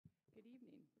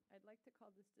like to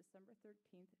call this December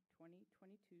 13th,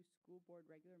 2022 School Board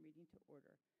regular meeting to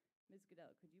order. Ms.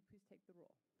 Goodell, could you please take the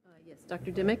roll? Yes, Dr.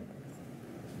 Dimick?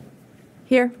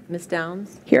 Here. Ms.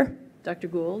 Downs? Here. Dr.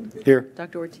 Gould? Here.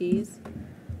 Dr. Ortiz?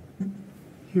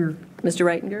 Here. Mr.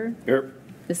 Reitinger? Here.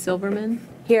 Ms. Silverman?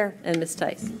 Here. And Ms.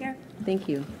 Tice? Here. Thank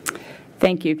you.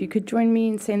 Thank you. If you could join me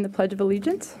in saying the Pledge of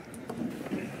Allegiance.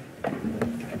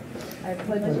 I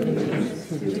pledge allegiance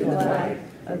to the flag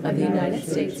of the United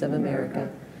States of America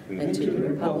and to the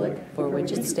republic for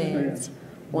which it stands,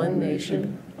 one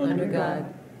nation, under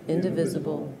God,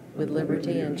 indivisible, with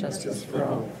liberty and justice for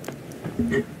all.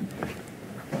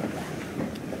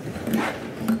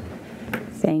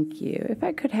 Thank you. If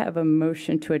I could have a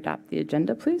motion to adopt the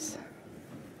agenda, please.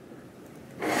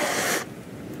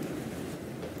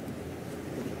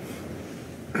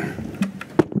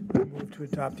 Move to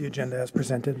adopt the agenda as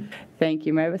presented. Thank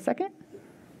you. May I have a second?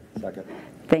 Second.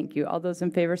 Thank you. All those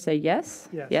in favor say yes?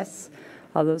 Yes. Yes.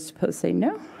 All those opposed say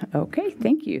no? Okay,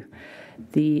 thank you.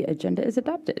 The agenda is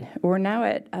adopted. We're now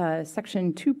at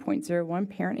section 2.01,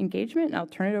 parent engagement, and I'll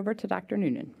turn it over to Dr.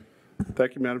 Noonan.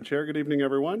 Thank you, Madam Chair. Good evening,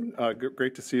 everyone.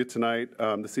 Great to see you tonight.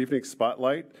 This evening's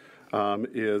spotlight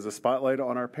is a spotlight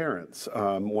on our parents.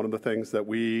 One of the things that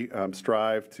we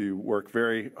strive to work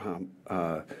very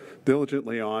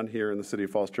diligently on here in the City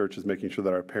of Falls Church is making sure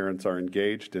that our parents are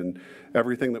engaged in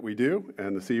everything that we do.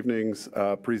 And this evening's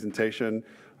presentation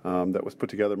that was put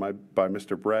together by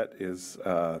Mr. Brett is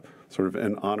sort of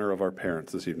in honor of our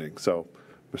parents this evening. So,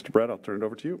 Mr. Brett, I'll turn it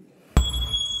over to you.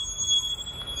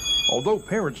 Although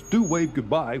parents do wave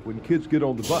goodbye when kids get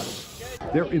on the bus,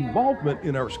 their involvement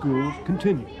in our schools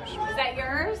continues. Is that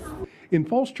yours? In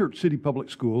Falls Church City Public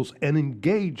Schools, an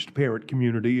engaged parent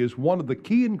community is one of the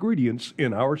key ingredients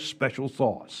in our special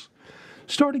sauce.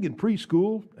 Starting in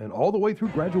preschool and all the way through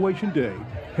graduation day,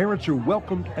 parents are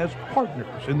welcomed as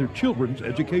partners in their children's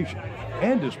education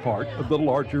and as part of the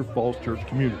larger Falls Church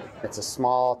community. It's a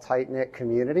small, tight-knit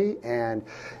community, and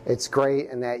it's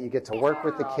great in that you get to work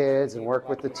with the kids and work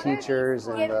with the teachers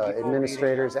and the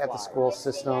administrators at the school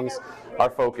systems.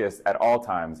 Our focus at all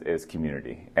times is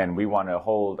community, and we want to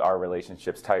hold our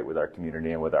relationships tight with our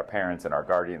community and with our parents and our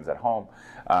guardians at home.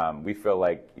 We feel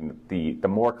like the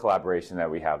more collaboration that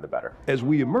we have, the better. As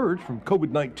we emerge from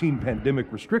COVID-19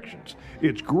 pandemic restrictions,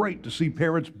 it's great to see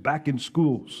parents back in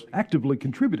schools, actively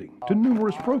contributing to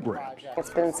numerous programs. It's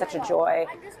been such a joy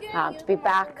to be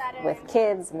back with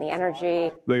kids and the energy.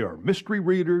 They are mystery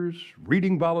readers,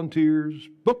 reading volunteers,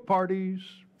 book parties,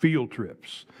 field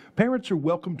trips. Parents are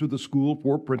welcome to the school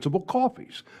for principal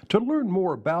coffees to learn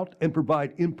more about and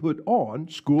provide input on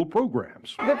school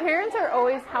programs. The parents are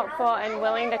always helpful and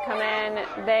willing to come in.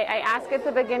 I ask at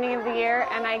the beginning of the year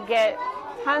and I get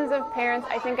tons of parents.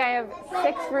 I think I have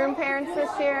 6 room parents this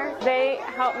year. They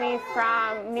help me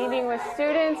from meeting with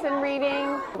students and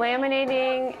reading,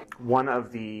 laminating. One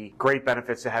of the great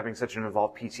benefits to having such an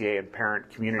involved PTA and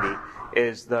parent community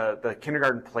is the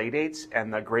kindergarten play dates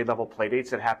and the grade level play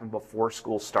dates that happen before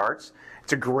school starts.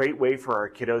 It's a great way for our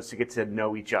kiddos to get to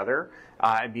know each other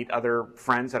and meet other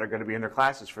friends that are going to be in their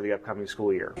classes for the upcoming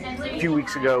school year. A few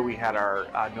weeks ago we had our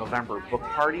November book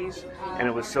parties, and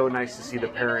it was so nice to see the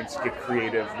parents get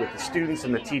creative with the students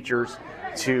and the teachers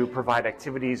to provide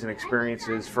activities and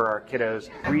experiences for our kiddos.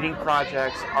 Reading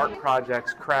projects, art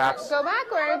projects, crafts. Go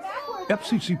backwards.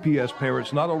 FCCPS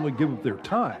parents not only give of their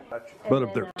time, but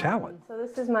of their talent. So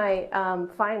this is my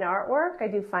fine artwork. I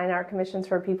do fine art commissions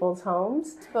for people's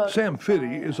homes. Sam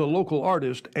Fitty is a local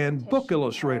artist and book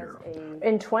illustrator.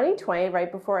 In 2020,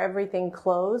 right before everything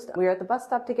closed, we were at the bus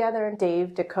stop together, and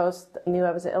Dave DeCoste knew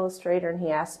I was an illustrator, and he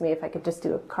asked me if I could just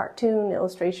do a cartoon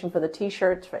illustration for the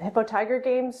t-shirts for Hippo Tiger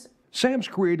games. Sam's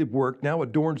creative work now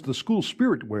adorns the school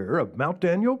spirit wear of Mount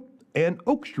Daniel and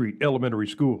Oak Street Elementary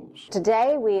Schools.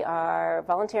 Today we are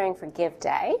volunteering for Give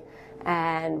Day,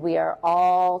 and we are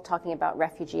all talking about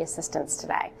refugee assistance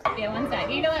today. Yeah, one sec.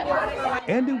 You know what?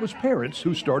 And it was parents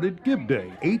who started Give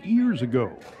Day 8 years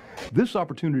ago. This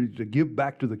opportunity to give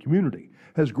back to the community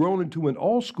has grown into an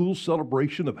all-school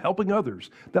celebration of helping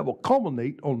others that will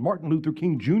culminate on Martin Luther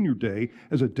King Jr. Day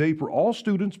as a day for all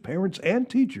students, parents, and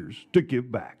teachers to give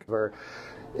back. We're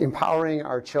empowering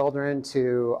our children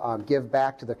to give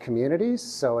back to the communities,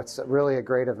 so it's really a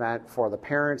great event for the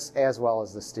parents as well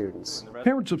as the students.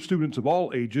 Parents of students of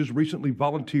all ages recently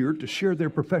volunteered to share their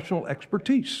professional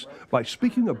expertise by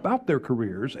speaking about their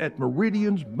careers at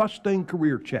Meridian's Mustang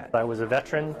Career Chat. I was a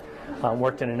veteran,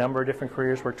 worked in a number of different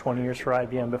careers, worked 20 years for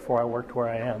IBM before I worked where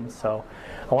I am, so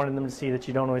I wanted them to see that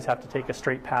you don't always have to take a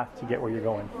straight path to get where you're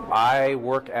going. I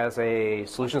work as a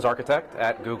solutions architect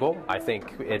at Google. I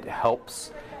think it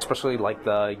helps especially like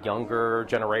the younger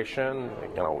generation,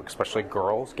 especially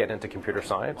girls, get into computer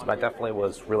science. And I definitely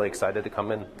was really excited to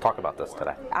come and talk about this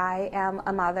today. I am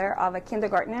a mother of a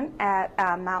kindergarten at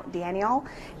Mount Daniel,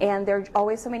 and there are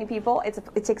always so many people.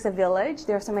 It takes a village.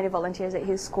 There are so many volunteers at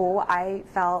his school. I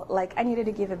felt like I needed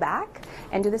to give it back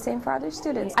and do the same for other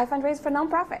students. I fundraise for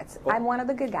nonprofits. I'm one of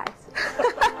the good guys.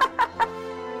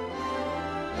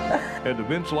 And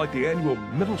events like the annual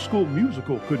middle school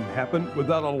musical couldn't happen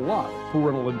without a lot of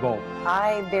parental involvement.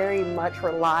 I very much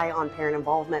rely on parent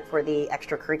involvement for the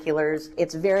extracurriculars.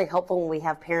 It's very helpful when we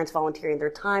have parents volunteering their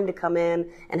time to come in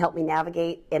and help me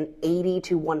navigate an 80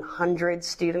 to 100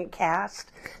 student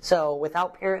cast. So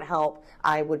without parent help,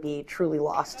 I would be truly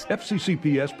lost.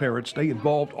 FCCPS parents stay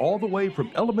involved all the way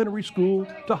from elementary school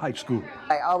to high school.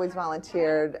 I always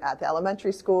volunteered at the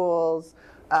elementary schools,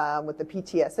 with the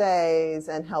PTSAs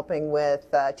and helping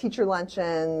with teacher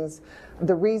luncheons.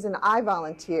 The reason I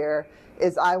volunteer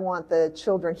is I want the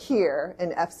children here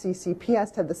in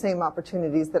FCCPS to have the same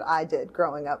opportunities that I did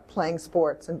growing up, playing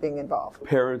sports and being involved.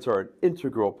 Parents are an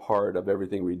integral part of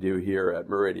everything we do here at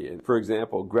Meridian. For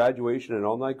example, graduation and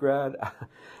all-night grad,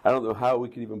 I don't know how we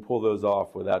could even pull those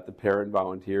off without the parent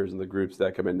volunteers and the groups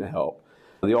that come in to help.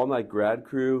 The all-night grad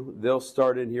crew, they'll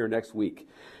start in here next week,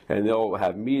 and they'll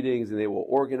have meetings, and they will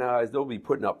organize. They'll be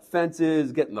putting up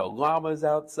fences, getting the llamas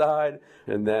outside,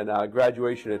 and then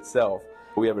graduation itself.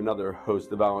 We have another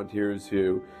host of volunteers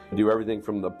who do everything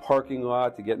from the parking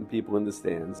lot to getting people in the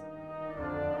stands.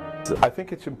 I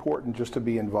think it's important just to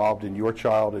be involved in your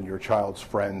child and your child's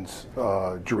friends'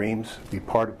 dreams, be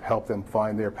part of, help them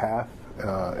find their path.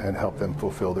 And help them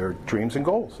fulfill their dreams and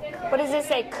goals. What does it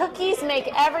say? Cookies make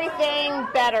everything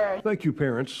better. Thank you,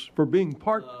 parents, for being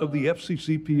part of the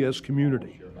FCCPS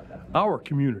community,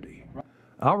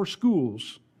 our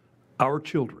schools, our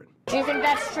children. Do you think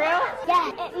that's true?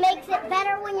 Yeah, it makes it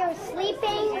better when you're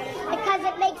sleeping because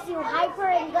it makes you hyper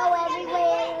and go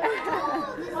everywhere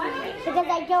because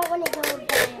I don't want to go to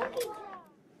bed.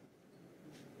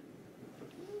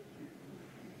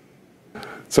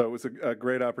 So it was a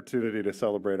great opportunity to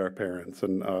celebrate our parents,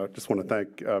 and just want to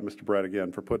thank Mr. Brett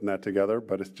again for putting that together.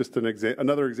 But it's just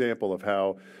another example of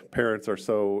how parents are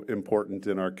so important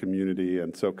in our community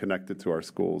and so connected to our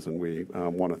schools, and we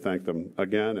want to thank them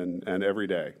again and every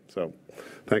day. So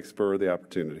thanks for the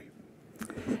opportunity.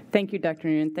 Thank you, Dr.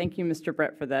 Noonan. Thank you, Mr.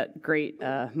 Brett, for that great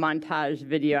montage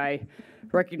video. I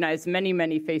recognize many,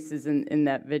 many faces in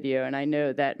that video, and I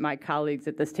know that my colleagues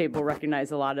at this table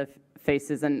recognize a lot of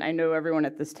faces, and I know everyone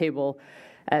at this table,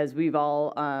 as we've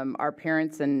all are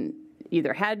parents and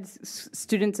either had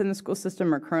students in the school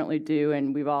system or currently do,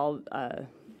 and we've all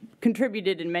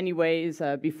contributed in many ways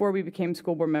before we became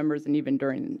school board members and even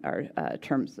during our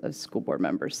terms as school board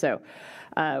members. So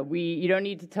you don't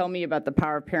need to tell me about the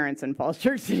power of parents in Falls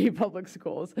Church City Public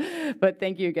Schools, but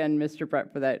thank you again, Mr.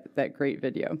 Brett, for that great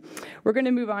video. We're going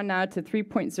to move on now to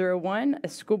 3.01, a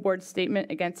school board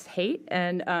statement against hate.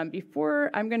 And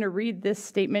before I'm going to read this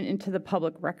statement into the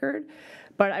public record,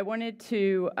 but I wanted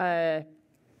to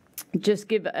just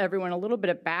give everyone a little bit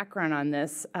of background on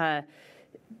this.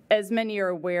 As many are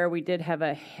aware, we did have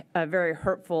a very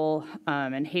hurtful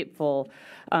and hateful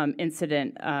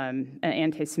incident, an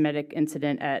anti-Semitic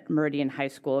incident at Meridian High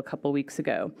School a couple weeks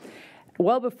ago.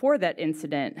 Well before that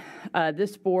incident,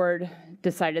 this board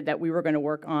decided that we were going to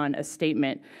work on a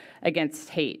statement against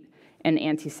hate and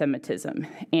anti-Semitism.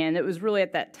 And it was really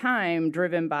at that time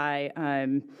driven by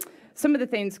some of the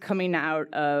things coming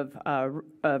out of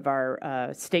our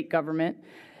state government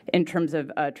in terms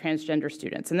of transgender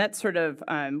students. And that's sort of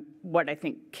what I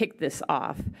think kicked this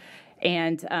off.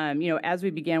 And as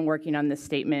we began working on this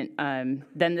statement,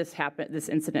 then this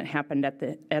incident happened at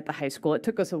the high school. It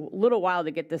took us a little while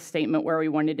to get this statement where we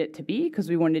wanted it to be, because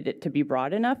we wanted it to be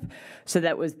broad enough so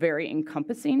that it was very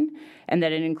encompassing and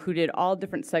that it included all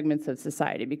different segments of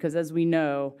society. Because as we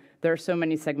know, there are so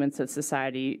many segments of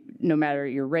society, no matter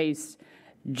your race,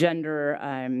 gender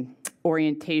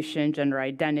orientation, gender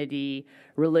identity,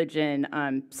 religion,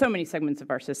 so many segments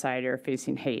of our society are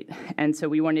facing hate. And so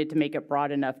we wanted to make it broad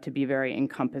enough to be very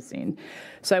encompassing.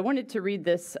 So I wanted to read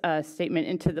this statement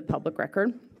into the public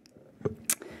record.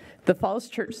 The Falls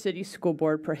Church City School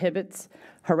Board prohibits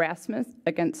harassment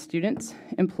against students,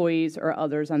 employees, or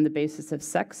others on the basis of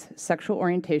sex, sexual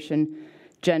orientation,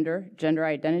 gender, gender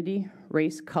identity,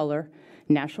 race, color,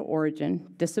 national origin,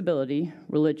 disability,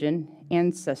 religion,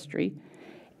 ancestry,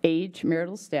 age,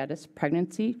 marital status,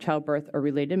 pregnancy, childbirth, or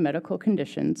related medical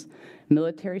conditions,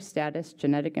 military status,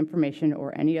 genetic information,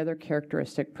 or any other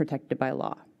characteristic protected by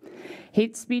law.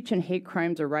 Hate speech and hate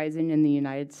crimes are rising in the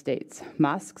United States.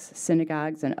 Mosques,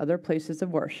 synagogues, and other places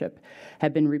of worship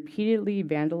have been repeatedly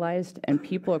vandalized, and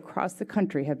people across the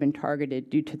country have been targeted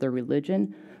due to their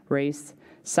religion, race,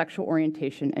 sexual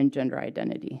orientation, and gender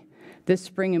identity. This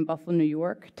spring in Buffalo, New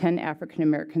York, 10 African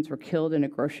Americans were killed in a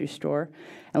grocery store,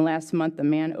 and last month a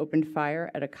man opened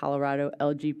fire at a Colorado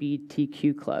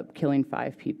LGBTQ club, killing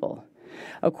 5 people.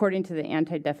 According to the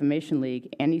Anti-Defamation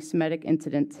League, anti-Semitic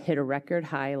incidents hit a record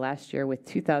high last year with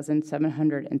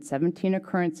 2,717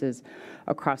 occurrences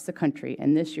across the country,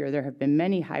 and this year there have been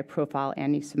many high-profile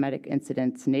anti-Semitic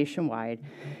incidents nationwide,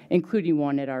 including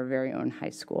one at our very own high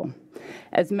school.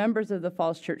 As members of the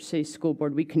Falls Church City School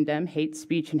Board, we condemn hate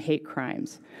speech and hate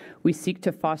crimes. We seek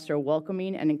to foster a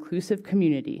welcoming and inclusive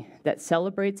community that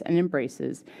celebrates and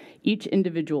embraces each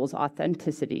individual's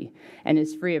authenticity and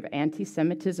is free of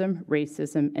anti-Semitism,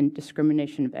 racism, and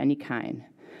discrimination of any kind.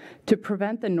 To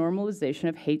prevent the normalization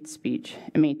of hate speech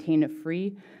and maintain a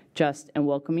free, just, and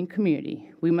welcoming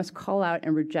community, we must call out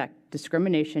and reject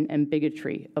discrimination and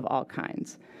bigotry of all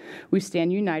kinds. We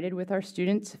stand united with our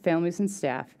students, families, and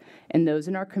staff, and those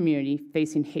in our community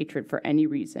facing hatred for any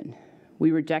reason.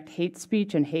 We reject hate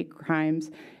speech and hate crimes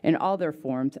in all their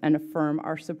forms and affirm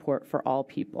our support for all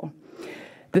people.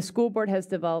 The school board has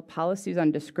developed policies on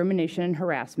discrimination and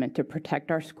harassment to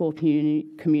protect our school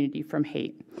community from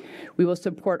hate. We will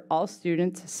support all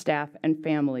students, staff, and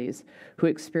families who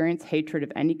experience hatred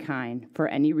of any kind for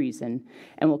any reason,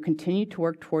 and will continue to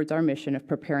work towards our mission of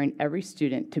preparing every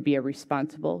student to be a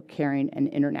responsible, caring, and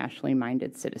internationally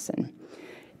minded citizen.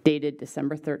 Dated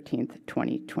December 13th,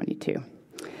 2022.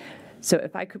 So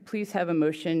if I could please have a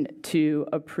motion to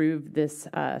approve this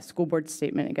school board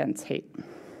statement against hate.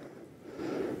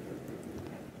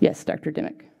 Yes, Dr.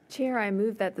 Dimick. Chair, I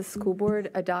move that the school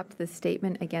board adopt the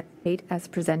statement against hate as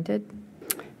presented.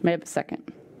 May I have a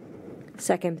second?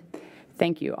 Second.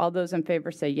 Thank you. All those in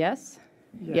favor say yes?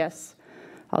 Yes.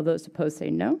 All those opposed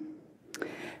say no?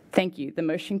 Thank you. The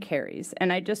motion carries.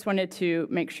 And I just wanted to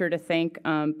make sure to thank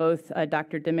both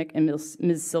Dr. Dimick and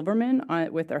Ms. Silverman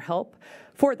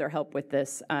for their help with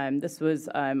this. This was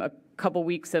a couple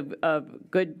weeks of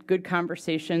good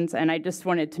conversations, and I just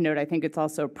wanted to note, I think it's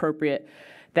also appropriate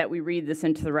that we read this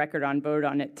into the record on vote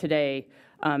on it today,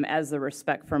 as the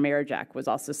Respect for Marriage Act was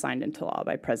also signed into law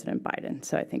by President Biden.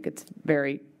 So I think it's a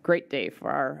very great day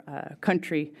for our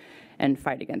country and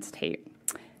fight against hate.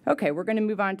 Okay, we're going to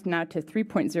move on now to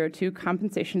 3.02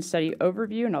 compensation study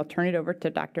overview, and I'll turn it over to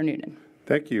Dr. Noonan.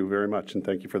 Thank you very much, and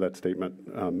thank you for that statement.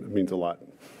 It means a lot,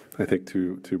 I think,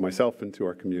 to myself and to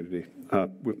our community,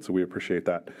 so we appreciate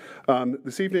that.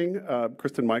 This evening,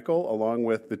 Kristen Michael, along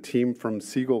with the team from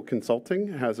Siegel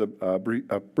Consulting, has a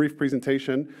brief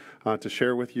presentation to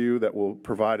share with you that will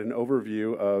provide an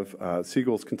overview of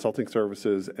Siegel's consulting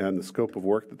services and the scope of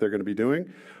work that they're going to be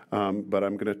doing. But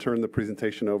I'm going to turn the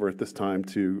presentation over at this time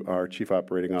to our Chief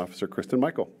Operating Officer, Kristen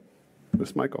Michael.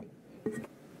 Ms. Michael.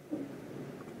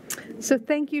 So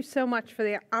thank you so much for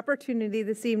the opportunity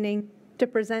this evening to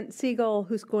present Siegel,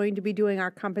 who's going to be doing our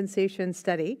compensation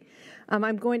study.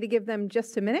 I'm going to give them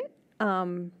just a minute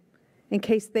in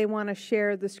case they want to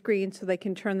share the screen so they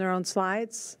can turn their own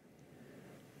slides.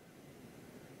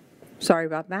 Sorry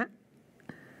about that.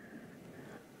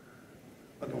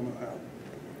 I don't know how.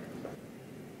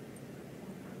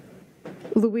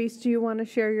 Luis, do you want to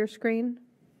share your screen?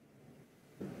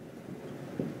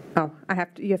 Oh,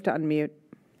 you have to unmute.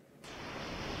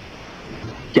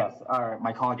 Yes,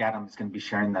 my colleague Adam is going to be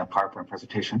sharing the PowerPoint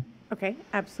presentation. Okay,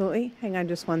 absolutely. Hang on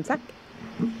just one sec.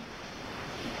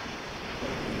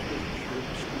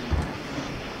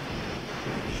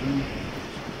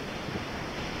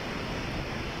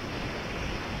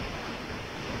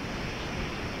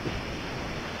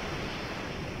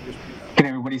 Can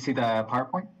everybody see the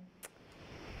PowerPoint?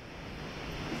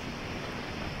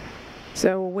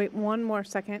 So wait one more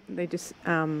second. They just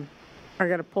are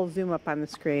going to pull Zoom up on the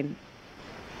screen.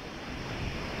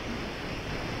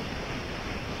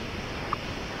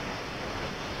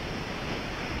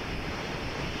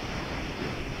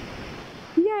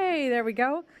 Yay, there we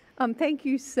go. Thank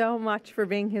you so much for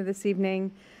being here this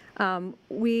evening.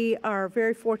 We are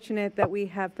very fortunate that we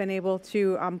have been able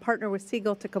to partner with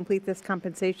Siegel to complete this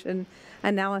compensation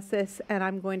analysis, and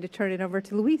I'm going to turn it over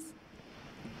to Luis.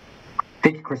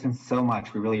 Thank you, Kristen, so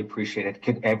much. We really appreciate it.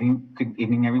 Good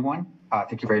evening, everyone.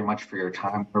 Thank you very much for your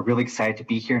time. We're really excited to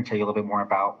be here and tell you a little bit more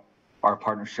about our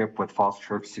partnership with Falls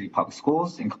Church City Public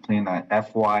Schools in completing the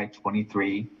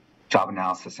FY23 job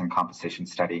analysis and compensation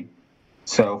study.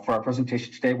 So for our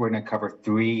presentation today, we're going to cover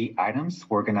 3 items.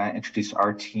 We're going to introduce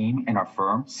our team and our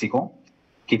firm, Siegel,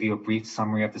 give you a brief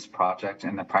summary of this project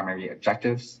and the primary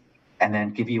objectives, and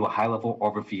then give you a high-level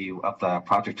overview of the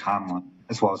project timeline,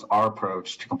 as well as our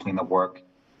approach to completing the work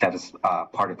that is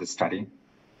part of this study.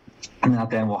 And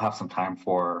then we'll have some time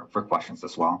for questions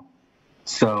as well.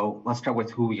 So let's start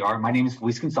with who we are. My name is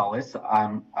Luis Gonzalez.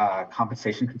 I'm a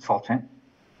compensation consultant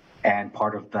and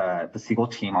part of the Siegel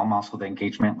team. I'm also the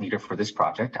engagement leader for this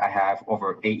project. I have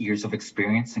over 8 years of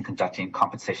experience in conducting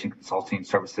compensation consulting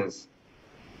services,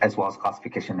 as well as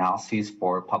classification analyses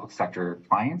for public sector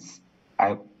clients.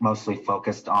 I mostly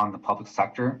focused on the public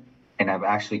sector, and I've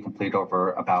actually completed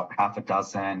over about half a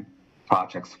dozen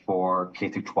projects for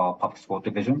K-12 public school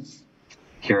divisions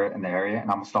here in the area, and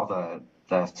almost all the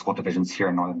school divisions here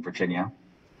in Northern Virginia.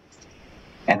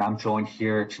 And I'm joined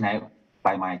here tonight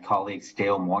by my colleagues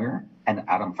Dale Moyer and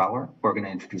Adam Fowler, who are going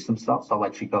to introduce themselves. I'll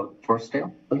let you go first,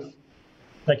 Dale, please.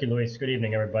 Thank you, Luis. Good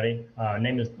evening, everybody. My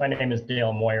name is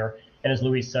Dale Moyer, and as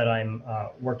Luis said, I'm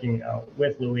working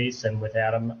with Luis and with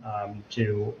Adam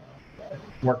to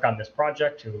work on this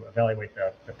project to evaluate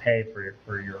the pay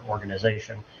for your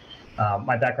organization.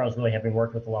 My background is really having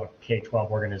worked with a lot of K-12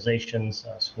 organizations,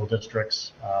 school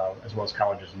districts, as well as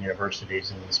colleges and universities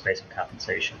in the space of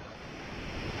compensation.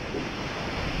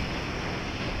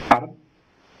 Adam?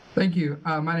 Thank you.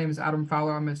 My name is Adam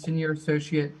Fowler. I'm a senior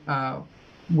associate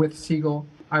with Siegel.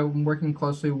 I'm working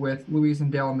closely with Luis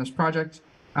and Dale on this project.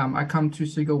 I come to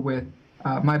Siegel with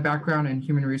my background in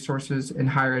human resources in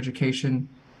higher education,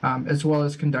 as well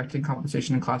as conducting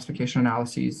compensation and classification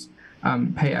analyses,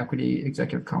 pay equity,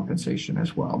 executive compensation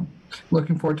as well.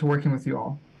 Looking forward to working with you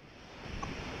all.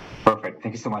 Perfect.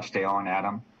 Thank you so much, Dale and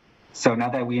Adam. So now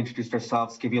that we introduced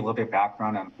ourselves, give you a little bit of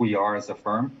background on who we are as a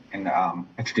firm and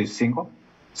introduce Siegel.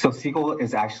 So Siegel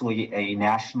is actually a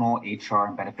national HR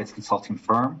and benefits consulting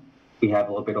firm. We have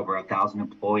a little bit over 1,000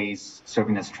 employees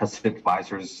serving as trusted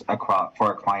advisors for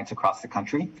our clients across the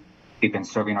country. We've been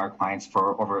serving our clients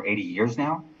for over 80 years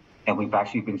now, and we've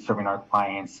actually been serving our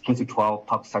clients, K-12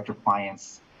 public sector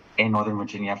clients in Northern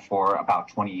Virginia for about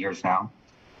 20 years now.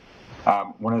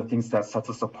 One of the things that sets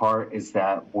us apart is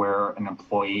that we're an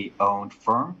employee-owned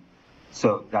firm.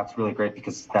 So that's really great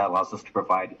because that allows us to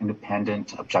provide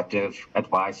independent, objective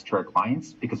advice to our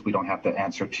clients because we don't have to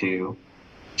answer to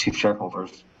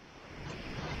shareholders.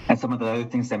 And some of the other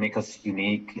things that make us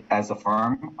unique as a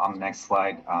firm, on the next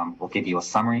slide, we'll give you a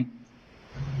summary.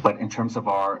 But in terms of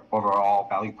our overall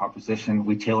value proposition,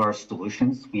 we tailor our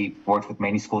solutions. We've worked with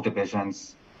many school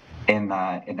divisions in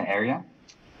the area.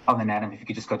 Oh, and Adam, if you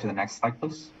could just go to the next slide,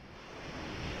 please.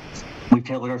 We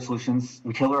tailor our solutions.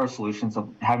 Of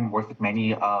having worked with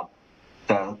many of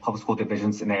the public school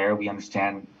divisions in the area, we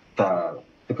understand the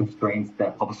constraints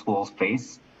that public schools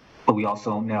face, but we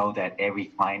also know that every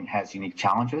client has unique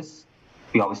challenges.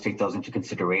 We always take those into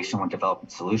consideration when developing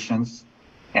solutions.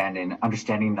 And in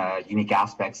understanding the unique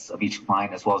aspects of each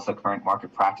client, as well as the current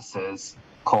market practices,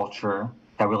 culture,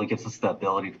 that really gives us the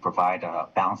ability to provide a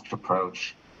balanced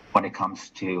approach when it comes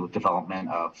to development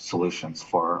of solutions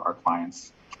for our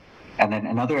clients. And then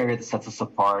another area that sets us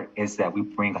apart is that we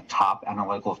bring a top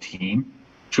analytical team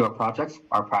to our projects.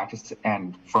 Our practice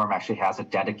and firm actually has a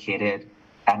dedicated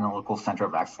analytical center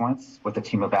of excellence with a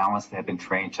team of analysts that have been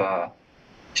trained to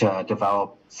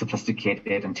develop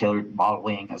sophisticated and tailored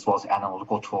modeling as well as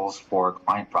analytical tools for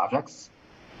client projects.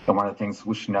 And one of the things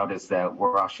we should note is that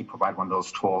we're actually provide one of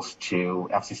those tools to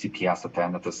FCCPS at the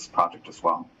end of this project as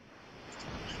well.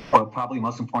 But probably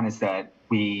most important is that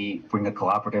we bring a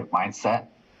collaborative mindset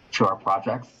to our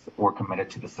projects. We're committed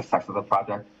to the success of the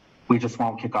project. We just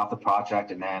won't kick off the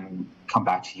project and then come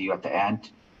back to you at the end.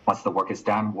 Once the work is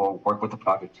done, we'll work with the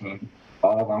project team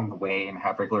all along the way and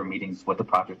have regular meetings with the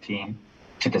project team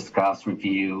to discuss,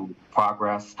 review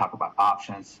progress, talk about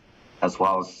options, as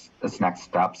well as next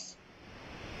steps.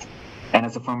 And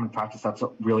as a firm in practice, that's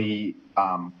really,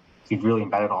 we've really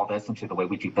embedded all this into the way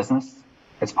we do business.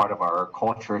 It's part of our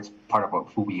culture, it's part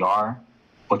of who we are,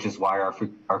 which is why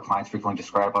our clients frequently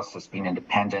describe us as being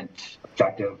independent,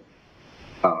 objective,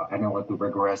 analytically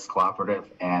rigorous, collaborative,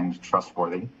 and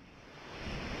trustworthy.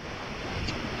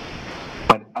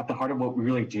 But at the heart of what we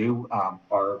really do,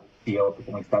 our CEO,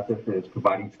 Becoming Effective, is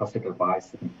providing trusted advice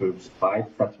that improves lives.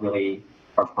 That's really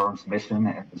our firm's mission,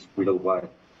 and it's really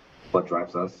what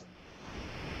drives us.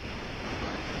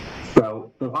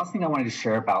 So the last thing I wanted to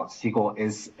share about Siegel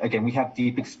is, again, we have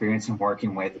deep experience in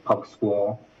working with public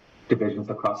school divisions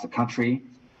across the country,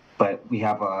 but we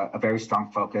have a very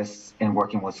strong focus in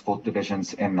working with school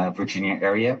divisions in the Virginia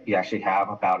area. We actually have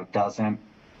about a dozen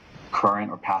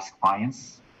current or past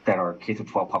clients that are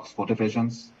K-12 public school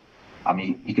divisions. I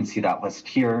mean, you can see that list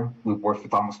here. We've worked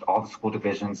with almost all the school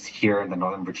divisions here in the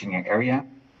Northern Virginia area.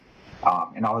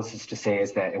 And all this is to say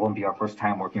is that it won't be our first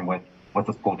time working with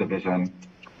a school division.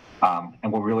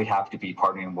 And we're really happy to be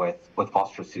partnering with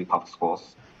Falls Church City Public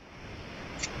Schools.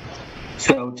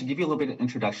 So to give you a little bit of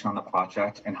introduction on the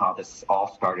project and how this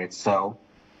all started. So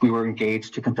we were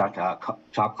engaged to conduct a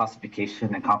job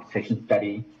classification and compensation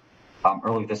study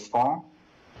early this fall.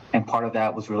 And part of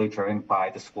that was really driven by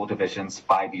the school division's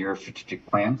 5-year strategic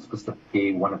plan,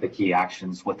 specifically one of the key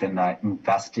actions within the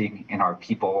investing in our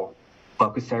people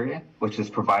focus area, which is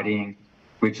providing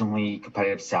regionally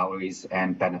competitive salaries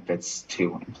and benefits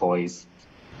to employees.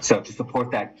 So to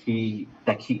support that key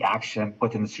action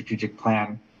within the strategic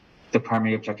plan, the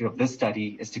primary objective of this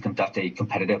study is to conduct a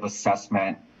competitive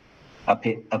assessment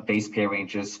of base pay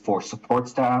ranges for support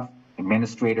staff,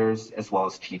 administrators, as well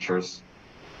as teachers.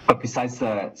 But besides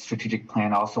the strategic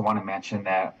plan, I also want to mention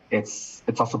that it's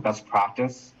also best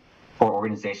practice for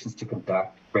organizations to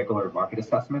conduct regular market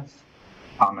assessments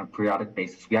on a periodic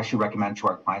basis. We actually recommend to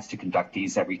our clients to conduct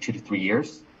these every 2 to 3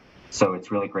 years. So it's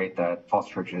really great that Falls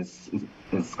Church is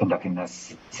conducting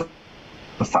this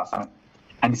assessment.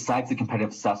 And besides the competitive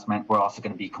assessment, we're also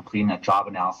going to be completing a job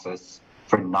analysis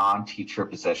for non-teacher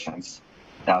positions.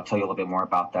 And I'll tell you a little bit more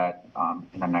about that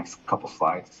in the next couple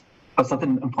slides. But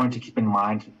something important to keep in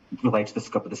mind related to the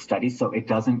scope of the study. So it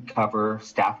doesn't cover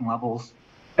staffing levels,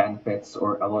 benefits,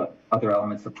 or other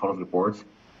elements of total rewards.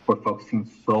 We're focusing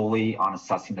solely on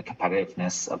assessing the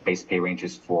competitiveness of base pay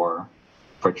ranges for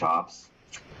jobs.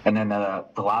 And then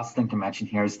the last thing to mention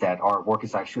here is that our work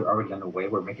is actually already underway.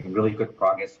 We're making really good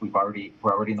progress. We're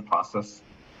already in the process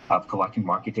of collecting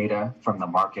market data from the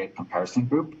market comparison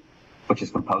group, which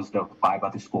is composed of 5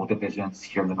 other school divisions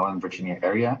here in the Northern Virginia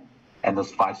area. And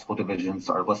those 5 school divisions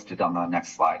are listed on the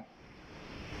next slide.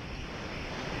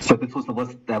 So this was the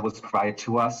list that was provided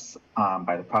to us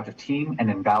by the project team.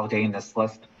 And in validating this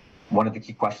list, one of the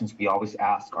key questions we always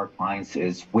ask our clients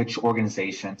is, which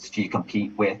organizations do you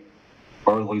compete with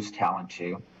or lose talent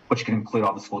to, which can include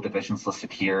all the school divisions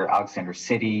listed here: Alexander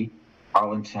City,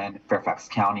 Arlington, Fairfax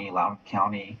County, Loudoun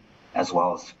County, as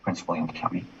well as Prince William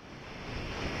County.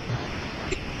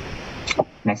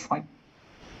 Next slide.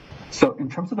 So in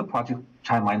terms of the project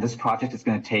timeline, this project is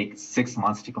going to take 6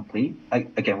 months to complete.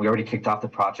 Again, we already kicked off the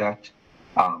project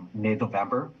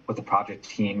mid-November with the project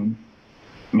team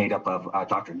made up of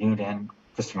Dr. Newton,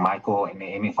 Kristen Michael, and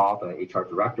Amy Hall, the HR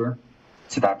director.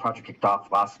 So that project kicked off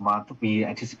last month. We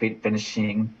anticipate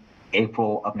finishing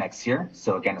April of next year.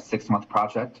 So again, a 6-month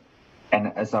project.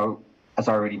 And as I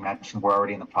already mentioned, we're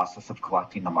already in the process of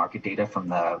collecting the market data from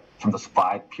those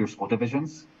 5 peer school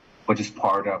divisions, which is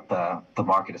part of the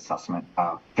market assessment,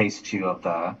 phase 2 of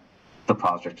the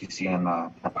project you see in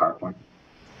the PowerPoint.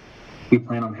 We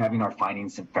plan on having our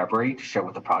findings in February to share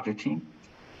with the project team.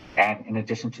 And in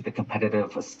addition to the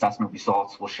competitive assessment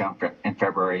results we'll share in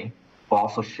February, we'll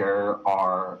also share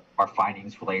our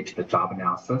findings related to the job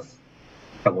analysis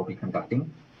that we'll be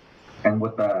conducting. And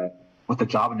with the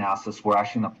job analysis, we're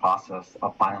actually in the process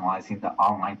of finalizing the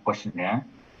online questionnaire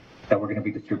that we're going to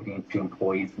be distributing to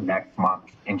employees next month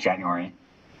in January.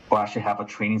 We'll actually have a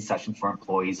training session for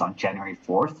employees on January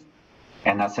 4th,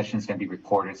 and that session is going to be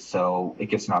recorded, so it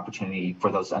gives an opportunity for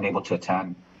those unable to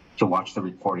attend to watch the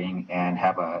recording and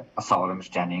have a solid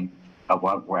understanding of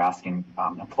what we're asking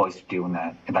employees to do in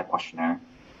that questionnaire,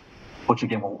 which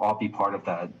again will all be part of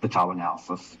the job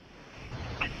analysis.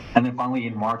 And then finally,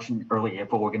 in March and early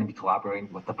April, we're going to be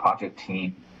collaborating with the project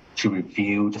team to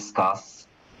review, discuss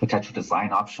potential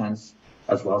design options,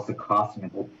 as well as the cost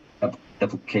and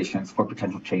implications for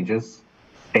potential changes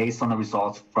based on the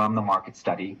results from the market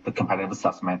study, the competitive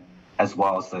assessment, as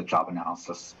well as the job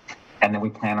analysis. And then we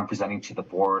plan on presenting to the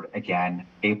board again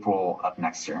April of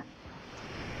next year.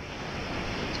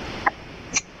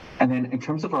 And then in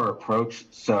terms of our approach,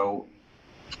 so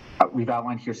we've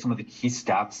outlined here some of the key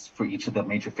steps for each of the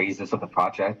major phases of the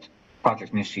project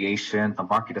initiation, the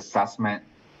market assessment,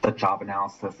 the job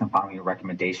analysis, and finally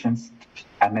recommendations.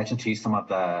 I mentioned to you some of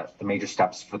the major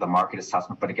steps for the market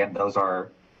assessment, but again, those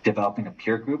are developing a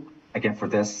peer group. Again, for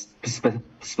this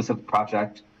specific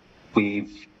project,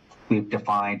 we've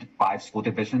defined 5 school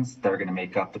divisions that are going to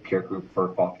make up the peer group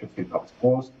for Falls Church City Public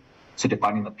Schools. So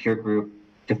defining the peer group,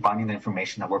 defining the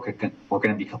information that we're going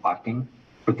to be collecting.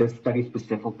 For this study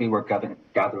specifically, we're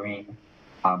gathering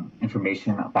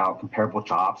information about comparable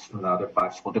jobs from the other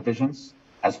 5 school divisions,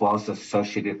 as well as the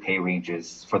associated pay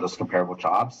ranges for those comparable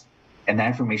jobs. And that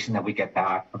information that we get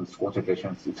back from the school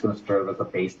divisions, it's going to serve as a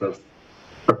basis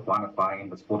for quantifying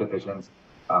the school division's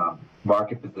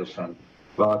market position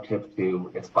relative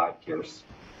to its 5 peers.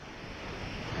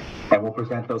 And we'll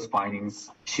present those findings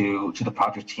to the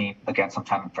project team again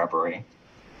sometime in February.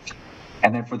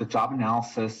 And then for the job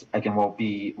analysis, again, we'll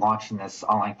be launching this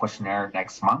online questionnaire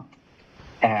next month.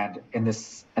 And in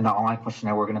the online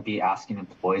questionnaire, we're going to be asking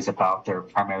employees about their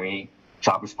primary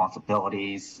job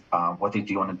responsibilities, what they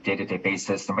do on a day-to-day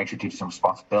basis, their major duties and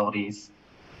responsibilities.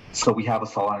 So we have a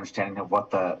solid understanding of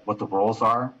what the roles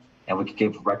are, and we can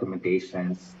give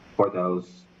recommendations for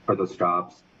those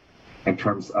jobs in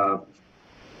terms of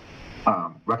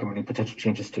recommending potential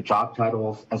changes to job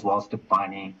titles, as well as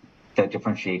defining the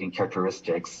differentiating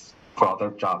characteristics for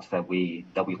other jobs that we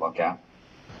look at.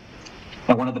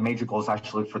 And one of the major goals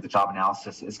actually for the job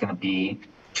analysis is going to be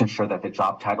to ensure that the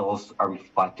job titles are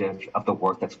reflective of the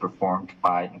work that's performed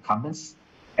by incumbents,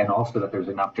 and also that there's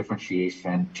enough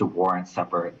differentiation to warrant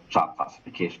separate job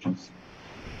classifications.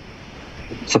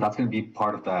 So that's going to be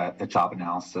part of the job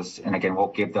analysis. And again, we'll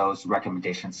give those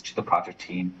recommendations to the project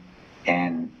team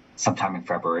in sometime in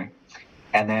February.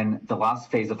 And then the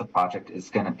last phase of the project is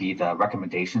going to be the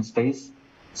recommendations phase.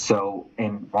 So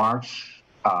in March,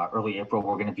 early April,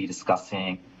 we're going to be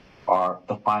discussing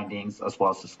the findings, as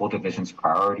well as the school division's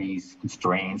priorities,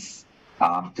 constraints,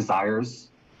 desires,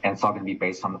 and it's all going to be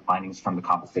based on the findings from the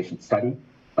compensation study,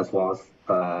 as well as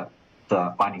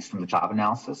the findings from the job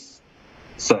analysis.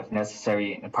 So if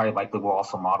necessary, and probably likely, we'll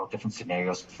also model different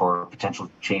scenarios for potential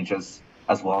changes,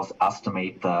 as well as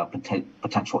estimate the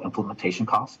potential implementation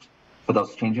cost for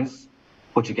those changes,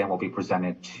 which again will be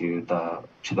presented to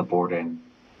the board in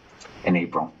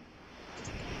April.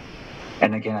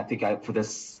 And again, I think for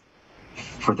this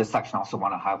section, I also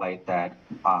want to highlight that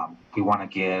we want to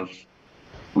give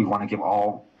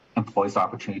all employees the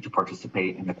opportunity to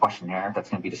participate in the questionnaire that's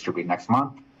going to be distributed next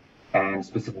month. And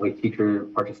specifically, teacher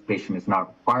participation is not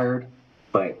required,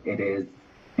 but it is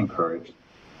encouraged.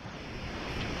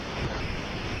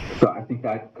 So I think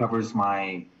that covers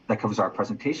our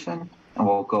presentation, and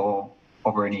we'll go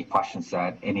over any questions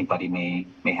that anybody may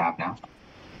have now.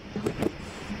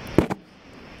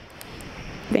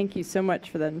 Thank you so much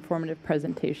for that informative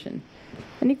presentation.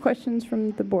 Any questions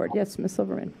from the board? Yes, Ms.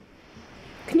 Silverman.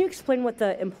 Can you explain what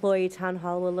the employee town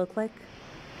hall will look like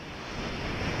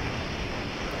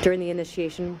during the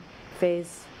initiation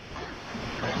phase?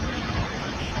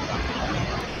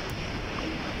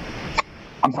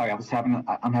 I'm sorry, I'm having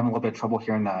a little bit of trouble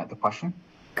hearing the question.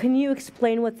 Can you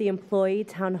explain what the employee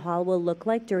town hall will look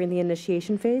like during the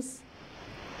initiation phase?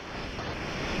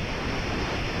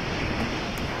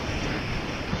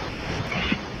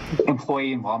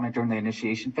 Employee involvement during the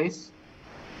initiation phase?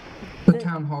 The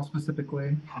town hall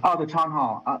specifically. Oh, the town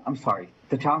hall. I'm sorry.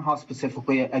 The town hall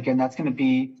specifically. Again, that's going to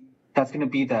be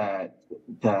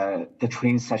the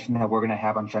training session that we're going to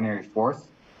have on January 4th.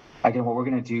 Again, what we're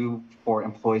going to do for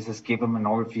employees is give them an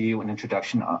overview and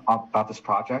introduction about this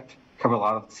project, cover a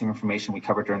lot of the same information we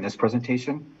covered during this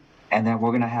presentation, and then we're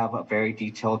going to have a very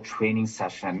detailed training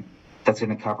session that's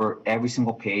going to cover every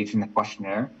single page in the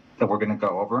questionnaire that we're going to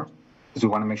go over, because we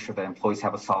want to make sure that employees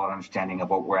have a solid understanding of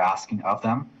what we're asking of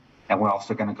them. And we're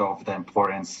also going to go over the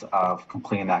importance of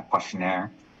completing that questionnaire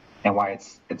and why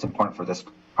it's important for this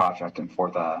project and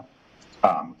for the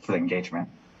engagement.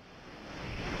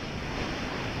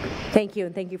 Thank you,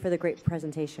 and thank you for the great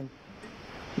presentation.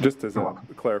 Just as a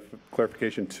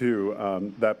clarification too,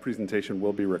 that presentation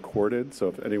will be recorded, so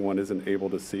if anyone isn't able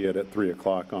to see it at 3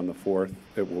 o'clock on the 4th,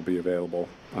 it will be available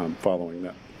following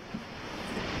that.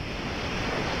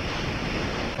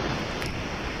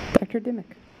 Dr. Dimick.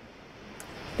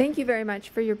 Thank you very much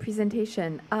for your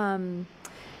presentation.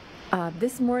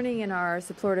 This morning in our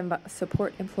Support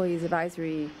Employees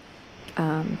Advisory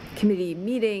Committee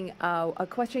meeting, a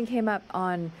question came up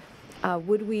on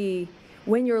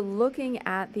when you're looking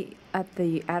at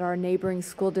our neighboring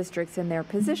school districts and their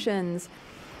positions,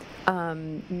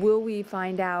 will we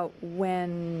find out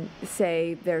when,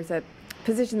 say, there's a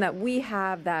position that we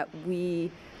have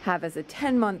as a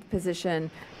 10-month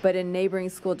position, but in neighboring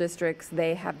school districts,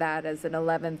 they have that as an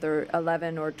 11 or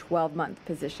 12-month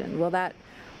position.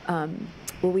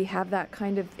 Will we have that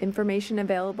kind of information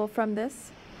available from this?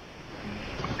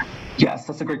 Yes,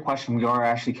 that's a great question. We are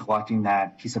actually collecting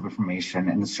that piece of information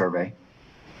in the survey.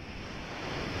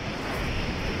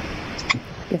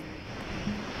 Yeah.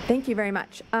 Thank you very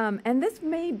much. And this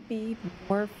may be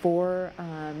more for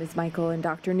Ms. Michael and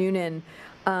Dr. Noonan.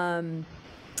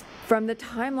 From the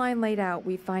timeline laid out,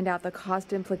 we find out the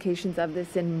cost implications of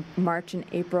this in March and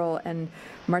April, and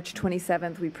March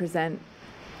 27th we present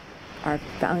our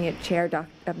valiant chair,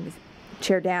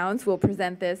 Chair Downs, will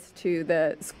present this to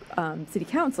the City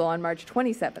Council on March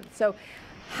 27th. So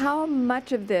how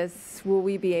much of this will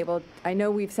we be able, I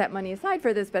know we've set money aside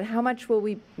for this, but how much will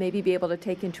we maybe be able to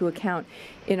take into account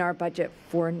in our budget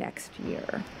for next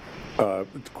year?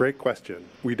 It's a great question.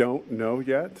 We don't know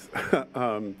yet.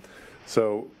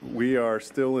 So we are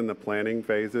still in the planning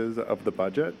phases of the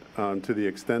budget to the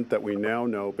extent that we now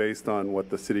know, based on what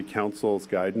the City Council's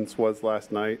guidance was last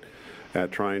night,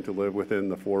 at trying to live within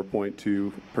the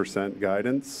 4.2%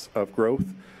 guidance of growth.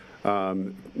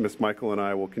 Ms. Michael and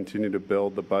I will continue to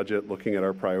build the budget, looking at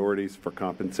our priorities for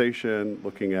compensation,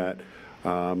 looking at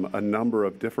a number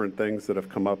of different things that have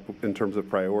come up in terms of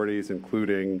priorities,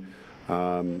 including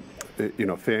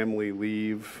family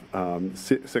leave,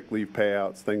 sick leave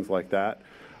payouts, things like that.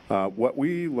 What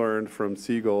we learned from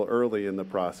Siegel early in the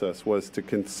process was to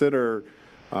consider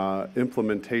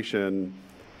implementation.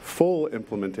 Full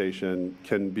implementation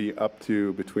can be up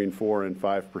to between 4 and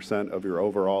 5% of your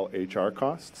overall HR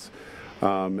costs.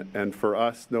 And for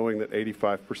us, knowing that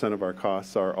 85% of our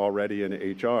costs are already in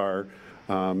HR,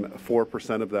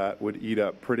 4% of that would eat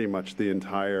up pretty much the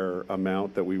entire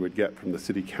amount that we would get from the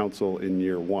City Council in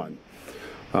year one.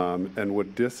 And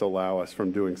would disallow us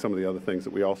from doing some of the other things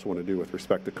that we also want to do with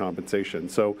respect to compensation.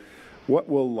 So what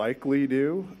we'll likely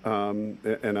do,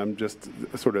 and I'm just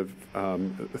sort of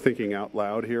thinking out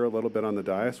loud here a little bit on the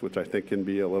dais, which I think can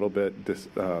be a little bit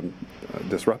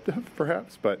disruptive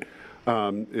perhaps, but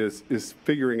is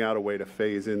figuring out a way to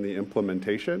phase in the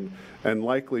implementation and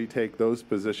likely take those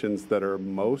positions that are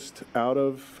most out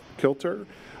of kilter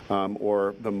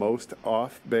or the most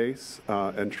off base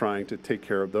and trying to take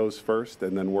care of those first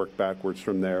and then work backwards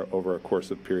from there over a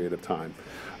course of period of time.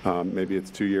 Maybe it's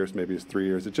 2 years, maybe it's 3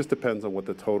 years. It just depends on what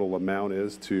the total amount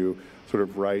is to sort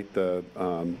of right the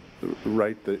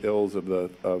ills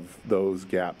of those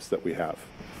gaps that we have.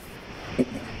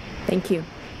 Thank you.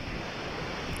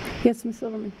 Yes, Ms.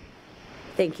 Silverman.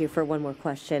 Thank you for one more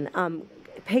question.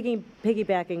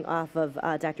 Piggybacking off of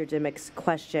Dr. Dimick's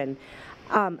question,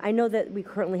 I know that we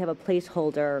currently have a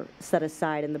placeholder set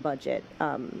aside in the budget.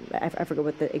 I forget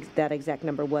what that exact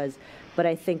number was, but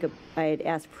I think I had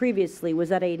asked previously, was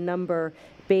that a number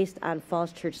based on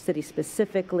Falls Church City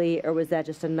specifically, or was that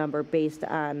just a number based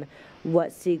on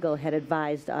what Siegel had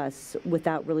advised us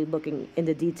without really looking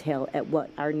into detail at what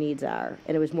our needs are?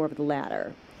 And it was more of the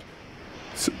latter.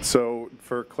 So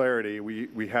for clarity,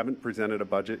 we haven't presented a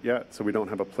budget yet, so we don't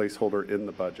have a placeholder in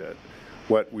the budget.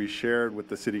 What we shared with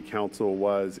the City Council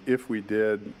was if we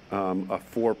did a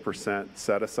 4%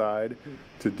 set aside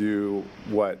to do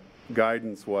what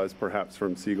guidance was perhaps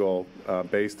from Siegel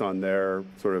based on their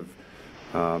sort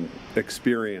of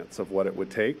experience of what it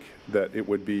would take, that it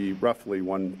would be roughly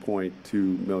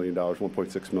 $1.2 million,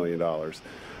 $1.6 million.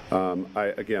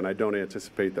 I don't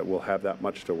anticipate that we'll have that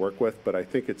much to work with, but I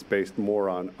think it's based more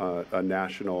on a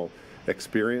national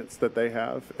experience that they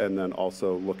have, and then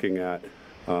also looking at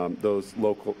those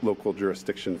local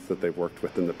jurisdictions that they've worked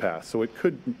with in the past. So it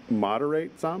could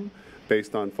moderate some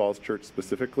based on Falls Church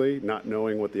specifically, not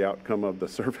knowing what the outcome of the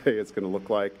survey is going to look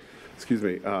like,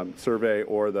 survey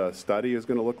or the study is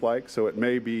going to look like. So it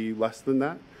may be less than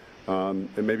that.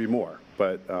 It may be more,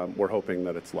 but we're hoping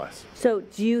that it's less. So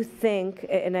do you think,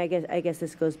 and I guess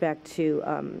this goes back to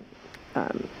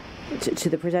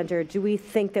the presenter, do we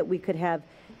think that we could have,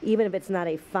 even if it's not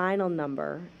a final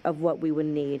number of what we would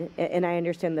need, and I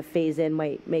understand the phase-in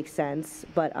might make sense,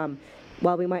 but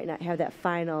while we might not have that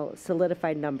final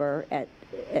solidified number at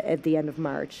the end of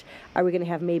March, are we going to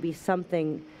have maybe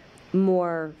something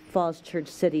more Falls Church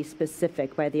City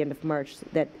specific by the end of March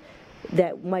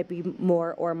that might be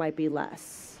more or might be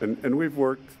less? And we've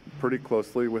worked pretty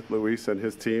closely with Luis and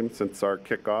his team since our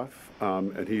kickoff,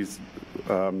 and he's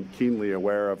keenly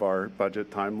aware of our budget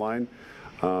timeline.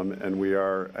 And we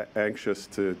are anxious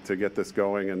to get this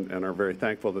going and are very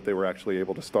thankful that they were actually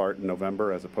able to start in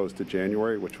November as opposed to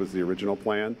January, which was the original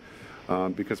plan,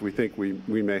 because we think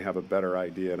we may have a better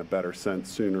idea and a better sense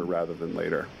sooner rather than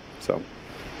later. So,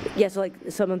 yeah, so like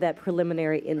some of that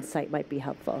preliminary insight might be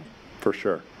helpful. For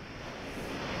sure.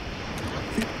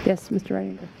 Yes, Mr.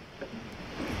 Reininger.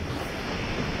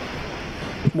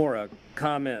 More a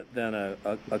comment than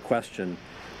a question.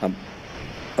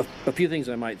 A few things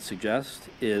I might suggest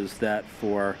is that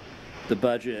for the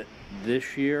budget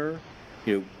this year,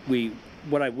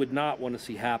 what I would not want to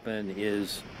see happen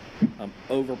is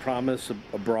overpromise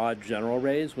a broad general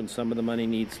raise when some of the money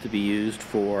needs to be used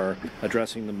for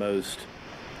addressing the most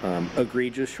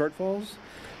egregious shortfalls.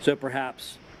 So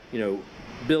perhaps,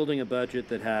 building a budget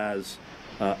that has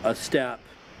a step,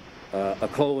 a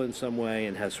COLA in some way,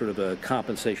 and has sort of a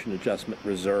compensation adjustment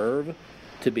reserve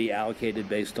to be allocated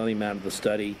based on the amount of the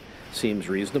study seems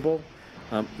reasonable.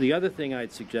 The other thing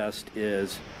I'd suggest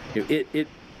is,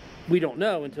 we don't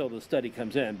know until the study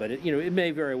comes in, but it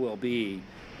may very well be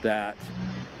that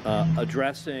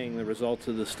addressing the results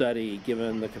of the study,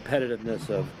 given the competitiveness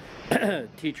of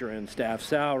teacher and staff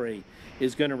salary,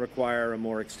 is going to require a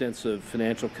more extensive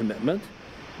financial commitment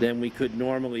than we could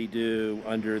normally do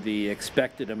under the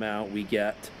expected amount we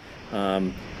get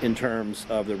in terms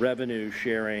of the revenue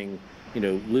sharing,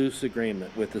 loose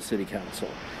agreement with the City Council.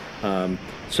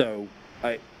 So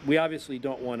we obviously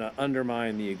don't want to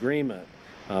undermine the agreement,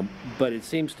 but it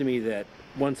seems to me that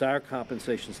once our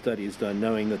compensation study is done,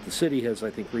 knowing that the city has, I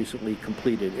think, recently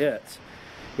completed its,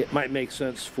 it might make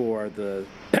sense for the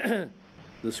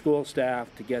the school staff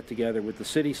to get together with the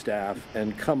city staff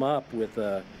and come up with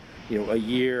a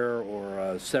year or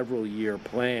a several-year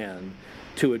plan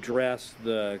to address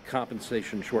the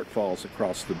compensation shortfalls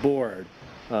across the board.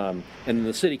 And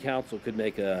the City Council could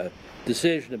make a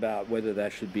decision about whether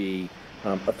that should be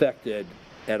affected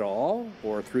at all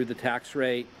or through the tax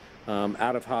rate,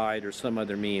 out of Hyde or some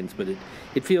other means. But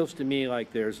it feels to me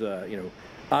like there's a,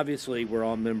 obviously we're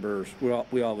all members,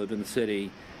 we all live in the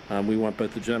city. We want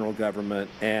both the general government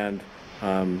and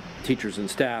teachers and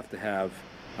staff to have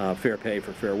fair pay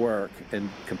for fair work and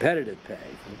competitive pay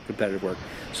for competitive work.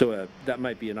 So that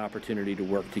might be an opportunity to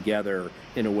work together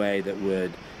in a way that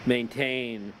would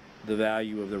maintain the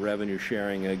value of the revenue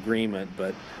sharing agreement,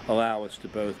 but allow us to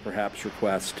both perhaps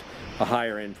request a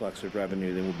higher influx of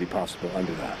revenue than would be possible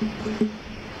under that.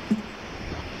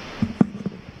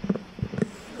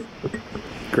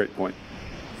 Great point.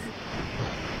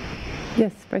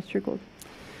 Yes, Vice Chair Gould.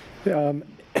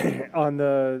 On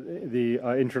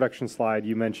the introduction slide,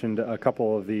 you mentioned a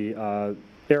couple of the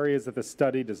areas that the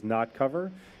study does not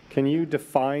cover. Can you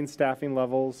define staffing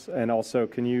levels, and also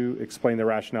can you explain the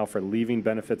rationale for leaving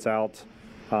benefits out,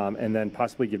 and then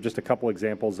possibly give just a couple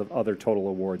examples of other total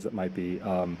awards that might be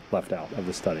left out of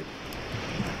the study?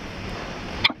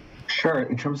 Sure.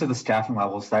 In terms of the staffing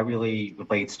levels, that really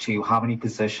relates to how many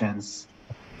positions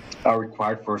are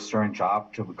required for a certain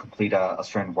job to complete a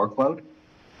certain workload.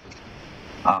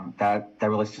 That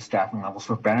relates to staffing levels.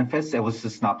 For benefits, it was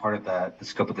just not part of the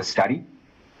scope of the study.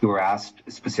 We were asked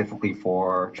specifically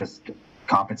for just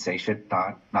compensation,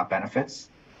 not benefits.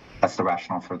 That's the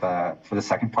rationale for the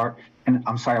second part. And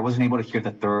I'm sorry, I wasn't able to hear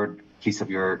the third piece of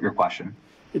your question.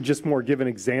 Just more, give an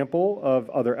example of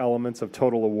other elements of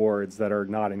total awards that are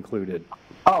not included.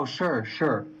 Oh, sure.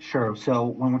 So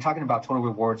when we're talking about total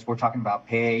rewards, we're talking about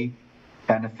pay,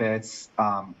 benefits,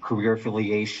 career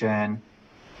affiliation,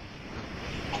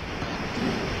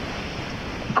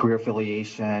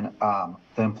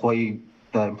 the employee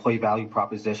value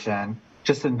proposition,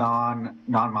 just the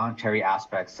non-monetary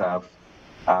aspects of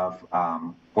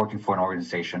working for an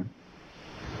organization.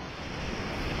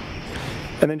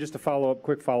 And then just a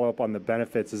quick follow-up on the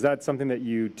benefits. Is that something that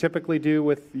you typically do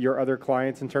with your other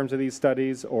clients in terms of these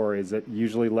studies, or is it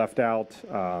usually left out?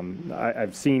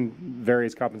 I've seen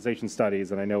various compensation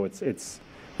studies, and I know it's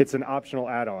an optional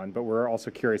add-on, but we're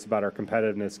also curious about our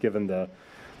competitiveness given the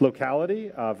locality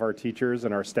of our teachers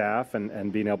and our staff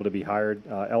and being able to be hired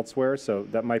elsewhere. So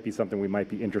that might be something we might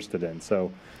be interested in.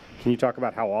 So can you talk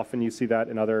about how often you see that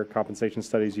in other compensation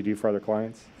studies you do for other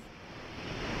clients?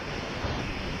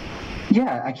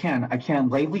 Yeah, I can.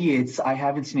 Lately, I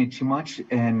haven't seen it too much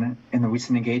in the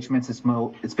recent engagements. It's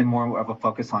been more of a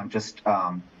focus on just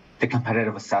the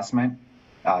competitive assessment.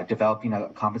 Developing a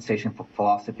compensation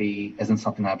philosophy isn't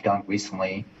something I've done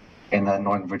recently in the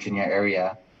Northern Virginia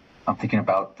area. I'm thinking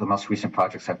about the most recent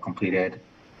projects I've completed.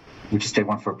 We just did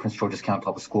one for Prince George's County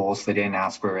Public Schools. They didn't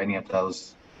ask for any of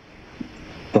those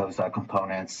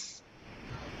components.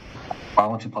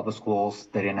 Arlington Public Schools,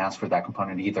 they didn't ask for that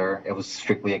component either. It was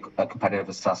strictly a competitive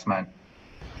assessment.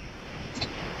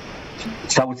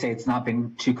 So I would say it's not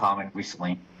been too common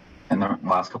recently in the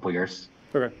last couple of years.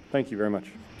 Okay, thank you very much.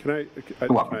 Can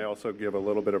I also give a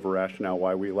little bit of a rationale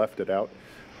why we left it out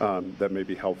that may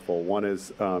be helpful? One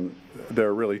is there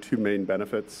are really two main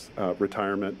benefits,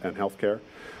 retirement and health care.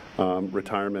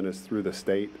 Retirement is through the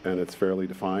state, and it's fairly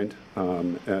defined,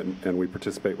 and we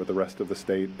participate with the rest of the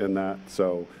state in that.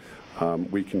 So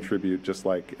we contribute just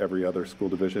like every other school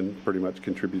division pretty much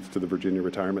contributes to the Virginia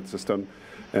retirement system.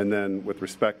 And then with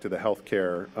respect to the health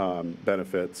care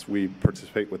benefits, we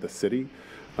participate with the city,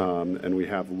 and we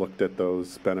have looked at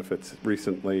those benefits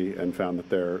recently and found that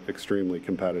they're extremely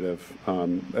competitive,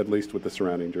 at least with the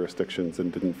surrounding jurisdictions,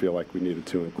 and didn't feel like we needed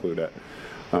to include it.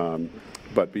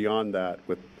 But beyond that,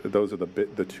 those are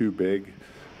the two big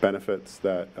benefits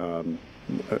that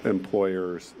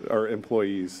employers or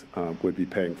employees would be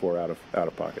paying for out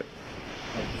of pocket.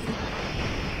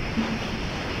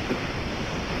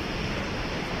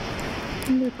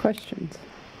 Any other questions?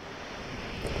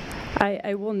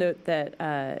 I will note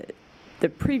that the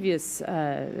previous,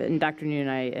 and Dr. New and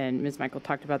I and Ms. Michael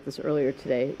talked about this earlier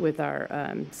today with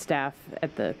our staff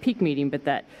at the peak meeting, but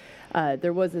that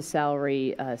there was a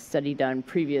salary study done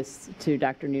previous to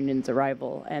Dr. Noonan's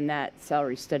arrival, and that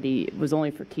salary study was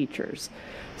only for teachers.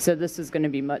 So this is going to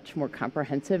be much more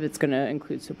comprehensive. It's going to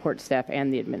include support staff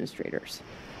and the administrators.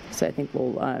 So I think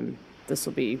this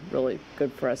will be really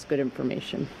good for us, good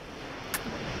information.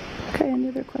 Okay, any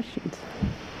other questions?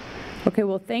 Okay,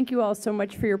 well, thank you all so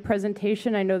much for your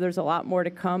presentation. I know there's a lot more to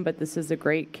come, but this is a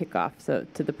great kickoff to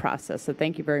the process, so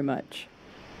thank you very much.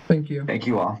 Thank you. Thank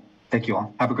you all. Thank you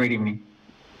all. Have a great evening.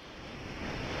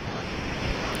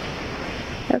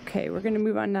 Okay, we're going to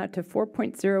move on now to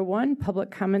 4.01,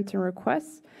 public comments and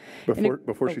requests.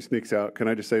 Before she sneaks out, can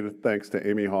I just say thanks to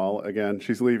Amy Hall again?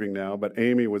 She's leaving now, but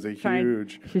Amy was a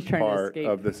huge part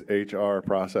of this HR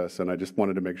process, and I just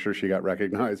wanted to make sure she got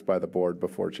recognized by the board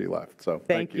before she left. So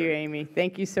thank you, Amy.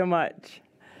 Thank you so much.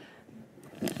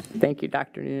 Thank you,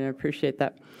 Dr. Noonan. I appreciate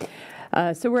that.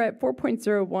 So we're at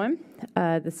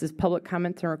 4.01. This is public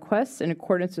comments and requests. In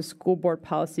accordance with School Board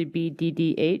Policy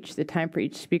BDDH, the time for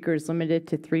each speaker is limited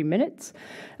to 3 minutes.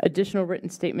 Additional written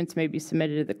statements may be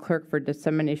submitted to the clerk for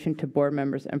dissemination to board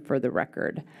members and for the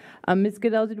record. Ms.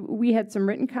 Goodell, we had some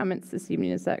written comments this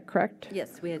evening. Is that correct?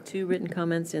 Yes, we had 2 written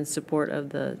comments in support of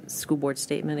the school board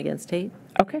statement against hate.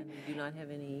 Okay. We do not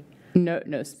have any.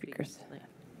 No speakers.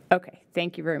 Okay,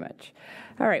 thank you very much.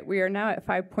 All right, we are now at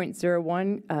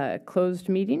 5.01, closed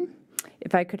meeting.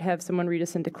 If I could have someone read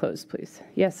us into close, please.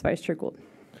 Yes, Vice Chair Gould.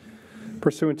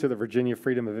 Pursuant to the Virginia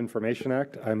Freedom of Information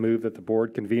Act, I move that the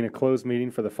board convene a closed meeting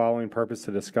for the following purpose: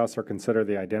 to discuss or consider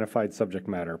the identified subject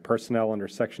matter, personnel under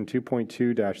Section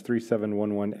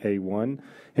 2.2-3711A1,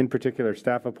 in particular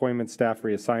staff appointments, staff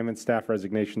reassignments, staff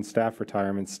resignations, staff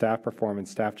retirements, staff performance,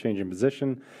 staff change in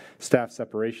position, staff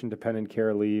separation, dependent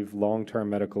care leave, long-term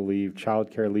medical leave,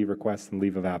 child care leave requests, and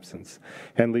leave of absence,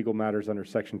 and legal matters under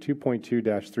Section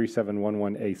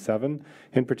 2.2-3711A7,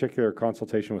 in particular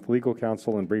consultation with legal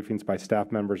counsel and briefings by staff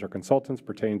members or consultants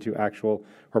pertaining to actual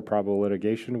or probable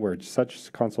litigation where such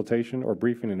consultation or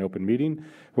briefing in open meeting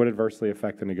would adversely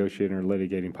affect the negotiating or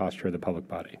litigating posture of the public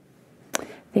body.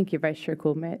 Thank you, Vice Chair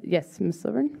Gould. Yes, Ms.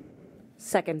 Silvern?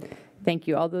 Second. Thank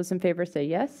you. All those in favor say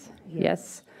yes?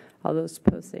 Yes. All those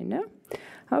opposed say no.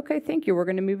 Okay, thank you. We're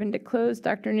going to move into close.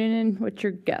 Dr. Noonan, what's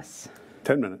your guess?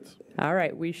 10 minutes. All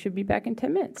right, we should be back in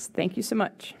 10 minutes. Thank you so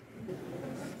much.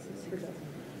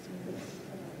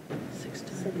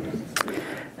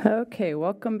 Okay,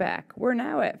 welcome back. We're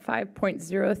now at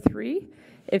 5.03.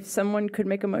 If someone could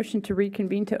make a motion to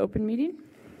reconvene to open meeting.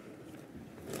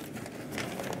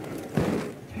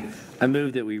 I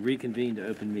move that we reconvene to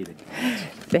open meeting.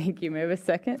 Thank you. May I have a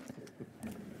second?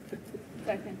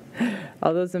 Second.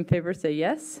 All those in favor say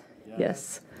yes?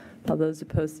 Yes. All those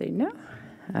opposed say no.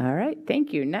 All right,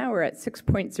 thank you. Now we're at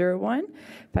 6.01.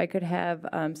 If I could have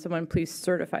someone please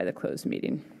certify the closed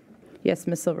meeting. Yes,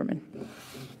 Ms. Silverman.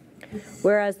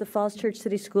 Whereas the Falls Church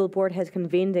City School Board has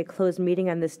convened a closed meeting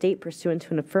on this date pursuant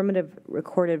to an affirmative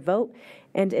recorded vote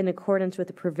and in accordance with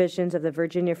the provisions of the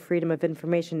Virginia Freedom of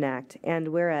Information Act, and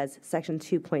whereas Section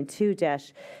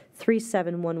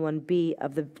 2.2-3711B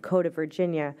of the Code of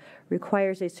Virginia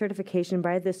requires a certification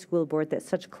by the school board that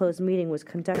such closed meeting was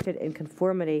conducted in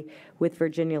conformity with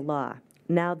Virginia law.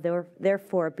 Now,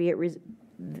 therefore, be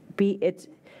it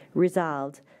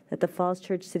resolved that the Falls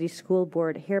Church City School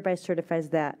Board hereby certifies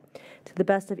that, to the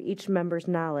best of each member's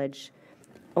knowledge,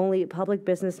 only public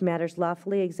business matters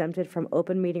lawfully exempted from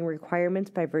open meeting requirements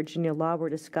by Virginia law were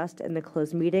discussed in the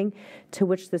closed meeting to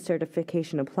which the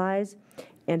certification applies,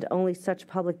 and only such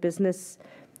public business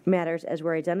matters as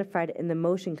were identified in the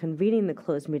motion convening the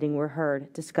closed meeting were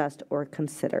heard, discussed, or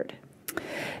considered.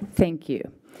 Thank you.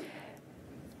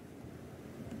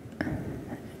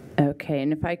 Okay,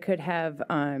 and if I could have...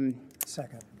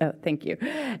 Second. Oh, thank you.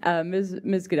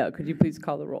 Ms. Goodell, could you please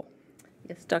call the roll?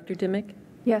 Yes, Dr. Dimick?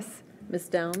 Yes. Ms.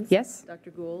 Downs? Yes.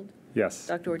 Dr. Gould? Yes.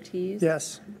 Dr. Ortiz?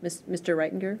 Yes. Mr.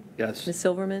 Reitinger? Yes. Ms.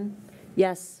 Silverman?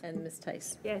 Yes. And Ms.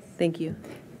 Tice? Yes. Thank you.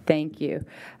 Thank you.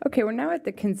 Okay, we're now at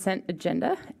the consent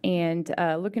agenda, and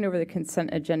looking over the consent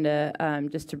agenda,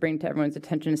 just to bring to everyone's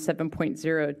attention,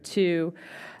 7.02.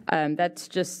 That's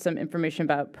just some information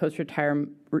about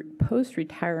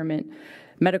post-retirement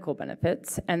medical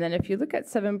benefits. And then if you look at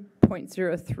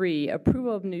 7.03,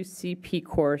 approval of new CP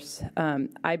course,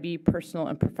 IB personal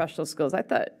and professional skills. I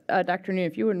thought, Dr. New,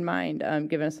 if you wouldn't mind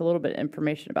giving us a little bit of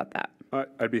information about that.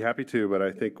 I'd be happy to, but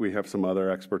I think we have some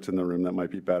other experts in the room that might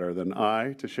be better than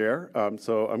I to share.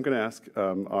 So I'm going to ask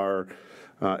our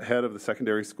head of the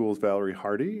secondary schools, Valerie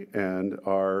Hardy, and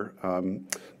our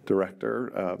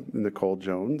Director, Nicole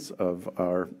Jones, of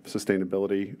our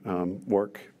sustainability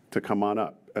work to come on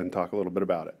up and talk a little bit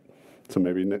about it. So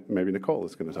maybe Nicole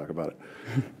is going to talk about it.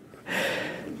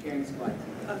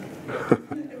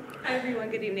 Hi, everyone.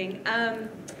 Good evening.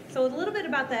 So a little bit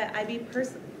about the IB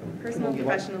Personal and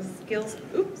Professional Skills.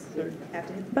 Oops, I have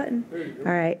to hit the button.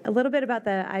 All right. A little bit about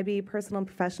the IB Personal and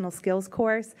Professional Skills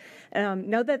course.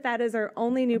 Know that that is our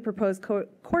only new proposed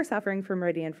course offering for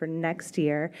Meridian for next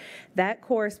year. That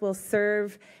course will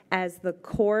serve as the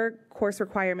core course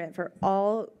requirement for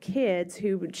all kids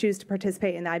who would choose to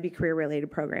participate in the IB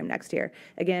career-related program next year.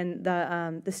 Again,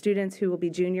 the students who will be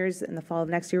juniors in the fall of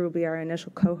next year will be our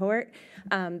initial cohort.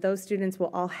 Those students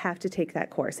will all have to take that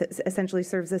course. It essentially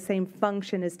serves the same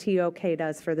function as TOK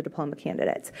does for the diploma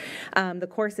candidates. The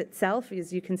course itself,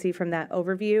 as you can see from that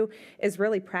overview, is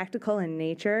really practical in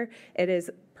nature. It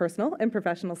is personal and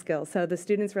professional skills. So the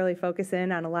students really focus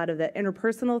in on a lot of the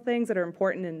interpersonal things that are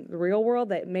important in the real world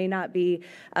that may not be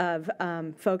of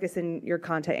focus in your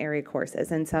content area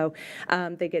courses. And so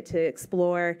they get to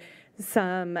explore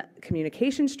some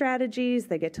communication strategies.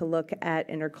 They get to look at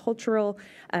intercultural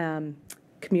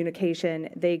communication.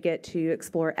 They get to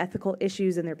explore ethical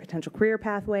issues in their potential career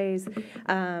pathways.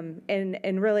 And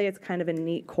really, it's kind of a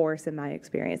neat course in my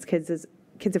experience.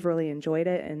 Kids have really enjoyed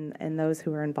it, and those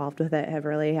who are involved with it have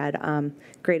really had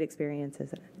great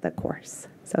experiences at the course.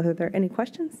 So are there any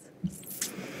questions?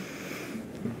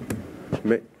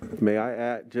 May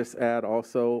I just add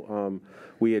also,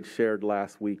 we had shared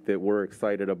last week that we're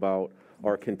excited about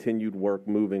our continued work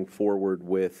moving forward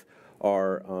with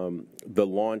our the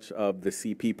launch of the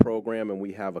CP program, and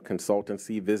we have a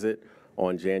consultancy visit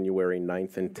on January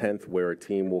 9th and 10th where a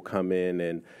team will come in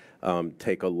and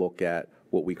take a look at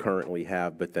what we currently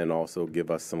have, but then also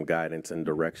give us some guidance and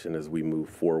direction as we move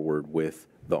forward with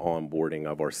the onboarding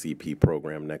of our CP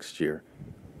program next year.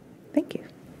 Thank you.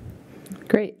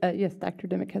 Great. Yes, Dr.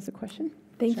 Dimick has a question.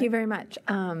 Thank you very much.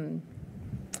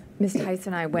 Ms. Tice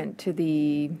and I went to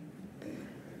the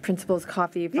principal's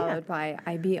coffee followed by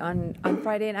IB on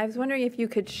Friday, and I was wondering if you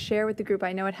could share with the group,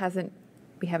 I know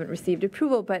we haven't received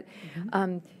approval, but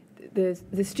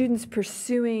the students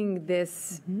pursuing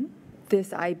this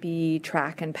IB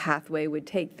track and pathway would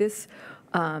take this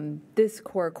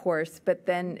core course, but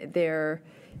then their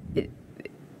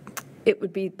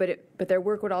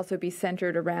work would also be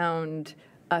centered around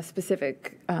a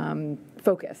specific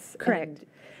focus. Correct.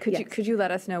 Could you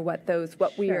let us know what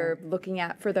we are looking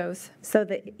at for those? So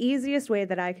the easiest way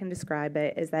that I can describe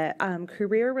it is that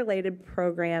career-related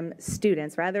program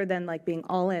students, rather than like being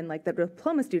all in like the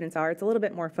diploma students are, it's a little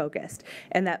bit more focused,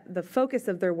 and that the focus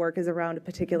of their work is around a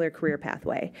particular career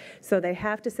pathway. So they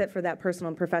have to sit for that personal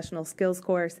and professional skills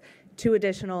course, 2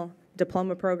 additional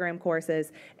diploma program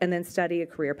courses, and then study a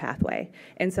career pathway.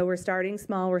 And so we're starting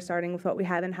small. We're starting with what we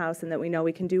have in-house and that we know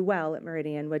we can do well at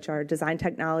Meridian, which are design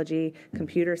technology,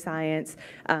 computer science,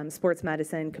 sports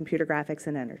medicine, computer graphics,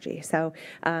 and energy. So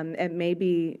it may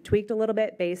be tweaked a little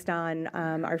bit based on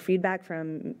our feedback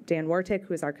from Dan Wartick,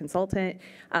 who is our consultant,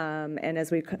 and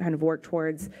as we kind of work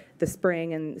towards the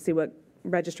spring and see what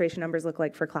registration numbers look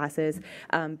like for classes,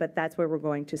 but that's where we're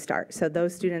going to start. So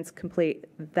those students complete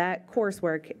that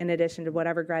coursework in addition to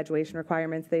whatever graduation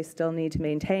requirements they still need to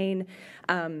maintain.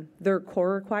 Their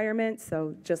core requirements,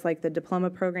 so just like the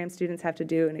diploma program students have to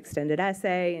do an extended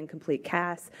essay and complete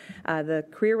CAS, the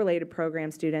career-related program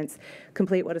students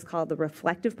complete what is called the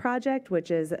reflective project,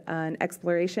 which is an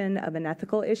exploration of an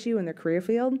ethical issue in their career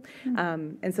field.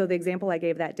 And so the example I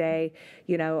gave that day,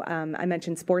 I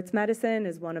mentioned sports medicine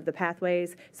is one of the pathways.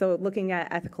 So looking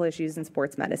at ethical issues in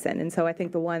sports medicine. And so I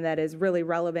think the one that is really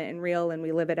relevant and real, and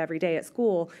we live it every day at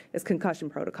school, is concussion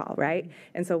protocol, right?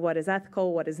 And so what is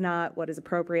ethical, what is not, what is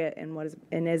appropriate,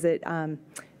 and is it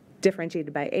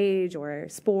differentiated by age or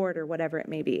sport or whatever it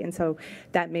may be. And so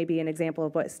that may be an example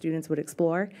of what students would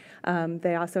explore.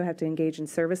 They also have to engage in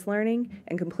service learning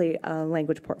and complete a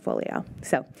language portfolio.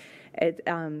 So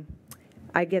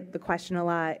I get the question a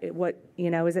lot,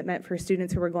 is it meant for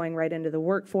students who are going right into the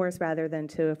workforce rather than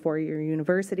to a 4-year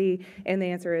university? And the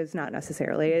answer is not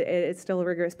necessarily. It's still a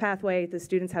rigorous pathway. The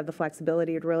students have the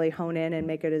flexibility to really hone in and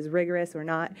make it as rigorous or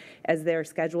not as their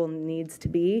schedule needs to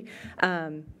be.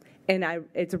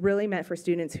 It's really meant for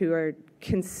students who are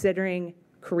considering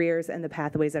careers and the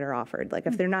pathways that are offered. Like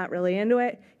if they're not really into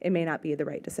it, it may not be the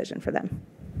right decision for them.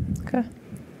 Okay.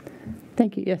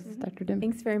 Thank you. Yes, Dr. Dim.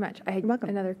 Thanks very much.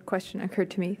 Another question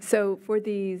occurred to me. So for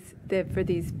these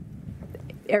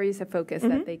areas of focus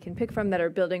that they can pick from that are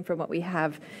building from what we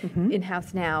have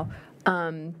in-house now,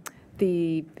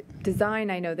 the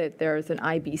design, I know that there's an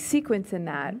IB sequence in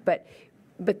that, but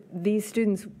these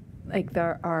students like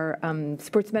our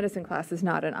sports medicine class is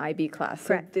not an IB class.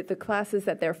 Correct. So the classes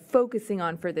that they're focusing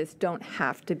on for this don't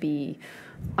have to be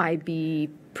IB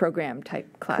program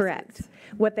type classes. Correct.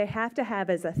 What they have to have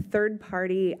is a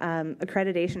third-party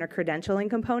accreditation or credentialing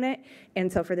component.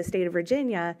 And so for the state of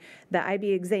Virginia, the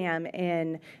IB exam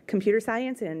in computer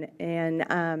science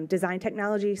and design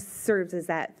technology serves as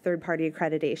that third-party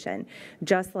accreditation,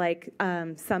 just like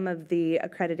some of the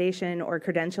accreditation or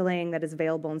credentialing that is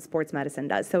available in sports medicine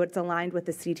does. So it's aligned with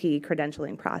the CTE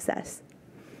credentialing process.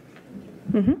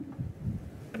 Mm-hmm.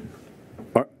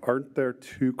 Aren't there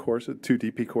two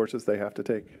DP courses they have to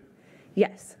take?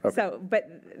 Yes. Okay. So, but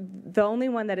the only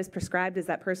one that is prescribed is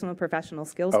that personal and professional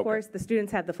skills Okay. course. The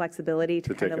students have the flexibility to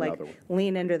To kind of take like another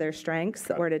lean into their strengths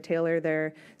or to tailor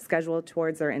their schedule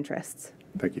towards their interests.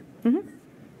 Thank you.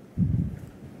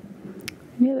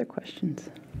 Any other questions?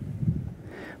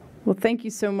 Well, thank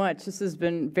you so much. This has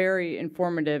been very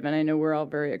informative, and I know we're all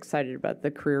very excited about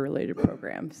the career-related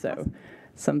program. So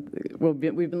we've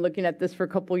been looking at this for a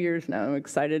couple years now. I'm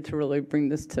excited to really bring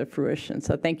this to fruition.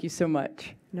 So thank you so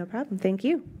much. No problem. Thank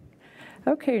you.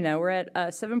 Okay, now we're at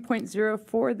 7.04.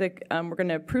 We're going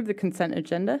to approve the consent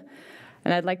agenda.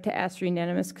 And I'd like to ask for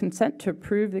unanimous consent to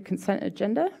approve the consent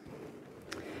agenda.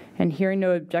 And hearing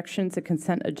no objections, the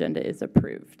consent agenda is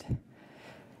approved.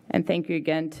 And thank you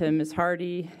again to Ms.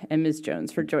 Hardy and Ms.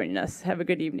 Jones for joining us. Have a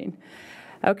good evening.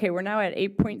 Okay, we're now at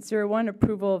 8.01,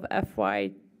 approval of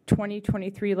FY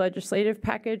 2023 legislative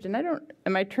package. And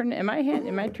am I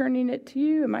turning it to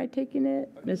you? Am I taking it?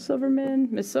 Ms. Silverman?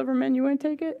 Ms. Silverman, you want to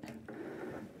take it?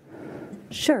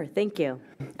 Sure, thank you.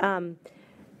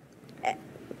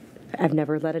 I've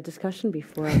never led a discussion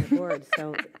before on the board,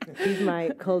 so leave my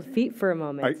cold feet for a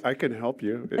moment. I can help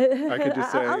you. I could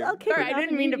just say. I'll kick Sorry, it I off didn't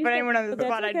and mean you to put can- anyone on the that's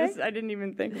spot. okay. I didn't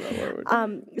even think about what it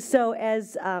would. So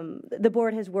as the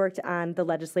board has worked on the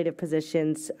legislative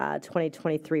positions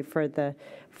 2023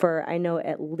 for I know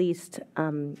at least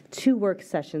 2 work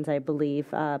sessions, I believe,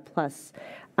 plus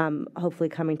hopefully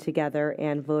coming together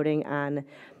and voting on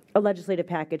a legislative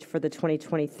package for the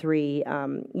 2023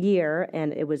 year,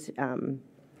 and it was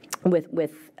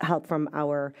with help from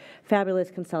our fabulous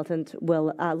consultant,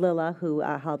 Lilla, who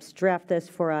helps draft this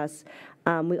for us.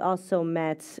 We also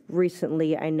met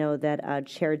recently, I know that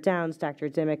Chair Downs, Dr.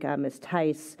 Dimick, Ms.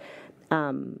 Tice,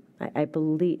 I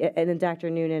believe, and then Dr.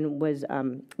 Noonan was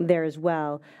there as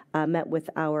well, met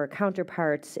with our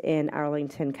counterparts in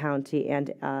Arlington County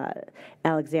and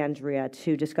Alexandria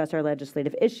to discuss our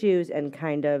legislative issues and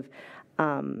kind of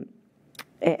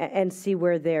and see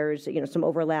where there's some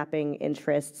overlapping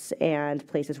interests and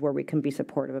places where we can be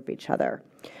supportive of each other.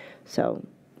 So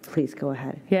please go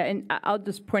ahead. Yeah, and I'll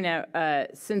just point out,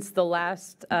 since the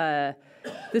last,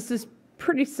 this is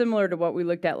pretty similar to what we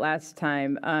looked at last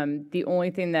time. The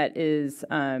only thing that is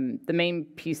the main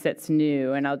piece that's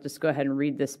new, and I'll just go ahead and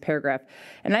read this paragraph.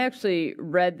 And I actually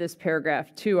read this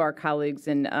paragraph to our colleagues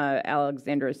in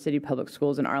Alexandria City Public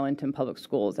Schools and Arlington Public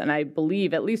Schools, and I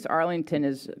believe at least Arlington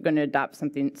is going to adopt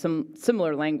some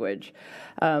similar language,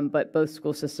 but both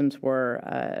school systems were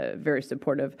very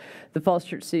supportive. The Falls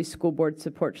Church City School Board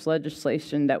supports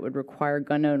legislation that would require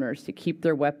gun owners to keep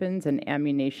their weapons and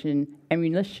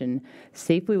ammunition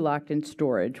safely locked in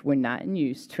storage when not in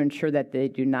use to ensure that they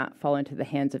do not fall into the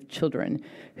hands of children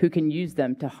who can use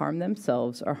them to harm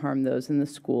themselves or harm those in the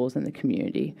schools and the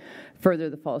community. Further,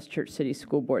 the Falls Church City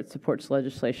School Board supports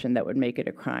legislation that would make it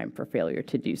a crime for failure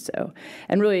to do so.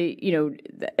 And really,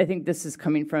 I think this is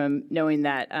coming from knowing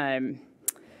that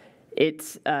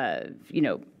it's,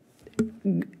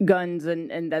 guns,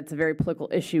 and that's a very political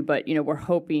issue, but, we're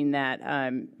hoping that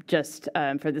just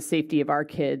for the safety of our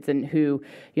kids and who,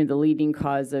 the leading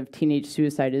cause of teenage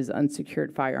suicide is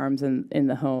unsecured firearms in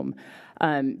the home.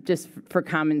 Just for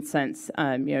common sense,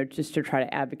 just to try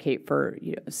to advocate for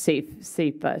safe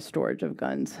storage of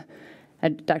guns.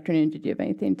 Dr. Noonan, did you have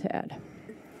anything to add?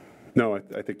 No,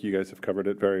 I think you guys have covered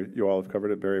it you all have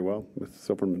covered it very well. Ms.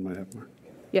 Silverman might have more.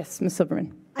 Yes, Ms.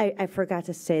 Silverman. I forgot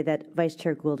to say that Vice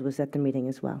Chair Gould was at the meeting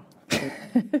as well.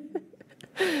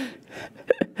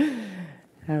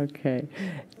 Okay,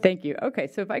 thank you. Okay,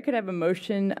 so if I could have a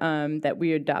motion that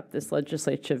we adopt this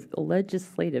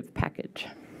legislative package.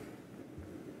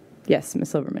 Yes, Ms.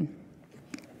 Silverman.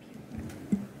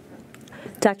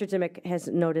 Dr. Dimick has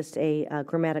noticed a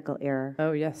grammatical error.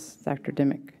 Oh, yes, Dr.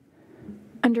 Dimick.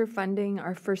 Under funding,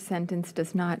 our first sentence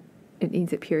does not, it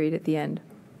needs a period at the end.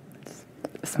 It's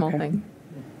a small thing.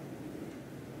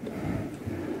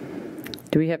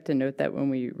 Do we have to note that when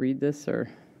we read this, or?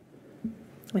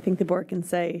 I think the board can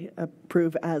say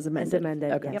approve as amended. As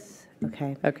amended, Okay. yes.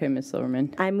 Okay. Okay, Ms.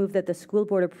 Silverman. I move that the school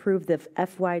board approve the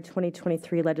FY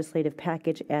 2023 legislative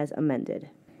package as amended.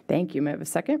 Thank you. May I have a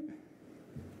second?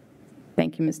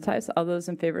 Thank you, Ms. Tice. All those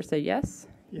in favor say yes?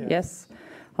 Yes.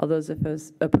 All those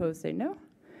opposed say no?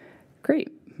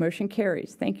 Great. Motion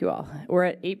carries. Thank you all. We're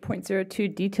at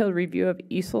 8.02, detailed review of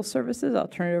ESOL services. I'll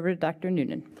turn it over to Dr.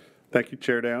 Noonan. Thank you,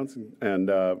 Chair Downs, and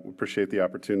appreciate the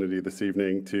opportunity this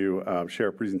evening to share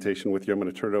a presentation with you. I'm going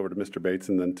to turn it over to Mr. Bates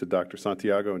and then to Dr.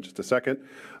 Santiago in just a second.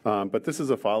 But this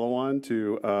is a follow-on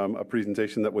to a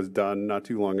presentation that was done not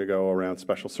too long ago around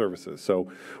special services.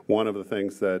 So one of the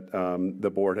things that the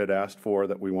board had asked for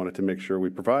that we wanted to make sure we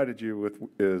provided you with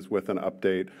is with an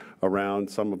update around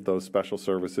some of those special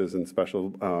services and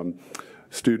special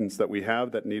students that we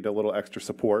have that need a little extra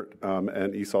support,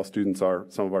 and ESOL students are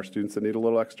some of our students that need a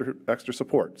little extra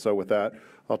support. So with that,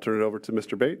 I'll turn it over to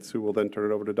Mr. Bates, who will then turn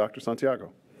it over to Dr.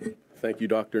 Santiago. Thank you,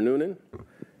 Dr. Noonan,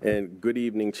 and good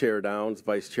evening, Chair Downs,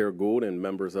 Vice Chair Gould, and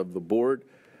members of the board.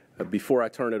 Before I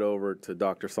turn it over to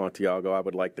Dr. Santiago, I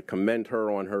would like to commend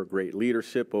her on her great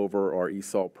leadership over our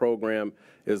ESOL program,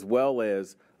 as well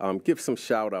as give some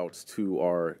shout outs to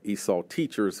our ESOL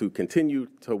teachers who continue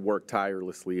to work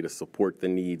tirelessly to support the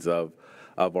needs of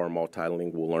our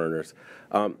multilingual learners.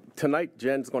 Tonight,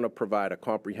 Jen's going to provide a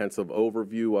comprehensive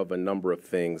overview of a number of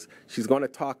things. She's going to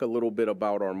talk a little bit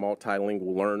about our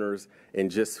multilingual learners and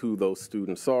just who those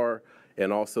students are,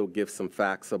 and also give some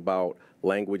facts about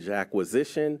language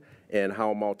acquisition and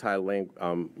how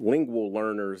multilingual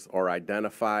learners are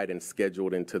identified and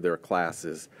scheduled into their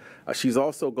classes. She's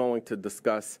also going to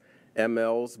discuss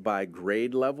MLs by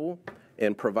grade level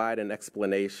and provide an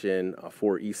explanation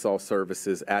for ESOL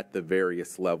services at the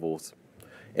various levels.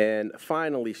 And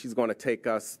finally, she's going to take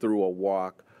us through a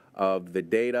walk of the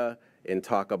data and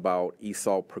talk about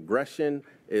ESOL progression,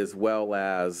 as well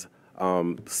as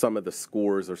some of the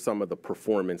scores or some of the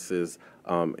performances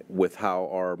with how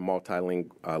our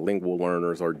multilingual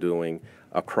learners are doing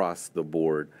across the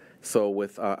board. So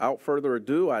without further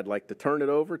ado, I'd like to turn it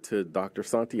over to Dr.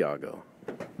 Santiago.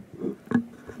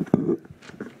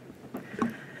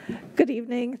 Good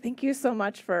evening. Thank you so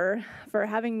much for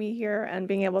having me here and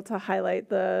being able to highlight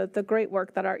the great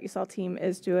work that our ESOL team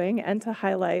is doing, and to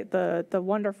highlight the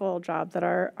wonderful job that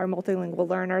our multilingual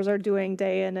learners are doing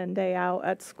day in and day out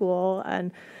at school.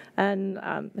 And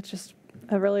it's just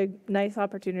a really nice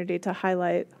opportunity to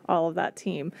highlight all of that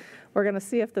team. We're going to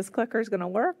see if this clicker is going to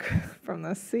work from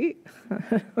this seat.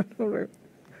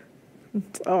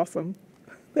 It's awesome.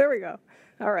 There we go.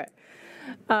 All right.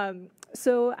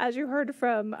 So as you heard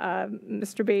from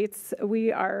Mr. Bates,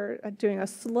 we are doing a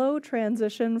slow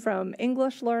transition from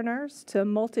English learners to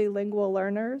multilingual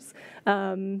learners.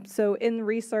 So in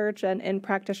research and in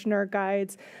practitioner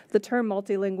guides, the term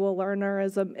multilingual learner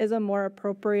is a more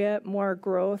appropriate, more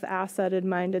growth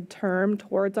asset-minded term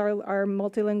towards our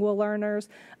multilingual learners,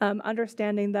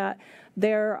 understanding that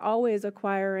they're always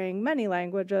acquiring many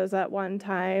languages at one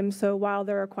time. So while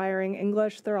they're acquiring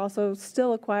English, they're also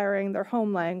still acquiring their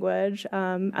home language.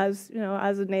 As you know,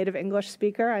 as a native English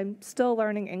speaker, I'm still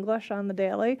learning English on the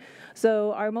daily.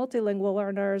 So our multilingual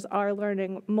learners are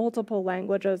learning multiple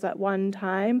languages at one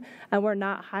time, and we're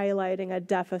not highlighting a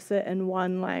deficit in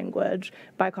one language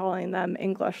by calling them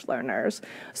English learners.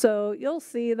 So you'll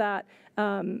see that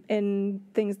in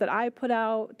things that I put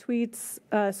out, tweets,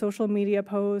 social media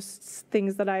posts,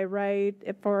 things that I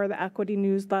write for the equity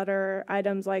newsletter,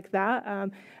 items like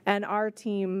that. And our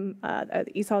team,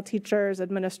 ESOL teachers,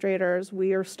 administrators,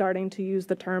 we are starting to use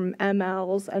the term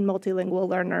MLs and multilingual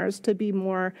learners to be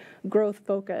more growth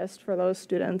focused for those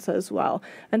students as well,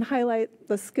 and highlight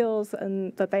the skills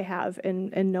that they have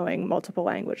in knowing multiple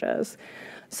languages.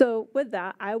 So with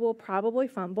that, I will probably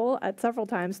fumble at several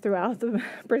times throughout the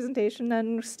presentation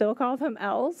and still call them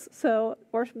Ls. So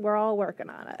we're all working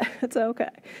on it. It's okay.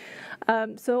 Our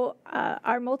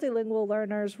multilingual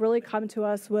learners really come to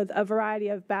us with a variety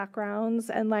of backgrounds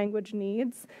and language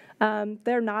needs.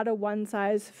 They're not a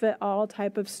one-size-fit-all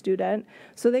type of student,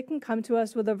 so they can come to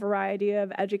us with a variety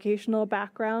of educational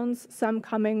backgrounds, some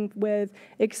coming with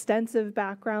extensive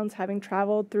backgrounds, having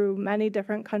traveled through many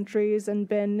different countries and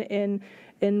been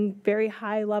in very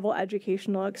high-level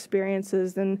educational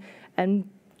experiences and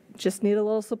just need a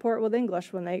little support with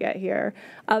English when they get here.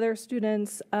 Other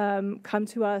students come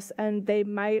to us and they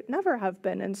might never have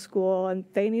been in school, and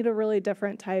they need a really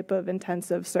different type of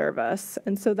intensive service.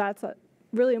 And so that's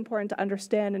really important to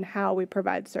understand in how we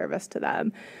provide service to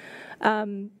them.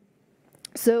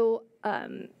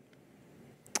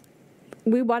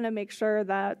 We want to make sure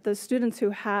that the students who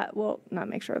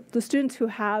the students who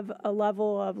have a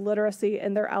level of literacy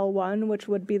in their L1, which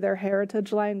would be their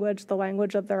heritage language, the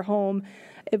language of their home,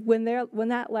 when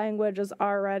that language is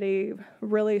already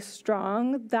really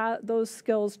strong, those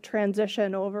skills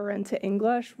transition over into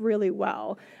English really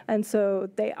well. And so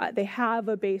they have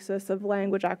a basis of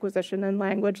language acquisition and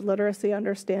language literacy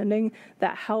understanding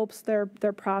that helps their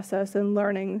process in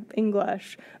learning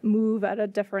English move at a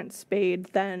different speed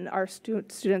than our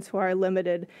students who are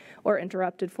limited or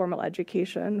interrupted formal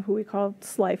education, who we call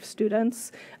SLIFE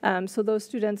students. So those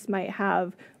students might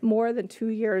have more than 2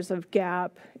 years of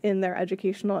gap in their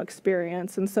educational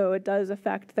experience, and so it does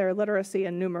affect their literacy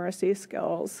and numeracy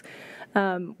skills.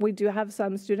 We do have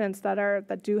some students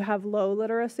that do have low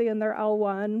literacy in their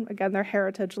L1, again, their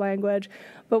heritage language,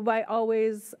 but I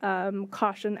always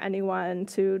caution anyone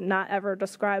to not ever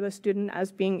describe a student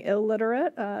as being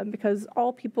illiterate, because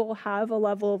all people have a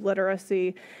level of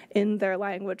literacy in their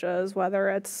languages, whether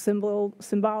it's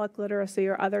symbolic literacy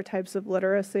or other types of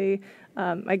literacy.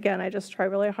 Again, I just try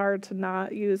really hard to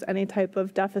not use any type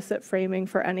of deficit framing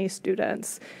for any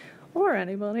students or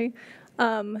anybody.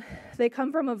 They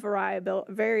come from a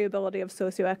variability of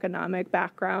socioeconomic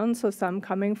backgrounds, so some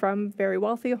coming from very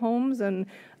wealthy homes and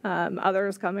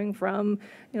others coming from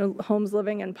homes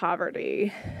living in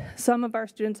poverty. Some of our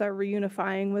students are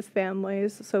reunifying with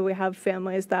families, so we have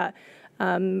families that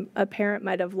a parent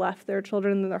might have left their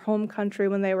children in their home country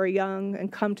when they were young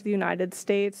and come to the United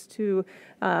States to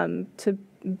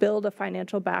build a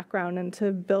financial background and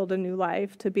to build a new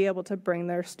life, to be able to bring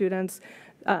their students,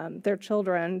 their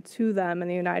children to them in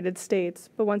the United States.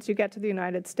 But once you get to the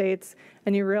United States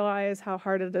and you realize how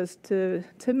hard it is to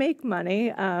make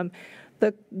money,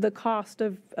 the cost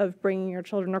of bringing your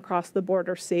children across the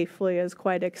border safely is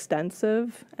quite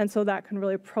extensive, and so that can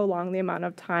really prolong the amount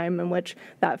of time in which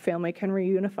that family can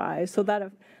reunify. So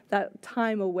that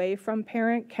time away from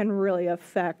parent can really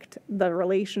affect the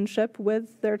relationship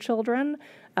with their children.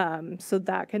 So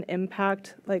that can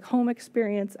impact like home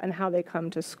experience and how they come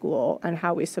to school and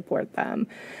how we support them.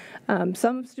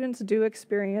 Some students do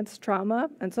experience trauma,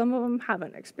 and some of them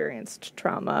haven't experienced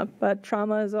trauma, but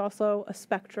trauma is also a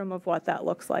spectrum of what that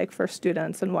looks like for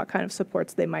students and what kind of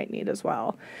supports they might need as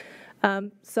well.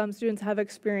 Some students have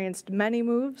experienced many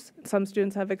moves, some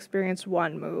students have experienced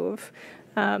one move.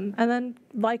 And then,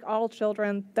 like all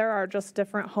children, there are just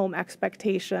different home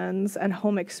expectations and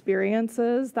home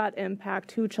experiences that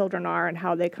impact who children are and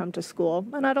how they come to school.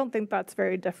 And I don't think that's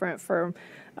very different for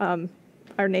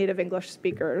our native English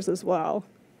speakers as well.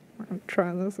 I'm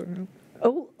trying this.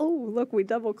 Oh, look, we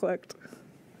double-clicked.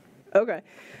 Okay.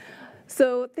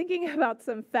 So thinking about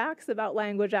some facts about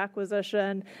language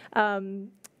acquisition,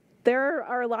 there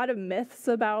are a lot of myths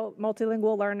about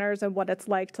multilingual learners and what it's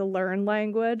like to learn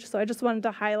language. So I just wanted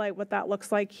to highlight what that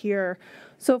looks like here.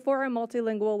 So for our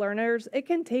multilingual learners, it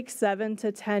can take 7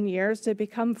 to 10 years to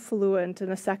become fluent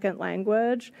in a second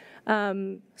language.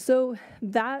 So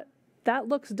that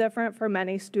looks different for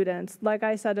many students. Like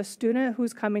I said, a student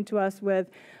who's coming to us with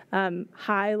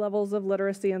high levels of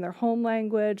literacy in their home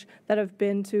language, that have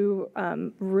been to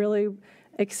really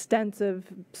extensive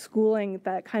schooling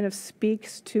that kind of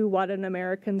speaks to what an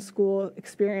American school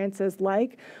experience is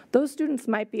like, those students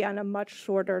might be on a much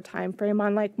shorter time frame,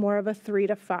 on like more of a 3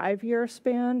 to 5 year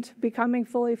span to becoming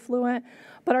fully fluent.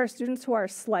 But our students who are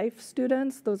SLIFE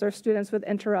students, those are students with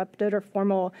interrupted or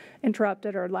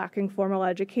lacking formal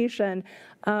education,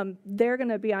 they're going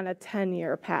to be on a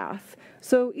 10-year path.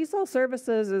 So ESOL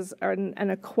services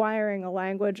and acquiring a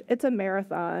language, it's a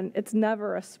marathon. It's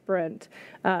never a sprint.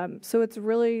 So it's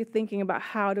really thinking about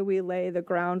how do we lay the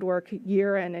groundwork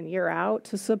year in and year out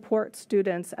to support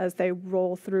students as they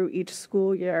roll through each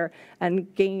school year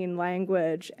and gain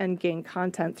language and gain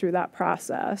content through that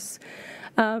process.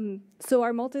 So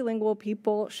our multilingual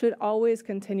people should always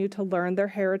continue to learn their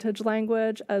heritage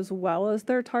language as well as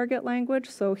their target language.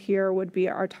 So here would be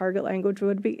our target language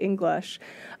would be English.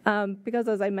 Because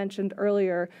as I mentioned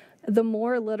earlier, the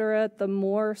more literate, the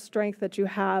more strength that you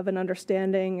have in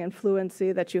understanding and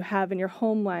fluency that you have in your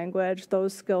home language,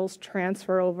 those skills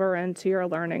transfer over into your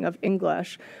learning of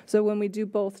English. So when we do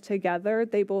both together,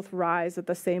 they both rise at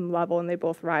the same level and they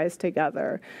both rise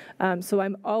together. So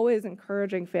I'm always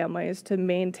encouraging families to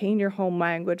maintain your home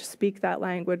language, speak that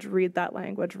language, read that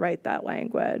language, write that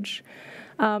language.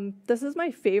 This is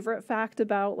my favorite fact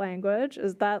about language,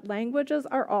 is that languages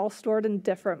are all stored in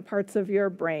different parts of your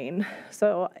brain.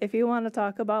 So if you want to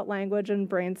talk about language and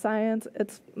brain science,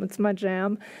 it's my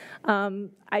jam.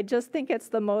 I just think it's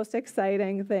the most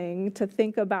exciting thing to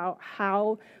think about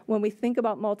how, when we think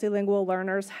about multilingual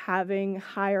learners having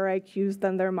higher IQs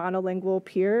than their monolingual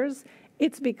peers,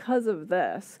 It's because of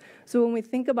this. So when we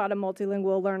think about a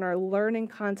multilingual learner learning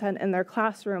content in their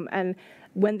classroom, and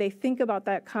when they think about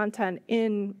that content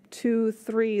in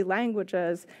 2-3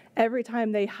 languages, every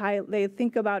time they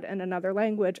think about it in another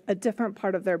language, a different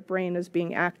part of their brain is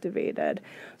being activated.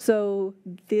 So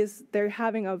they're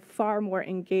having a far more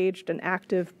engaged and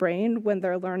active brain when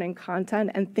they're learning content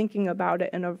and thinking about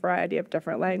it in a variety of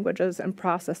different languages and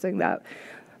processing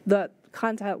the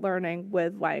content learning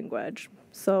with language.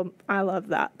 So I love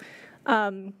that.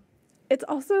 It's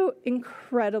also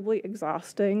incredibly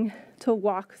exhausting to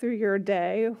walk through your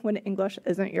day when English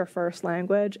isn't your first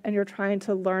language and you're trying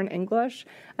to learn English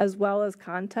as well as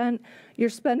content. You're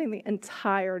spending the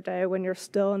entire day when you're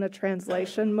still in a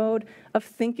translation mode of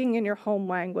thinking in your home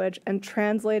language and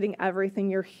translating everything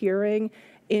you're hearing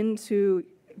into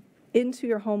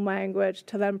your home language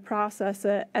to then process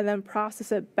it and then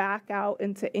process it back out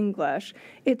into English.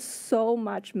 It's so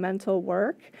much mental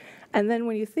work. And then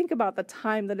when you think about the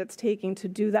time that it's taking to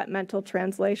do that mental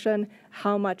translation,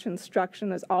 how much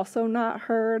instruction is also not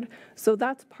heard. So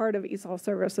that's part of ESOL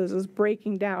services, is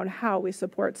breaking down how we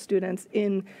support students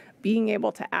in being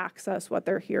able to access what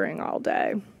they're hearing all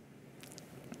day.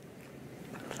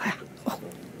 Oh,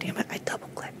 damn it, I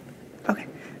double-clicked. Okay.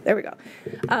 There we go.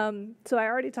 So I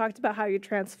already talked about how you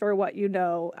transfer what you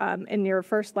know in your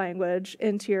first language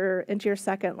into your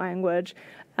second language,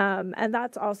 and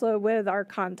that's also with our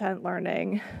content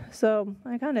learning. So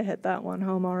I kind of hit that one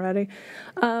home already.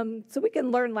 So we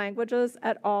can learn languages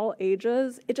at all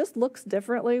ages. It just looks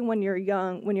differently when you're a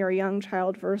young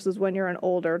child versus when you're an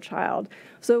older child.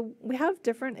 So we have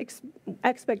different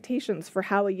expectations for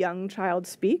how a young child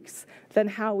speaks than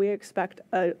how we expect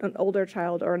an older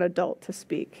child or an adult to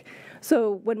speak.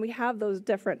 So when we have those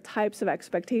different types of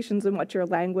expectations in what your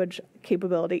language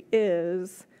capability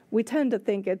is, we tend to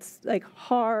think it's like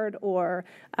hard or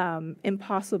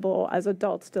impossible as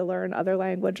adults to learn other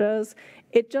languages.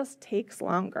 It just takes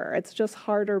longer. It's just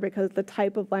harder because the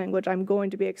type of language I'm going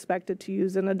to be expected to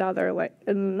use in another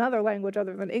language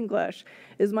other than English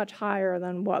is much higher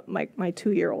than what my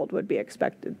 2-year-old would be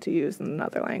expected to use in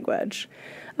another language.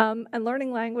 And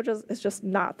learning languages is just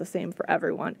not the same for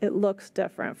everyone. It looks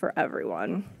different for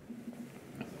everyone.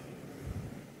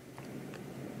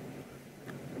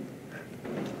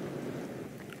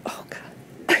 Oh,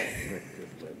 God.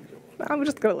 I'm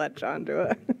just going to let John do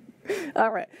it.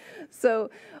 All right. So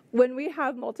when we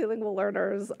have multilingual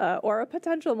learners or a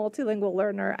potential multilingual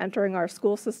learner entering our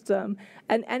school system,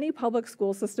 and any public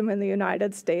school system in the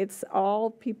United States,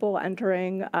 all people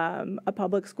entering a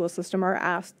public school system are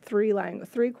asked three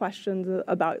questions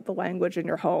about the language in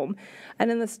your home.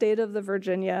 And in the state of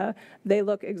Virginia, they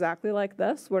look exactly like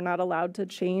this. We're not allowed to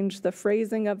change the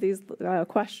phrasing of these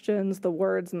questions, the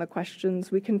words and the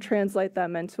questions. We can translate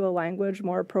them into a language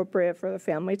more appropriate for the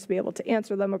family to be able to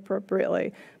answer them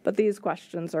appropriately. But these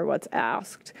questions are what's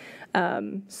asked.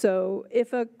 So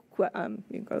if you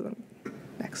can go to the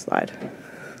next slide.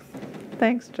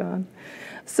 Thanks, John.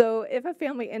 So if a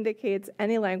family indicates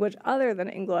any language other than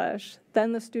English,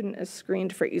 then the student is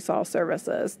screened for ESOL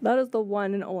services. That is the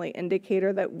one and only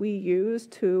indicator that we use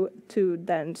to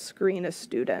then screen a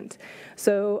student.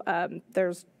 So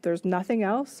there's nothing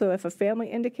else. So if a family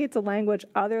indicates a language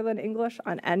other than English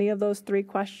on any of those 3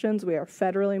 questions, we are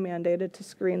federally mandated to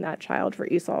screen that child for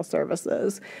ESOL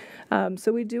services.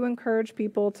 So we do encourage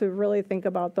people to really think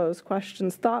about those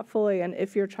questions thoughtfully, and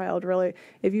if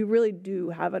you really do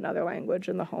have another language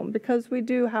in the home, because we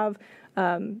do have,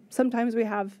 sometimes we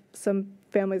have some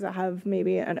families that have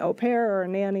maybe an au pair or a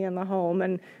nanny in the home,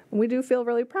 and we do feel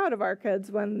really proud of our kids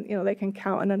when they can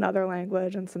count in another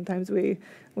language, and sometimes we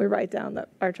write down that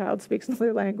our child speaks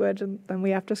another language, and then we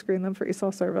have to screen them for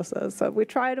ESOL services. So we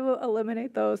try to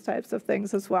eliminate those types of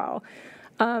things as well.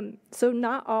 So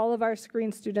not all of our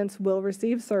screened students will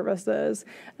receive services.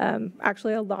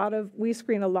 Actually, we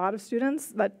screen a lot of students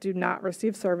that do not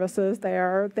receive services.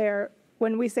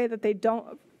 When we say that they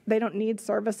don't need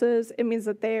services, it means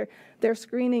that their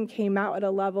screening came out at a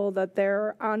level that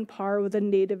they're on par with a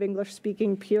native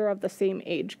English-speaking peer of the same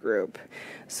age group.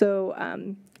 So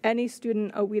any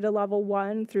student OWIDA level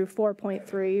 1 through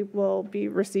 4.3 will be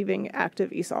receiving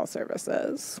active ESOL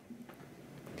services.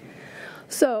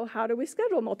 So how do we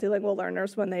schedule multilingual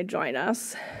learners when they join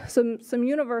us? Some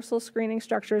universal screening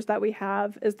structures that we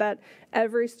have is that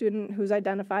every student who's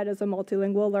identified as a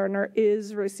multilingual learner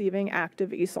is receiving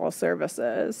active ESOL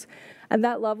services. And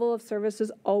that level of service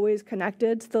is always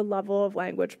connected to the level of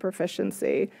language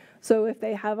proficiency. So if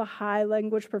they have a high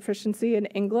language proficiency in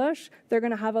English, they're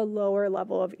going to have a lower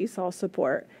level of ESOL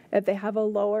support. If they have a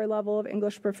lower level of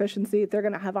English proficiency, they're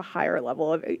going to have a higher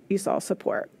level of ESOL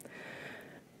support.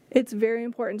 It's very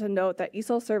important to note that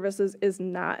ESOL Services is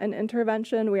not an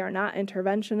intervention. We are not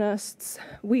interventionists.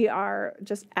 We are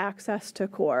just access to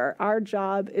core. Our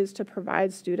job is to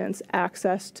provide students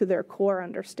access to their core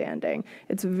understanding.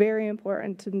 It's very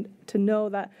important to know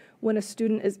that when a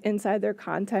student is inside their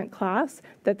content class,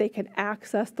 that they can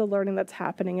access the learning that's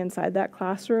happening inside that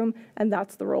classroom, and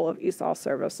that's the role of ESOL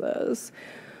Services.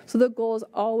 So the goal is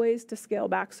always to scale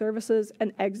back services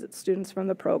and exit students from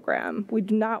the program. We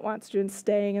do not want students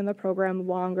staying in the program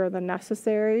longer than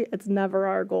necessary. It's never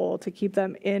our goal to keep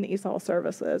them in ESOL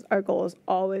Services. Our goal is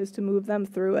always to move them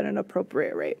through at an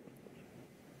appropriate rate.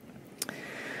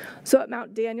 So at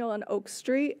Mount Daniel and Oak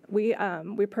Street, we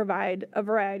provide a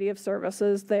variety of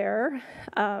services there.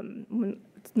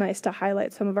 It's nice to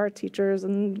highlight some of our teachers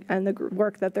and the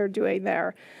work that they're doing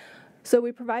there. So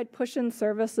we provide push-in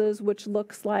services, which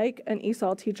looks like an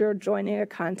ESOL teacher joining a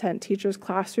content teacher's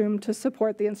classroom to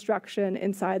support the instruction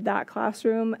inside that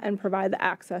classroom and provide the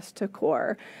access to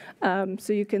core.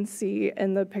 So you can see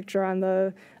in the picture on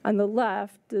the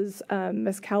left is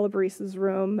Ms. Calabrese's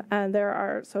room, and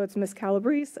so it's Ms.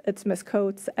 Calabrese, it's Ms.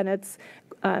 Coates, and it's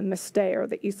Ms. Stayer,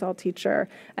 the ESOL teacher,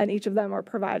 and each of them are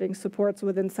providing supports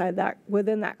within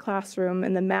that classroom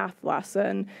in the math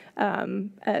lesson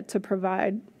to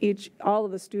provide all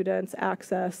of the students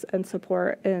access and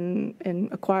support in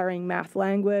acquiring math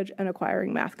language and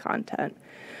acquiring math content.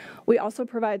 We also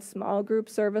provide small group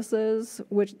services,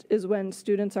 which is when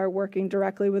students are working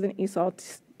directly with an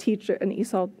ESOL teacher,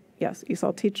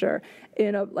 ESOL teacher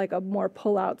in a more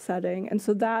pull-out setting. And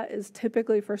so that is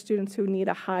typically for students who need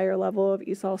a higher level of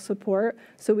ESOL support,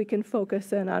 so we can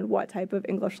focus in on what type of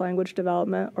English language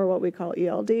development, or what we call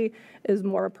ELD, is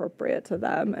more appropriate to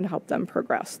them and help them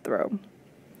progress through.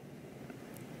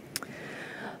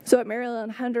 So at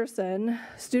Maryland Henderson,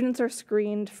 students are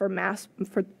screened for math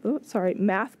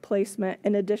placement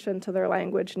in addition to their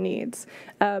language needs.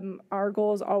 Our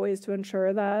goal is always to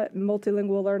ensure that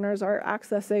multilingual learners are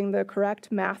accessing the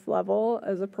correct math level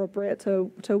as appropriate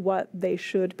to what they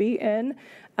should be in.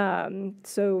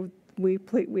 So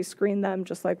we screen them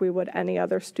just like we would any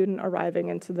other student arriving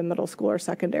into the middle school or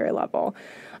secondary level.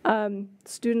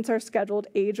 Students are scheduled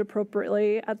age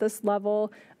appropriately at this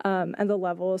level, and the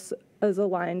level is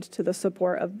aligned to the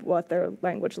support of what their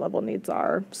language level needs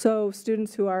are. So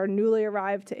students who are newly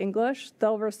arrived to English,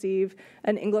 they'll receive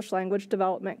an English language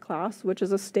development class, which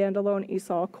is a standalone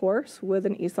ESOL course with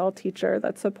an ESOL teacher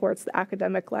that supports the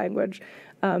academic language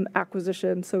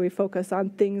acquisition. So we focus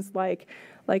on things like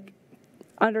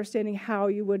understanding how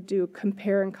you would do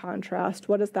compare and contrast.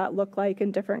 What does that look like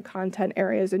in different content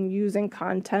areas, and using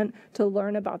content to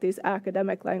learn about these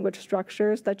academic language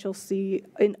structures that you'll see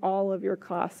in all of your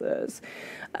classes.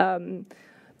 They'll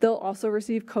also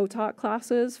receive co-taught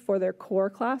classes for their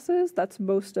core classes. That's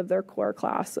most of their core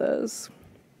classes.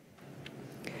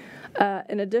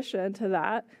 In addition to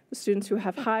that, the students who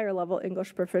have higher level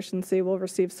English proficiency will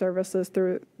receive services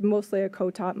through mostly a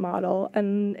co-taught model.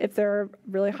 And if they're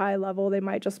really high level, they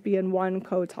might just be in one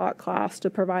co-taught class to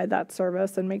provide that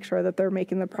service and make sure that they're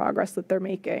making the progress that they're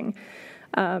making.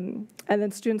 And then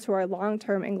students who are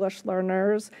long-term English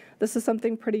learners, this is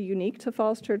something pretty unique to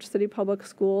Falls Church City Public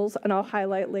Schools, and I'll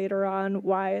highlight later on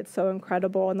why it's so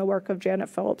incredible, and the work of Janet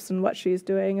Phillips and what she's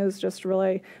doing is just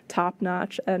really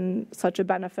top-notch and such a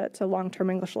benefit to long-term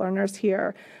English learners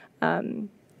here. And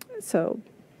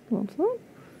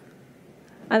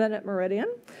then at Meridian,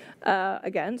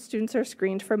 again, students are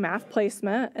screened for math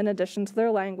placement in addition to their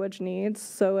language needs.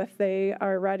 So if they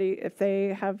are ready, if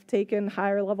they have taken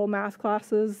higher level math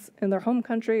classes in their home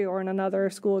country or in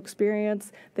another school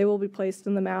experience, they will be placed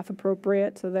in the math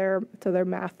appropriate to their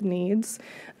math needs.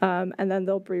 And then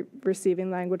they'll be receiving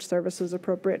language services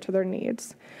appropriate to their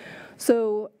needs.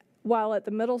 So while at the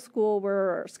middle school,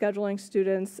 we're scheduling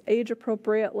students age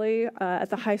appropriately, at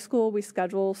the high school, we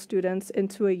schedule students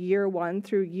into a year 1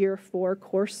 through year 4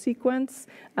 course sequence,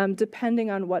 depending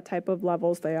on what type of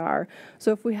levels they are.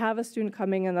 So if we have a student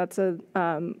coming in that's a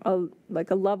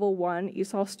level 1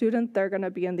 ESOL student, they're going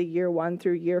to be in the year 1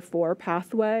 through year 4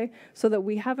 pathway, so that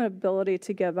we have an ability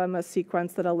to give them a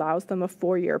sequence that allows them a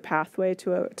 4-year pathway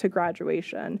to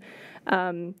graduation.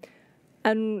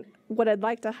 And what I'd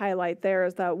like to highlight there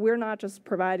is that we're not just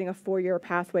providing a 4-year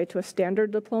pathway to a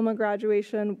standard diploma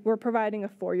graduation, we're providing a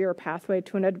 4-year pathway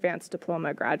to an advanced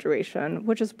diploma graduation,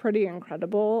 which is pretty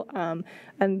incredible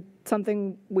and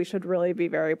something we should really be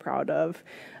very proud of.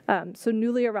 So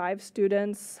newly arrived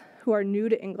students who are new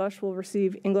to English will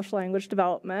receive English language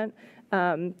development.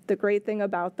 The great thing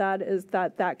about that is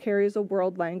that that carries a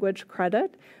world language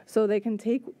credit, so they can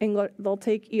take English. They'll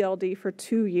take ELD for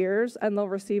 2 years, and they'll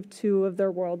receive 2 of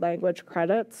their world language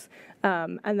credits.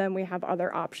 And then we have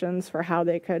other options for how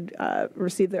they could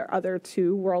receive their other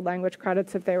 2 world language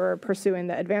credits if they were pursuing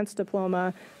the advanced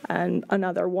diploma, and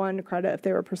another 1 credit if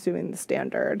they were pursuing the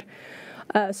standard.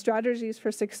 Strategies for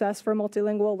Success for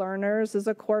Multilingual Learners is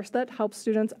a course that helps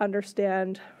students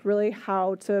understand really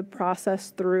how to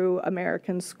process through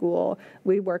American school.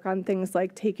 We work on things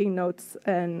like taking notes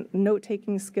and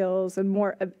note-taking skills and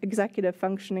more executive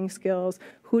functioning skills.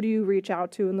 Who do you reach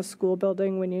out to in the school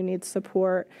building when you need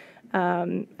support?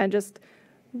 And just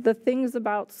the things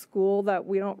about school that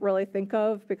we don't really think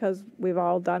of because we've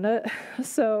all done it.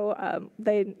 So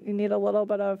they need a little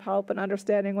bit of help and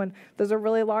understanding when there's a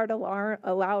really loud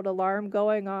alarm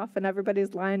going off and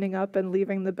everybody's lining up and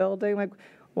leaving the building. Like,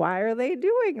 why are they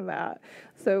doing that?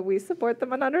 So we support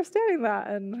them in understanding that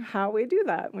and how we do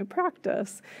that, and we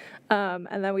practice. And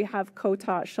then we have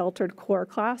co-taught sheltered core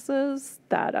classes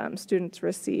that students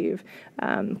receive.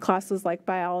 Classes like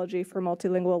biology for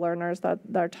multilingual learners that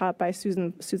are taught by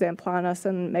Suzanne Planas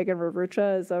and Megan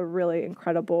Rarucha is a really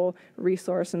incredible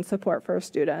resource and support for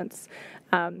students.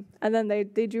 And then they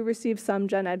do receive some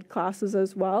gen ed classes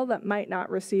as well that might not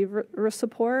receive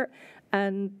support.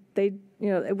 And they,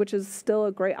 which is still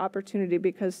a great opportunity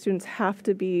because students have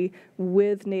to be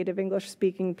with native English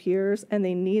speaking peers, and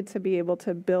they need to be able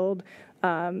to build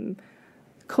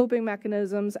coping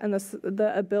mechanisms and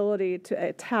the ability to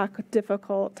attack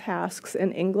difficult tasks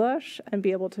in English and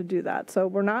be able to do that. So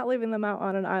we're not leaving them out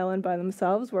on an island by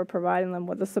themselves. We're providing them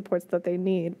with the supports that they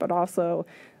need, but also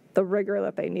the rigor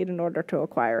that they need in order to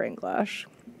acquire English.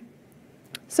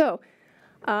 So,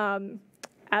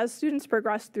 as students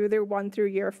progress through their 1 through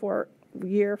year 4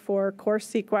 course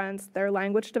sequence, their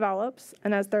language develops,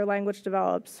 and as their language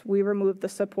develops, we remove the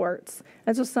supports.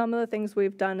 And so some of the things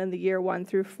we've done in the year 1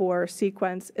 through 4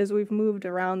 sequence is we've moved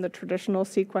around the traditional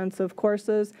sequence of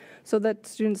courses so that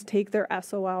students take their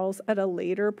SOLs at a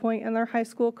later point in their high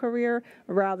school career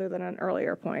rather than an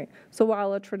earlier point. So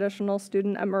while a traditional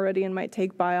student at Meridian might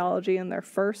take biology in their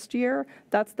first year,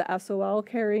 that's the SOL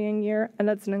carrying year, and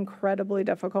it's an incredibly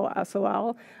difficult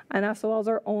SOL. And SOLs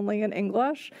are only in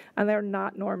English, and they're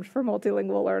not normed for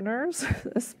multilingual learners,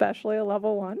 especially a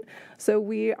level 1. So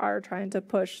we are trying to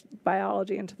push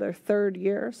biology into their 3rd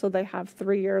year, so they have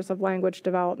 3 years of language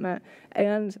development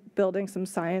and building some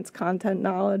science content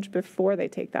knowledge before they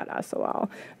take that SOL.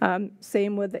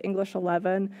 Same with the English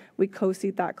 11. We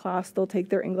co-seat that class. They'll take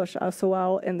their English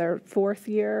SOL in their 4th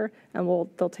year, and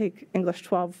they'll take English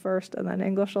 12 first and then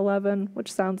English 11,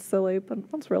 which sounds silly,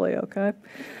 but that's really okay.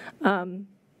 All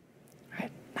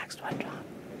right, next one, John.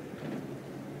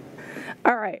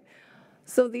 All right,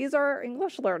 so these are our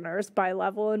English learners by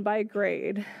level and by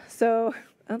grade. So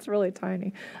that's really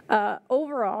tiny.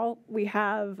 Overall, we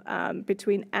have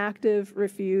between active,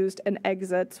 refused, and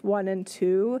exits 1 and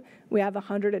 2, we have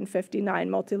 159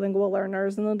 multilingual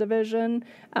learners in the division.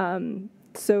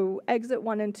 So exit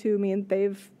 1 and 2 mean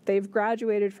they've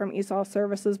graduated from ESOL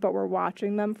services, but we're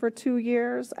watching them for 2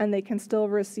 years, and they can still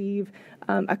receive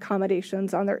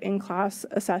accommodations on their in-class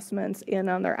assessments and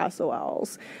on their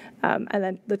SOLs. And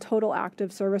then the total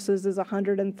active services is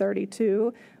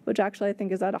 132, which actually I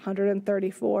think is at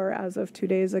 134 as of 2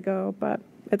 days ago, but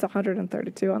it's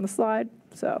 132 on the slide.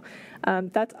 So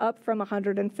that's up from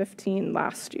 115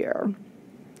 last year.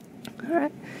 All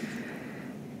right.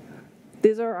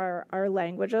 These are our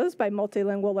languages by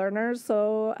multilingual learners.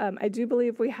 So I do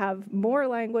believe we have more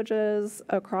languages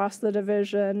across the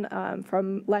division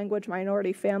from language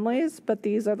minority families, but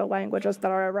these are the languages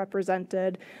that are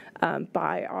represented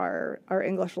by our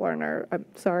English learner,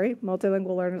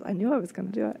 multilingual learners. I knew I was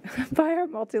going to do it. By our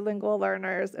multilingual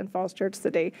learners in Falls Church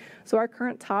City. So our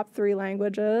current top 3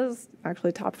 languages,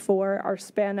 actually top 4, are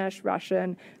Spanish,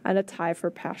 Russian, and a tie for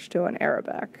Pashto and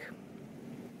Arabic.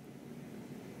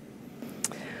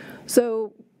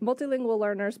 So multilingual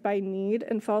learners by need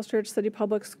in Falls Church City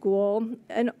Public School,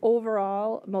 and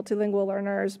overall, multilingual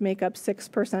learners make up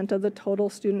 6% of the total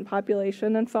student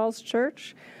population in Falls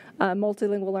Church.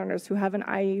 Multilingual learners who have an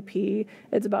IEP,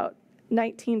 it's about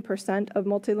 19% of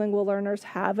multilingual learners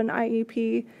have an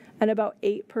IEP, and about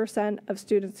 8% of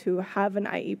students who have an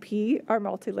IEP are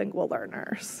multilingual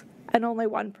learners, and only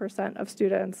 1% of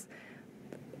students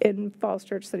in Falls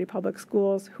Church City Public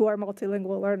Schools who are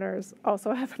multilingual learners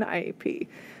also have an IEP,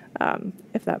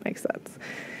 if that makes sense.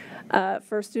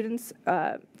 For students,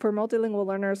 for multilingual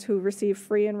learners who receive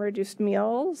free and reduced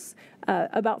meals,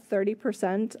 about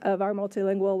 30% of our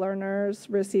multilingual learners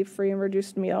receive free and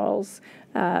reduced meals.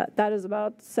 That is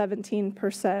about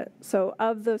 17%. So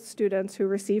of the students who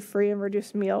receive free and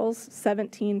reduced meals,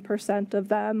 17% of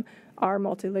them are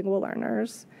multilingual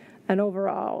learners. And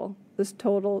overall, this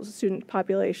total student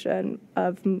population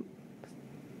of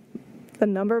the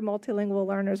number of multilingual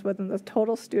learners within the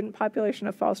total student population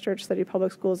of Falls Church City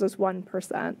Public Schools is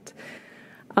 1%.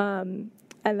 And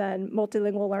then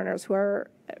multilingual learners who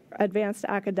are advanced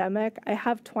academic, I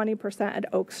have 20% at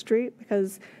Oak Street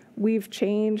because we've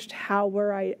changed how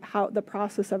the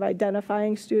process of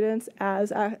identifying students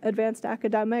as advanced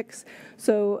academics.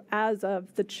 So as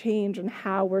of the change in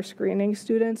how we're screening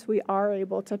students, we are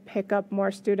able to pick up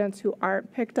more students who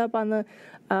aren't picked up on the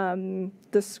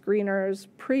screeners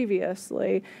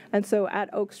previously. And so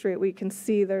at Oak Street, we can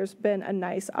see there's been a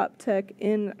nice uptick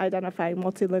in identifying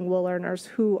multilingual learners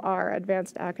who are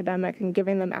advanced academic and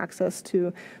giving them access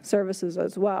to services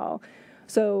as well.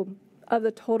 So of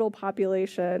the total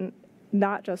population,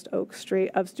 not just Oak Street,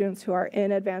 of students who are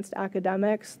in advanced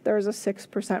academics, there's a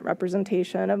 6%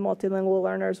 representation of multilingual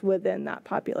learners within that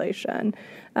population.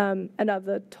 And of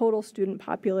the total student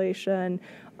population,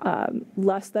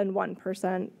 less than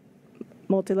 1%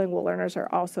 multilingual learners are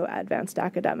also advanced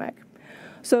academic.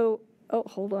 So, oh,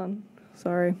 hold on,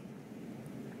 sorry.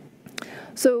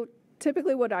 So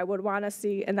typically what I would want to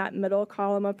see in that middle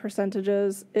column of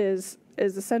percentages is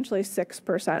essentially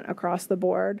 6% across the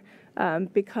board,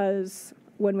 because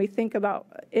when we think about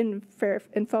in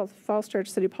Falls Church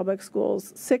City Public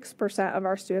Schools, 6% of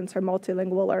our students are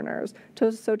multilingual learners.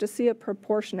 So to see a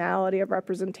proportionality of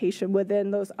representation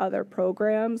within those other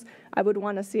programs, I would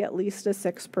want to see at least a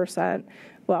 6%,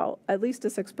 well, at least a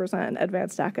 6% in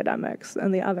advanced academics,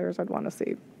 and the others I'd want to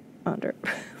see under.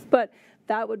 But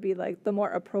that would be like the more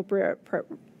appropriate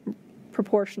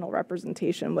proportional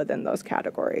representation within those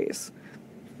categories.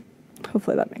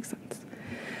 Hopefully that makes sense.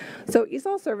 So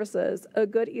ESOL services, a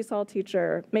good ESOL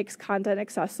teacher makes content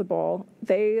accessible.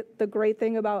 The great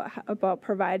thing about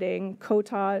providing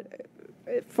co-taught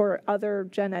for other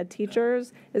gen ed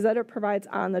teachers is that it provides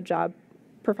on-the-job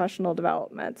professional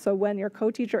development. So when your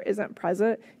co-teacher isn't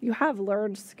present, you have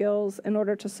learned skills in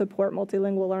order to support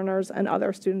multilingual learners and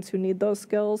other students who need those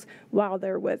skills while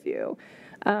they're with you.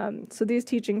 So these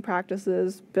teaching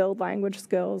practices build language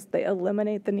skills. They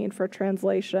eliminate the need for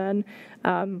translation,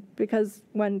 because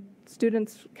when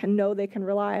students can know they can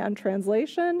rely on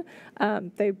translation,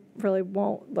 they really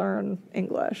won't learn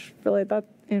English. Really, I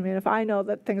mean, if I know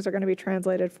that things are going to be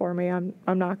translated for me, I'm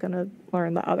not going to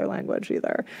learn the other language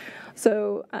either.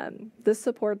 So they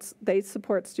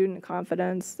support student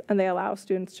confidence, and they allow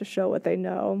students to show what they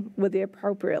know with the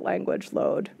appropriate language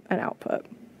load and output.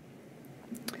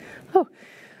 Oh,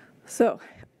 so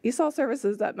ESOL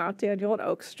services at Mount Daniel and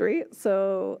Oak Street.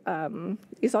 So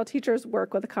ESOL teachers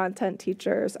work with content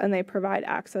teachers, and they provide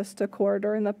access to core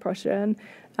during the push-in.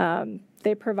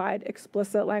 They provide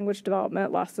explicit language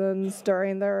development lessons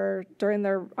during their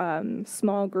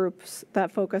small groups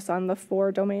that focus on the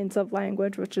 4 domains of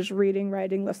language, which is reading,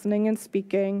 writing, listening, and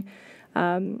speaking.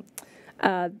 Things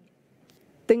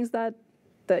that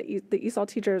the ESOL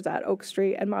teachers at Oak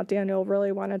Street and Mount Daniel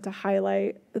really wanted to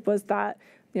highlight was that,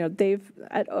 you know,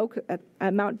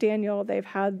 at Mount Daniel they've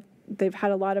had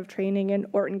a lot of training in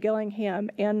Orton Gillingham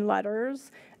and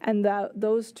letters, and that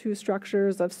those 2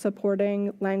 structures of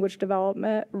supporting language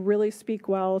development really speak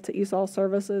well to ESOL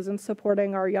services and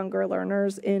supporting our younger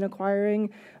learners in acquiring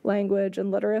language and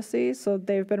literacy. So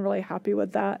they've been really happy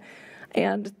with that.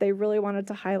 And they really wanted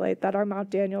to highlight that our Mount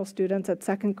Daniel students at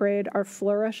 2nd grade are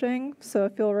flourishing. So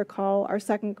if you'll recall, our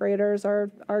 2nd graders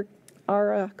are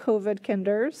COVID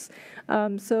kinders.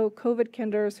 So COVID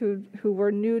kinders who were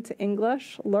new to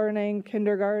English, learning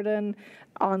kindergarten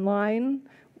online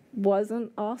wasn't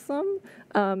awesome.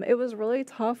 It was really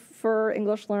tough for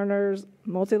English learners,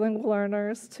 multilingual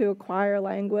learners, to acquire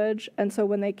language. And so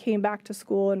when they came back to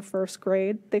school in 1st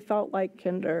grade, they felt like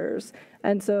kinders.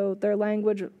 And so their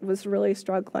language was really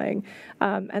struggling.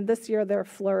 And this year they're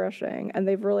flourishing, and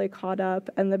they've really caught up.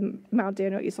 And the Mount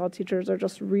Daniel ESOL teachers are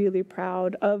just really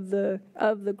proud of the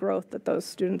growth that those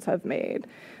students have made.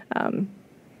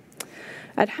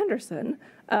 At Henderson,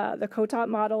 the co-taught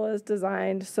model is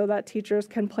designed so that teachers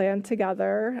can plan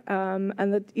together,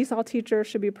 and the ESOL teacher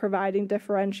should be providing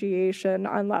differentiation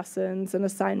on lessons and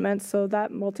assignments so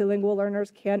that multilingual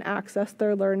learners can access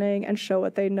their learning and show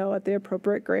what they know at the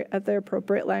appropriate grade, at the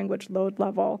appropriate language load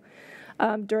level.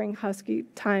 during Husky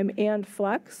time and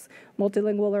Flex.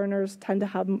 Multilingual learners tend to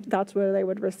have, that's where they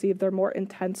would receive their more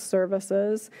intense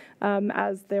services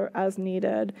as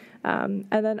needed. And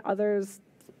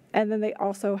then they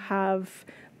also have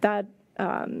that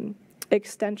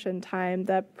extension time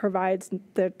that provides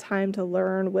the time to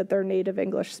learn with their native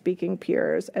English speaking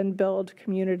peers and build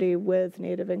community with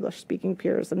native English speaking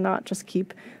peers and not just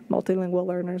keep multilingual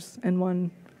learners in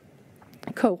one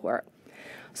cohort.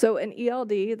 So in ELD,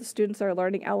 the students are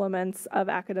learning elements of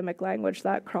academic language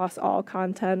that cross all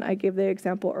content. I gave the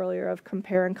example earlier of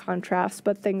compare and contrast,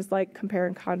 but things like compare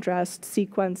and contrast,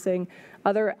 sequencing,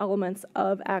 other elements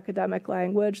of academic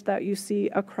language that you see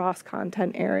across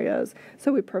content areas.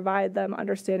 So we provide them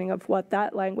understanding of what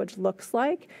that language looks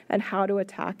like and how to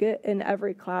attack it in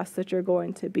every class that you're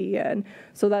going to be in,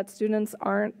 so that students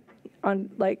aren't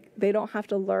they don't have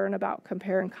to learn about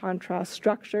compare and contrast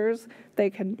structures.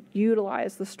 They can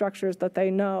utilize the structures that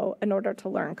they know in order to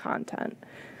learn content.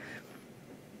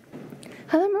 And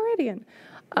then Meridian.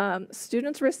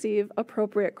 Students receive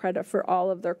appropriate credit for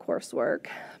all of their coursework.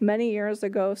 Many years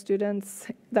ago, students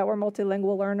that were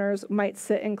multilingual learners might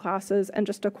sit in classes and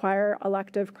just acquire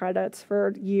elective credits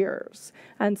for years.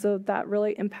 And so that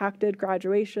really impacted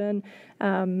graduation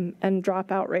and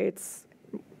dropout rates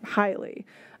highly.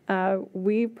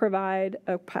 We provide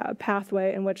a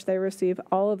pathway in which they receive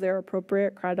all of their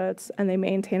appropriate credits and they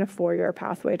maintain a 4-year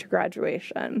pathway to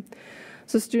graduation.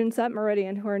 So students at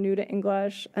Meridian who are new to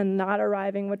English and not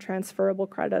arriving with transferable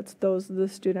credits, those are the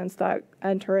students that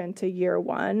enter into year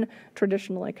 1,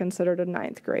 traditionally considered a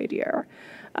 9th grade year.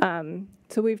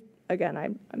 So again, I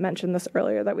mentioned this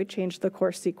earlier, that we changed the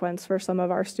course sequence for some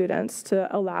of our students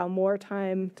to allow more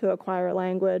time to acquire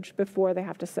language before they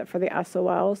have to sit for the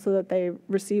SOL so that they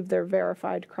receive their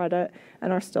verified credit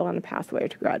and are still on the pathway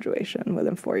to graduation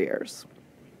within 4 years.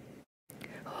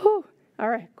 Whew. All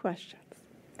right, questions?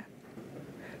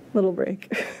 Little break.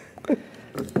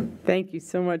 Thank you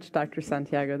so much, Dr.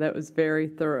 Santiago. That was very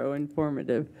thorough,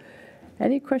 informative.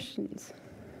 Any questions?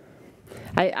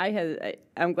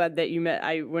 I'm glad that you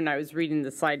met. When I was reading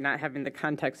the slide, not having the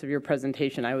context of your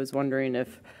presentation, I was wondering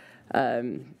if,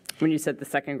 when you said the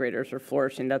second graders were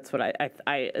flourishing, that's what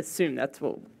I assume that's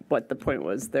what the point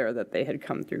was there, that they had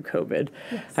come through COVID.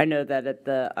 Yes. I know that at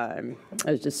the, I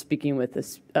was just speaking with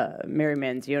this Mary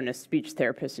Manziona speech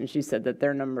therapist, and she said that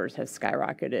their numbers have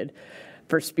skyrocketed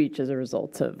for speech as a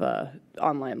result of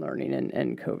online learning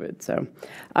and COVID. So,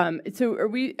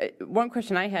 one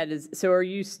question I had is, so are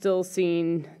you still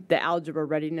seeing the algebra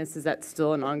readiness? Is that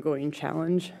still an ongoing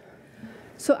challenge?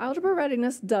 So algebra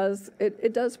readiness does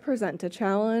present a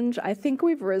challenge. I think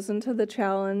we've risen to the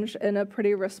challenge in a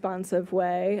pretty responsive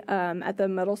way. At the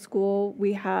middle school,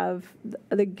 we have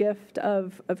the gift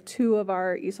of 2 of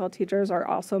our ESOL teachers are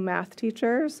also math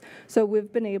teachers. So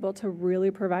we've been able to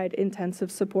really provide intensive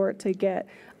support to get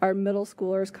our middle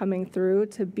schoolers coming through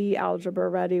to be algebra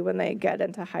ready when they get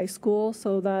into high school,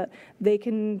 so that they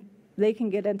can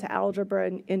get into algebra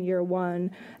in year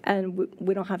 1, and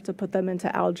we don't have to put them into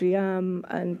LGM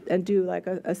and do like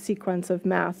a sequence of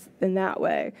math in that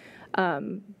way.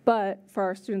 But for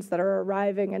our students that are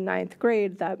arriving in 9th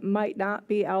grade that might not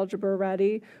be algebra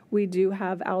ready, we do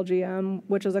have LGM,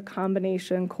 which is a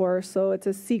combination course. So it's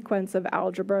a sequence of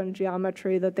algebra and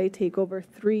geometry that they take over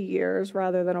 3 years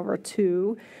rather than over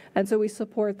 2. And so we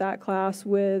support that class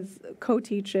with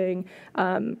co-teaching,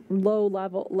 low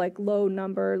level, like low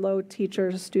number, low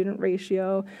teacher to student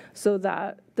ratio, so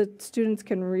that the students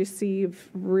can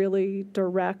receive really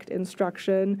direct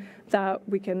instruction that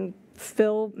we can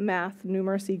fill math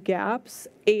numeracy gaps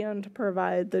and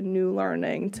provide the new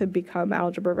learning to become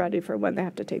algebra ready for when they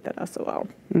have to take that SOL.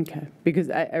 Okay,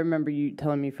 because I remember you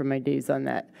telling me from my days on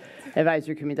that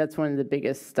advisory committee, that's one of the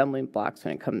biggest stumbling blocks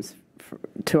when it comes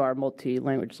to our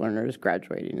multi-language learners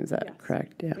graduating. Is that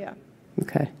correct? Yeah. Yeah.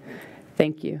 Okay.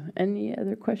 Thank you. Any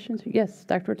other questions? Yes,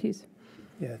 Dr. Ortiz.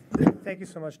 Yeah. Thank you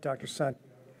so much, Dr. Sun.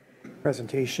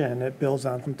 Presentation. It builds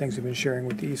on some things we've been sharing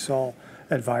with the ESOL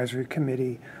Advisory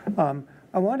Committee.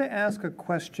 I want to ask a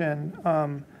question.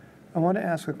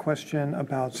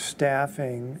 About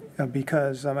staffing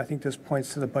because I think this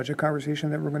points to the budget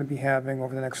conversation that we're going to be having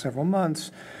over the next several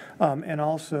months, and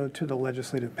also to the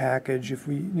legislative package. If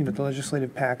the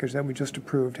legislative package that we just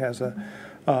approved has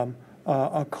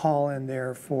a call in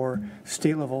there for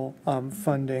state level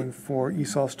funding for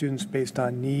ESOL students based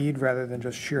on need rather than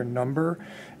just sheer number,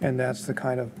 and that's the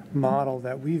kind of model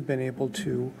that we've been able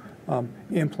to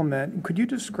implement. Could you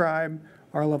describe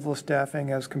our level of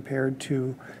staffing as compared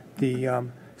to the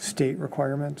state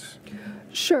requirements?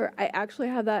 Sure, I actually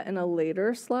have that in a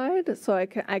later slide, so I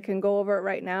can go over it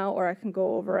right now, or I can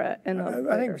go over it in a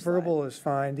later I think slide. verbal is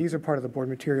fine. These are part of the board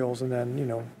materials, and then,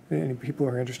 any people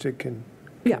who are interested can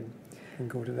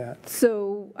go to that.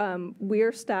 So we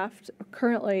are staffed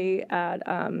currently at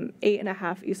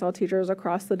 8.5 ESOL teachers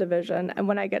across the division. And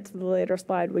when I get to the later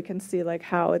slide, we can see like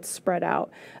how it's spread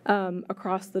out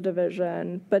across the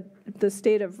division. But the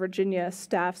state of Virginia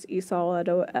staffs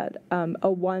ESOL at a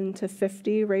 1 to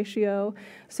 50 ratio.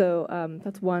 So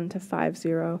that's 1 to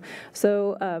 50.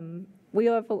 So we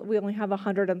only have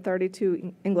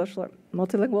 132 English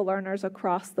multilingual learners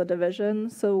across the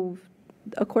division. So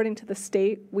according to the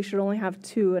state, we should only have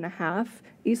 2.5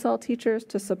 ESOL teachers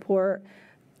to support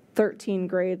 13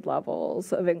 grade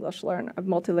levels of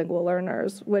multilingual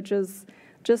learners, which is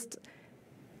just,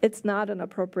 it's not an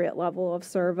appropriate level of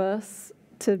service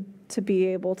to be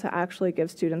able to actually give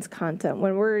students content.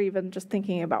 When we're even just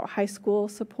thinking about high school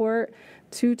support,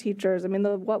 2 teachers, I mean,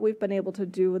 what we've been able to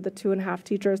do with the 2.5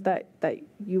 teachers that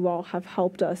you all have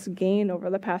helped us gain over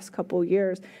the past couple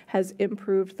years has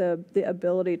improved the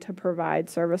ability to provide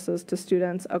services to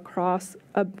students across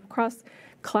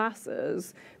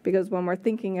classes, because when we're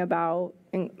thinking about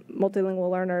multilingual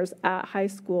learners at high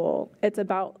school, it's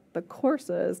about the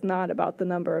courses, not about the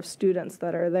number of students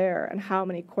that are there and how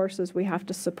many courses we have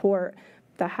to support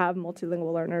that have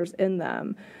multilingual learners in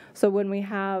them. So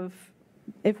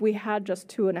if we had just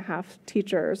 2.5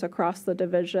 teachers across the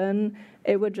division,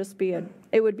 it would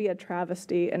be a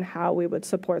travesty in how we would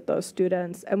support those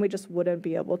students, and we just wouldn't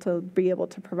be able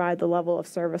to provide the level of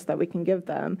service that we can give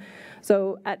them.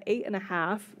 So at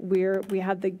 8.5, we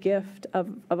have the gift of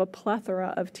a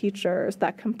plethora of teachers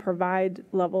that can provide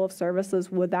level of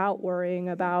services without worrying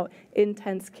about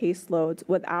intense caseloads,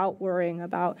 without worrying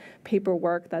about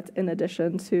paperwork that's in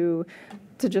addition to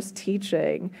just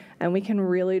teaching, and we can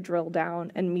really drill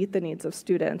down and meet the needs of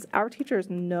students. Our teachers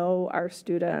know our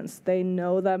students. They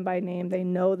know them by name. They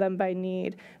know them by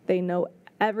need. They know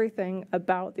everything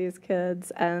about these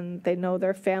kids, and they know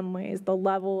their families. The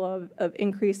level of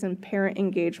increase in parent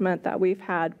engagement that we've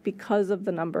had because of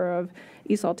the number of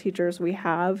ESOL teachers we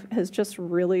have has just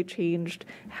really changed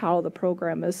how the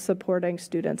program is supporting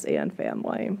students and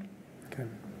family. Okay.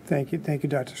 Thank you,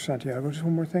 Dr. Santiago. Just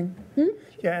one more thing?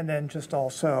 Yeah, and then just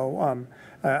also,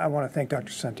 I want to thank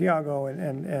Dr. Santiago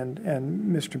and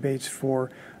Mr. Bates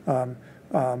for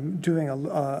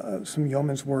doing some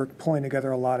yeoman's work, pulling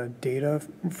together a lot of data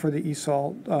for the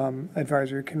ESOL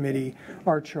Advisory Committee.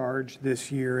 Our charge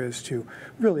this year is to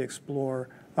really explore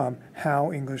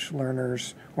how English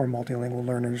learners or multilingual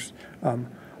learners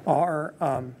are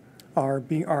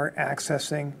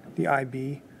accessing the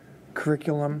IB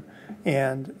curriculum,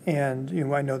 and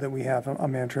I know that we have a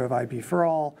mantra of IB for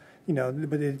all,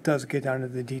 but it does get down to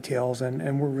the details,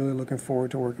 and we're really looking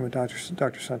forward to working with Dr.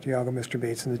 Santiago, Mr.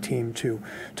 Bates, and the team to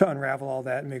unravel all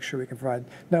that and make sure we can provide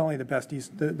not only the best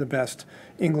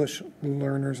English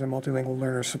learners and multilingual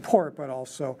learners support, but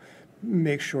also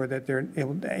make sure that they're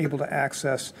able to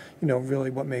access, really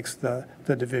what makes the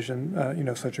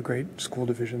division, such a great school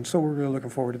division. So we're really looking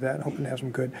forward to that and hoping to have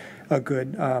some good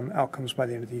outcomes by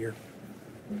the end of the year.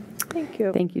 Thank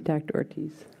you. Thank you, Dr.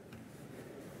 Ortiz.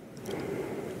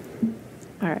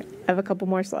 All right, I have a couple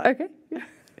more slides. Okay.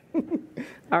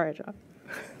 All right, John.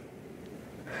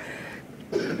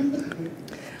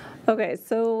 Okay,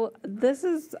 so this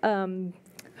is kind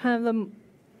of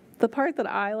the part that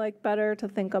I like better to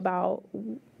think about,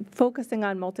 focusing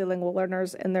on multilingual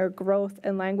learners and their growth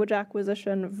and language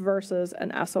acquisition versus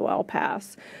an SOL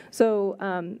pass. So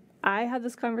I have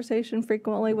this conversation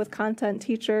frequently with content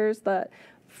teachers that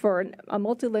for a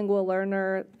multilingual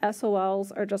learner,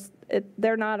 SOLs are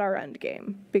they're not our end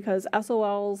game, because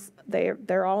SOLs,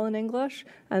 they're all in English,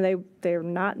 and they're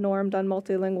not normed on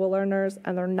multilingual learners,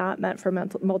 and they're not meant for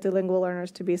multilingual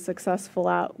learners to be successful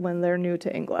at when they're new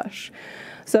to English.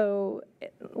 So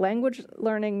language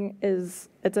learning it's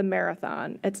a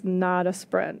marathon. It's not a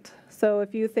sprint. So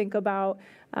if you think about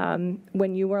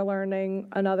when you were learning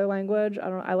another language,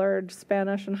 I learned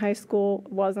Spanish in high school,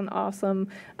 wasn't awesome.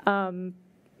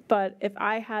 But if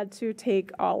I had to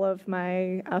take all of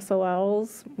my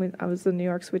SOLs, I was in New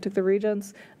York, so we took the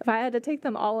Regents. If I had to take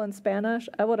them all in Spanish,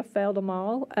 I would have failed them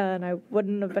all, and I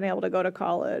wouldn't have been able to go to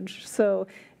college. So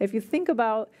if you think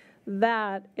about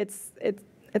that, it's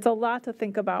a lot to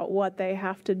think about what they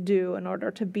have to do in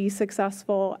order to be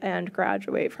successful and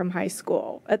graduate from high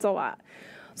school. It's a lot.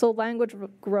 So language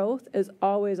growth is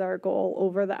always our goal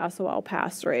over the SOL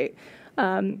pass rate.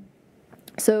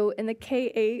 So in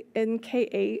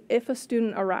K8, if a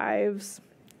student arrives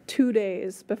 2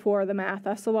 days before the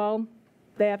math SOL,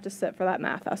 they have to sit for that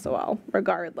math SOL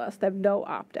regardless. They have no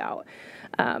opt-out.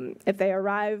 If they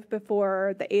arrive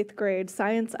before the 8th grade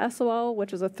science SOL,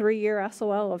 which is a 3-year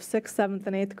SOL of 6th, 7th,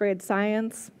 and 8th grade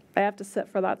science, they have to sit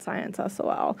for that science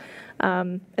SOL.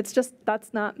 It's just,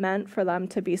 that's not meant for them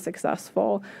to be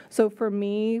successful. So for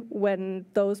me, when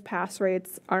those pass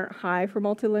rates aren't high for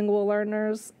multilingual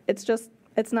learners,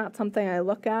 it's not something I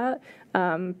look at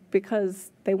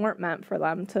because they weren't meant for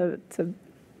them to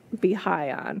be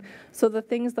high on. So the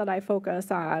things that I focus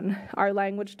on are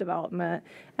language development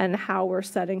and how we're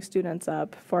setting students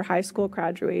up for high school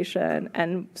graduation.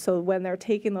 And so when they're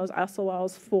taking those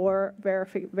SOLs for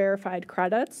verified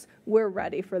credits, we're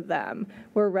ready for them.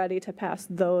 We're ready to pass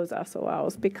those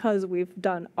SOLs because we've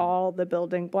done all the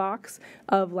building blocks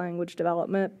of language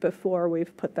development before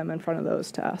we've put them in front of those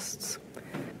tests.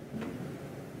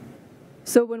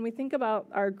 So when we think about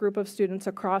our group of students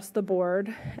across the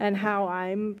board and how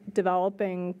I'm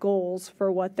developing goals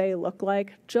for what they look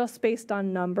like just based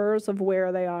on numbers of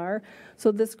where they are.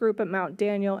 So this group at Mount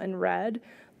Daniel in red,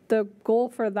 the goal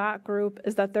for that group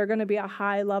is that they're going to be a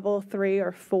high level 3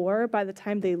 or 4 by the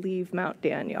time they leave Mount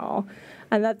Daniel.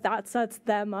 And that sets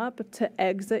them up to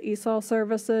exit ESOL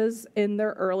services in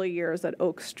their early years at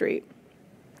Oak Street.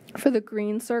 For the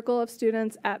green circle of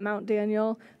students at Mount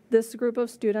Daniel, this group of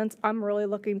students, I'm really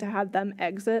looking to have them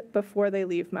exit before they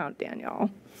leave Mount Daniel.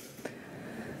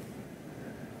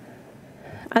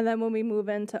 And then when we move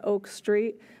into Oak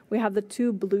Street, we have the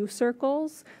 2 blue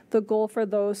circles. The goal for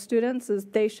those students is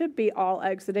they should be all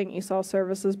exiting ESOL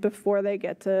services before they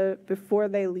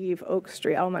leave Oak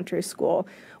Street Elementary School,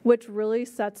 which really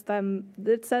sets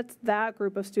that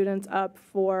group of students up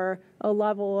for a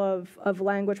level of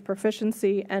language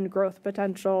proficiency and growth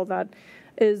potential that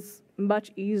is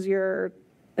much easier.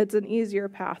 It's an easier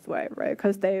pathway, right?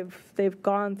 Because they've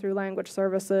gone through language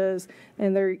services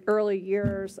in their early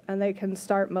years, and they can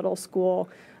start middle school.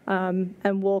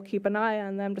 And we'll keep an eye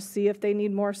on them to see if they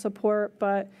need more support.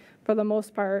 But for the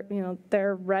most part,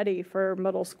 they're ready for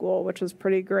middle school, which is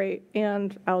pretty great,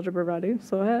 and algebra ready.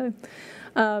 So hey,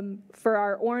 for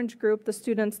our orange group, the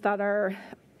students that are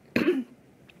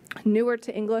newer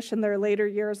to English in their later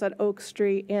years at Oak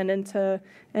Street and into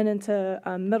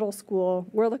middle school,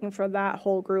 we're looking for that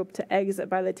whole group to exit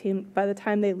by the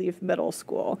time they leave middle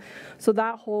school. So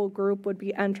that whole group would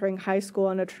be entering high school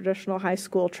on a traditional high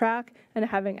school track and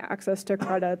having access to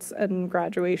credits and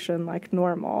graduation like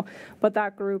normal. But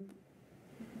that group,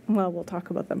 well, we'll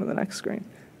talk about them in the next screen.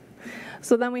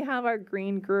 So then we have our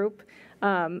green group,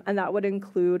 and that would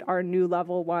include our new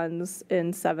level 1s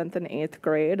in 7th and 8th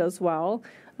grade as well.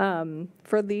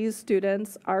 For these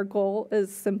students, our goal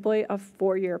is simply a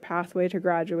 4-year pathway to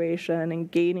graduation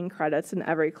and gaining credits in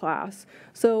every class.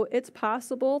 So it's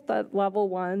possible that level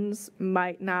 1s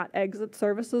might not exit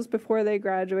services before they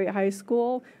graduate high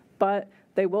school, but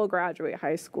they will graduate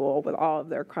high school with all of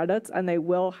their credits, and they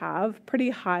will have pretty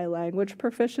high language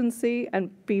proficiency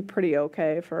and be pretty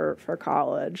okay for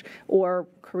college or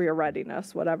career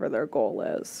readiness, whatever their goal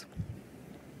is.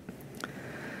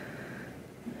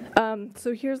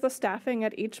 So here's the staffing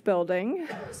at each building.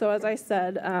 So as I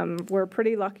said, we're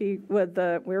very lucky with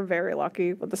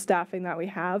the staffing that we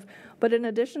have. But in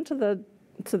addition to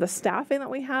the staffing that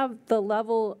we have, the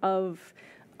level of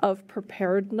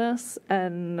preparedness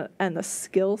and the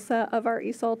skill set of our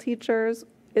ESOL teachers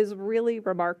is really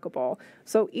remarkable.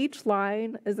 So each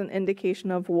line is an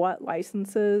indication of what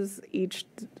licenses each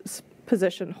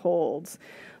position holds.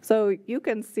 So you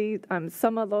can see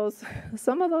some of those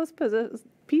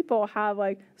people have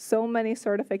like so many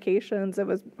certifications, it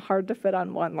was hard to fit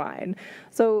on one line.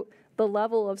 So the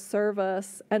level of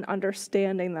service and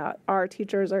understanding that our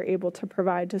teachers are able to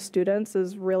provide to students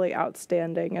is really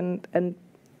outstanding and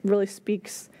really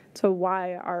speaks to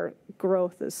why our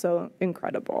growth is so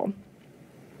incredible.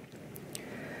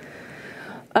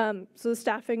 So the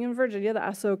staffing in Virginia, the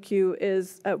SOQ,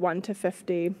 is at 1 to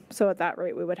 50. So at that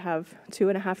rate, we would have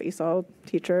 2.5 ESOL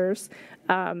teachers.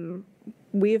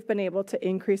 We've been able to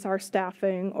increase our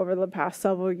staffing over the past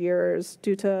several years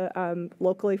due to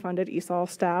locally funded ESOL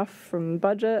staff from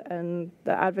budget and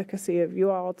the advocacy of you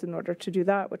all in order to do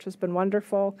that, which has been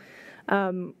wonderful.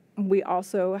 We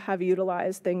also have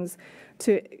utilized things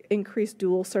to increase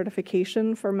dual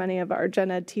certification for many of our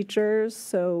gen ed teachers.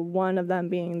 So one of them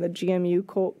being the GMU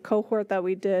cohort that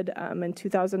we did in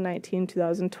 2019,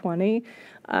 2020.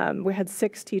 We had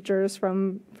 6 teachers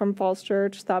from Falls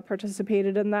Church that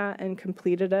participated in that and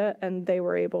completed it, and they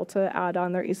were able to add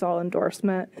on their ESOL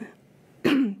endorsement.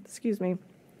 Excuse me.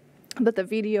 But the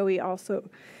VDOE also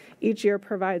each year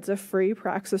provides a free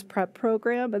Praxis Prep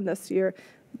program, and this year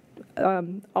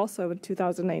Also in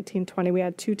 2019-20, we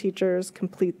had 2 teachers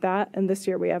complete that, and this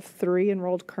year we have 3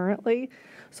 enrolled currently.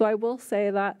 So I will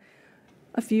say that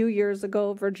a few years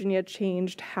ago, Virginia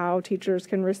changed how teachers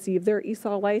can receive their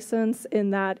ESOL license, in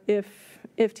that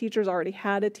if teachers already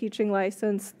had a teaching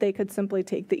license, they could simply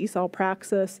take the ESOL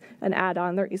praxis and add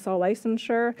on their ESOL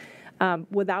licensure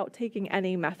without taking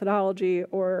any methodology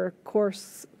or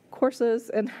courses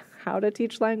in how to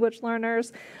teach language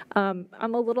learners. I'm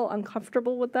a little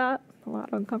uncomfortable with that, a lot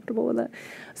uncomfortable with it.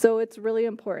 So it's really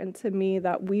important to me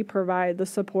that we provide the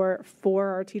support for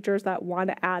our teachers that want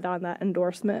to add on that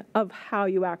endorsement of how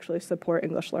you actually support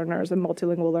English learners and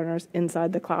multilingual learners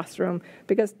inside the classroom,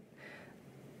 because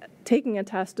taking a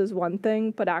test is one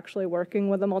thing, but actually working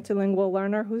with a multilingual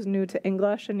learner who's new to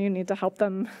English and you need to help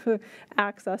them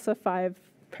access a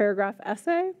 5-paragraph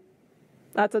essay,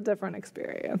 that's a different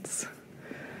experience.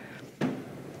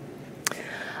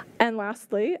 And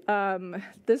lastly,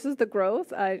 this is the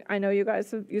growth. I know you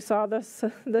guys, you saw this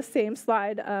same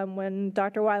slide when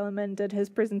Dr. Weileman did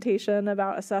his presentation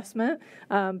about assessment,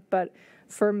 but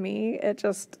for me,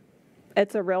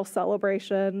 it's a real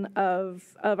celebration of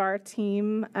our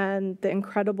team and the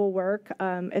incredible work.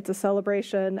 It's a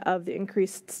celebration of the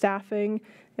increased staffing.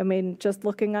 I mean, just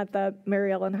looking at the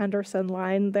Mary Ellen Henderson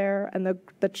line there and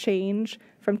the change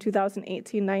from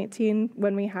 2018-19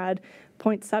 when we had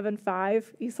 0.75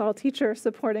 ESOL teachers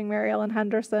supporting Mary Ellen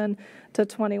Henderson to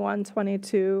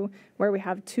 21-22, where we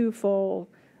have 2 full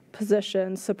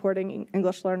positions supporting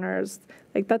English learners.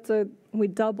 Like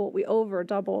we over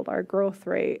doubled our growth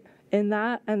rate in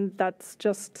that, and it's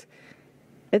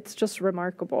just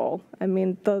remarkable. I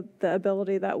mean, the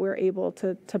ability that we're able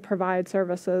to provide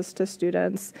services to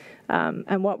students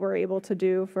and what we're able to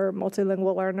do for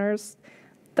multilingual learners.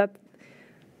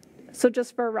 So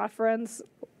just for reference,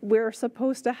 we're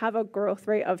supposed to have a growth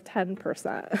rate of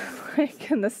 10% like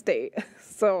in the state.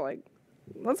 So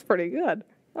that's pretty good.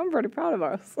 I'm pretty proud of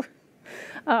us.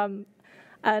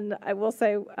 And I will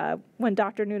say, when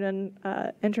Dr. Noonan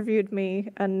interviewed me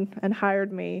and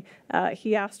hired me,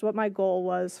 he asked what my goal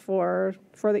was for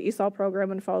the ESOL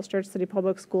program in Falls Church City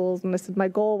Public Schools, and I said my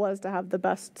goal was to have the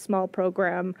best small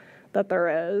program that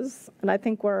there is, and I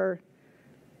think we're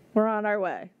on our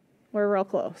way. We're real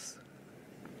close.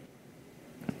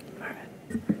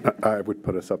 I would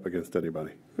put us up against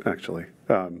anybody, actually.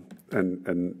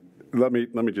 And let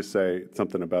me just say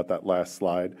something about that last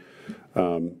slide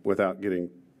without getting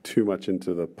too much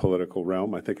into the political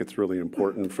realm. I think it's really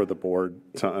important for the board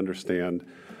to understand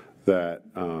that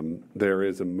there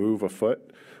is a move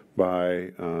afoot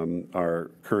by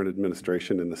our current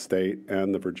administration in the state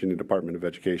and the Virginia Department of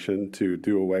Education to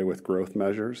do away with growth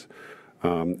measures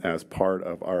as part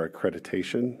of our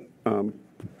accreditation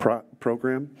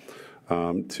program.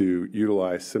 To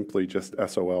utilize simply just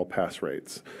SOL pass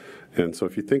rates. And so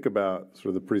if you think about sort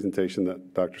of the presentation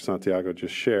that Dr. Santiago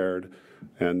just shared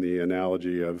and the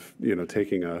analogy of,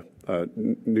 taking a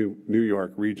New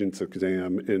York Regents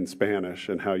exam in Spanish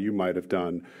and how you might have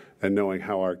done, and knowing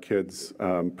how our kids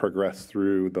progress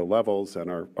through the levels and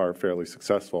are fairly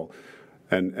successful.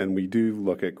 And we do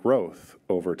look at growth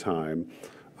over time.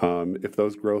 If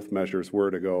those growth measures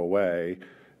were to go away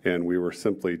and we were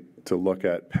simply to look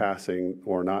at passing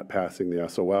or not passing the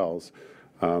SOLs,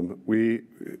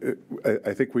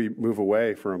 I think we move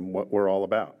away from what we're all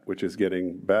about, which is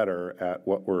getting better at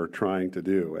what we're trying to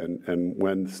do. And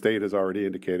when the state has already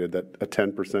indicated that a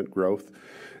 10% growth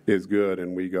is good,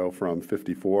 and we go from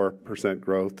 54%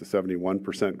 growth to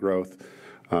 71% growth,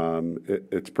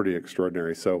 it's pretty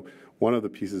extraordinary. So one of the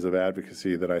pieces of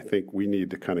advocacy that I think we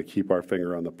need to kind of keep our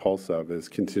finger on the pulse of is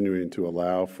continuing to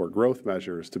allow for growth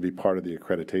measures to be part of the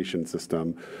accreditation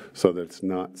system so that it's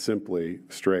not simply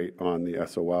straight on the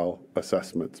SOL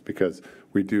assessments, because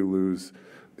we do lose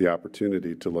the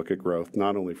opportunity to look at growth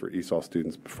not only for ESOL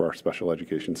students, but for our special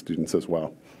education students as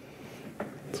well.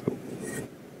 So.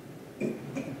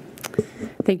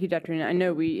 Thank you, Dr. Noonan. I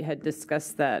know we had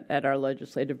discussed that at our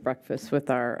legislative breakfast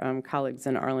with our colleagues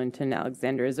in Arlington and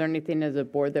Alexander. Is there anything as a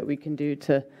board that we can do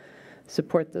to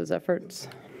support those efforts?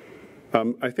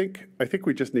 I think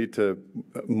we just need to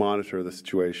monitor the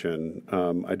situation.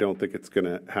 I don't think it's going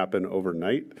to happen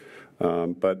overnight,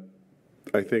 but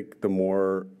I think the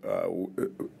more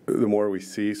we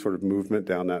see sort of movement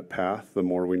down that path, the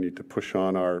more we need to push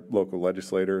on our local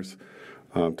legislators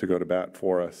to go to bat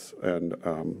for us, and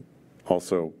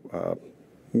also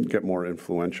get more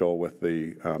influential with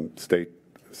the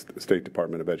State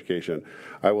Department of Education.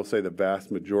 I will say the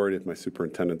vast majority of my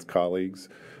superintendent's colleagues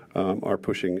are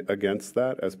pushing against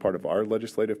that as part of our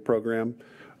legislative program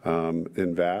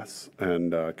in VAS,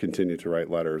 and continue to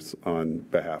write letters on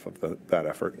behalf of that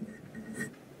effort.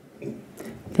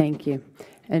 Thank you.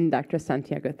 And Dr.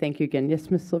 Santiago, thank you again. Yes,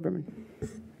 Ms. Silverman.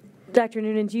 Dr.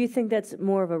 Noonan, do you think that's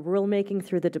more of a rulemaking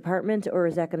through the department, or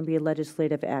is that going to be a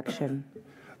legislative action?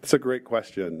 It's a great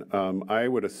question. I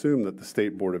would assume that the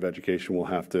State Board of Education will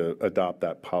have to adopt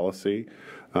that policy.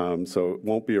 So it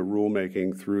won't be a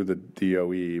rulemaking through the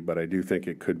DOE, but I do think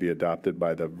it could be adopted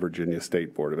by the Virginia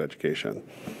State Board of Education.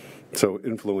 So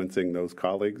influencing those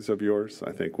colleagues of yours,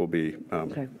 I think, will be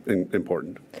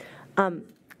important.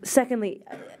 Secondly,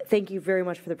 thank you very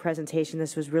much for the presentation.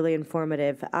 This was really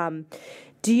informative.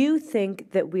 Do you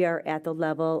think that we are at the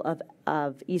level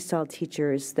of ESOL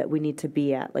teachers that we need to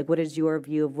be at? Like, what is your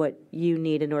view of what you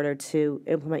need in order to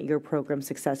implement your program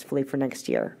successfully for next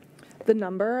year? The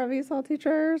number of ESOL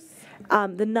teachers?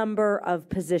 The number of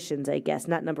positions, I guess,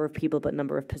 not number of people, but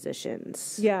number of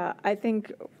positions. Yeah, I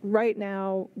think right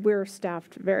now we're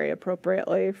staffed very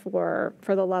appropriately for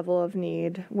the level of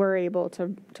need. We're able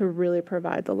to really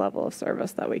provide the level of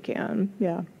service that we can.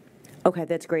 Yeah. Okay,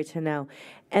 that's great to know.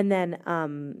 And then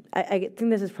I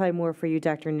think this is probably more for you,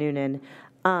 Dr. Noonan,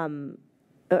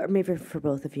 or maybe for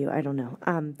both of you, I don't know.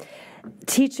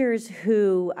 Teachers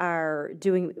who are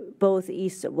doing both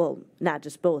ESOL, well, not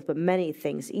just both, but many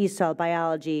things, ESOL,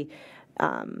 biology,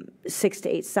 6 to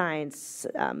 8 science,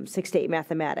 6 to 8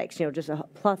 mathematics, just a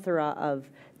plethora of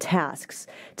tasks.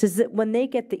 When they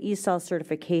get the ESOL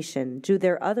certification, do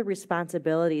their other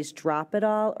responsibilities drop at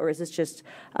all, or is this just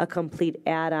a complete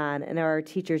add-on, and are our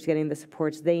teachers getting the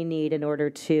supports they need in order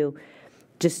to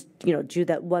just, do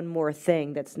that one more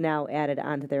thing that's now added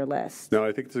onto their list? No,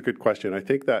 I think it's a good question. I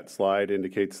think that slide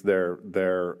indicates their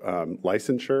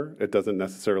licensure. It doesn't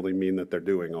necessarily mean that they're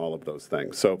doing all of those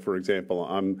things. So, for example,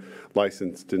 I'm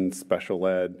licensed in special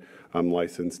ed. I'm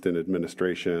licensed in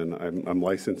administration. I'm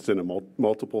licensed in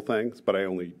multiple things, but I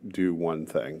only do one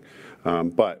thing.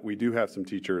 But we do have some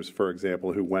teachers, for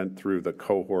example, who went through the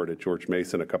cohort at George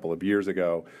Mason a couple of years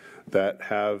ago that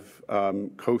have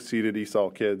co-seated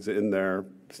ESOL kids in their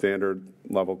standard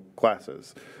level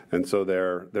classes. And so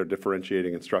they're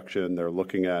differentiating instruction. They're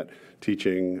looking at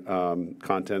teaching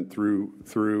content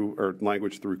through or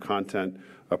language through content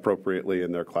appropriately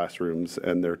in their classrooms,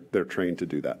 and they're trained to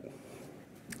do that.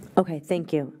 Okay,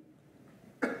 thank you.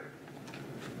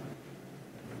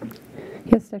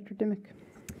 Yes, Dr. Dimick.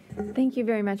 Thank you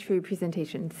very much for your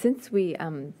presentation. Since we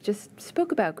just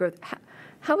spoke about growth,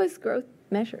 how is growth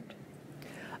measured?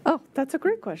 Oh, that's a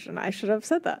great question. I should have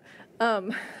said that.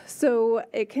 So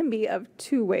it can be of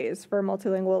two ways for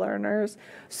multilingual learners.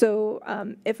 So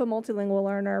if a multilingual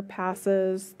learner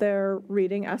passes their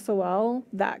reading SOL,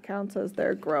 that counts as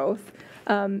their growth.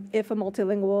 If a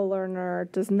multilingual learner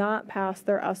does not pass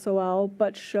their SOL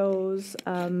but shows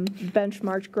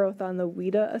benchmark growth on the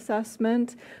WIDA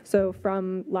assessment, so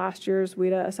from last year's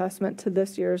WIDA assessment to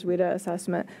this year's WIDA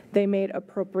assessment, they made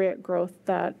appropriate growth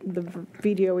that the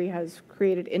VDOE has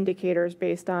created indicators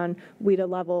based on WIDA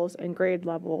levels and grade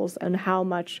levels and how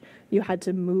much you had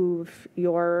to move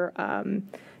your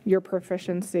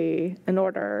proficiency in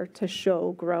order to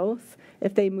show growth.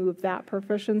 If they move that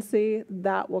proficiency,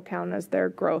 that will count as their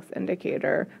growth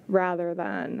indicator rather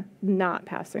than not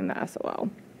passing the SOL.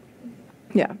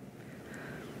 Yeah.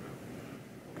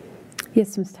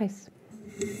 Yes, Ms. Tice.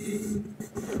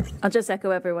 I'll just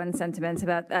echo everyone's sentiments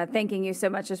about thanking you so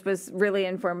much. This was really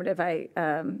informative. I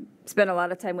spent a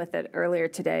lot of time with it earlier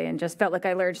today and just felt like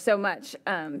I learned so much.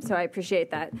 So I appreciate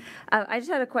that. I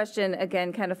just had a question,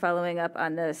 again, kind of following up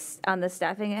on this, on the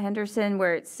staffing at Henderson,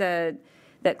 where it said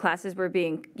that classes were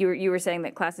being, you were saying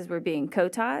that classes were being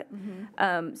co-taught.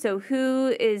 Mm-hmm. So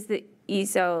who is the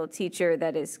ESOL teacher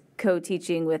that is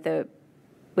co-teaching with a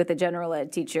general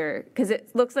ed teacher? Because it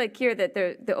looks like here that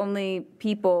the only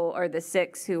people are the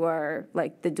 6 who are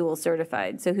like the dual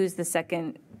certified. So who's the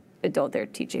second adult they're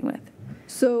teaching with?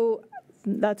 So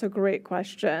that's a great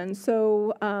question.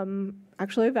 So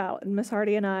actually, Ms.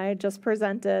 Hardy and I just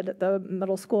presented the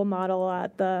middle school model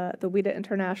at the WIDA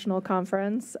International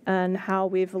Conference and how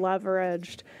we've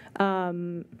leveraged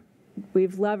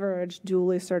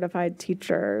dually certified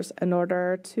teachers in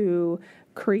order to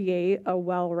create a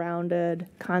well-rounded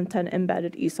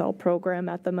content-embedded ESOL program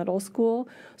at the middle school.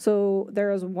 So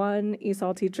there is one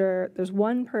ESOL teacher, there's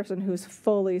one person who's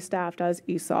fully staffed as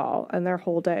ESOL, and their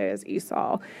whole day is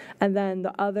ESOL. And then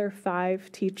the other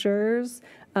 5 teachers,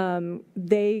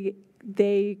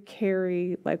 they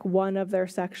carry, like, one of their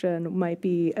section might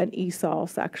be an ESOL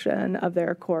section of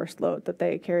their course load that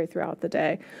they carry throughout the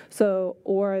day. So,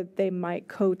 or they might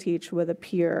co-teach with a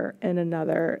peer in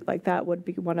another, like that would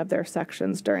be one of their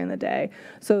sections during the day.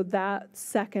 So that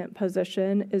second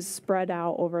position is spread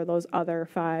out over those other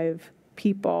 5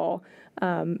 people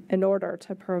in order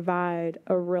to provide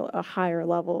a higher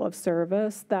level of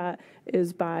service that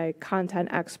is by content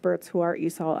experts who are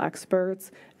ESOL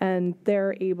experts, and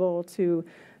they're able to,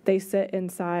 they sit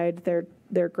inside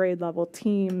their grade level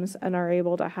teams and are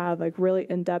able to have like really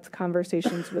in-depth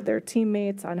conversations with their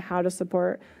teammates on how to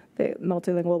support the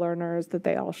multilingual learners that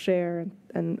they all share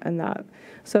and that.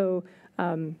 So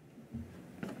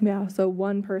yeah, so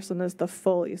one person is the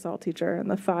full ESOL teacher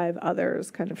and the 5 others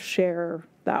kind of share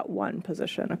that one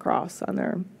position across on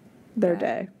their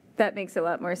day. That makes a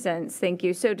lot more sense. Thank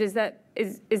you. So does that,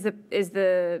 is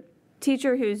the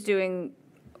teacher who's doing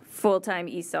full-time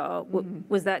ESOL,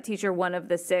 was that teacher one of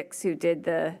the 6 who did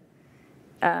the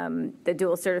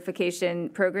dual certification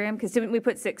program? Because didn't we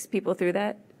put 6 people through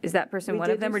that? Is that person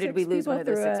one of them, or did we lose one of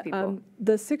those 6 people?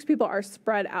 The 6 people are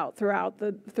spread out throughout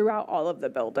all of the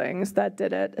buildings that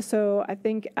did it. So I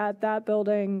think at that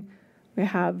building, we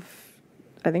have,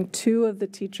 I think 2 of the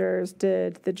teachers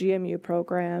did the GMU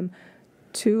program.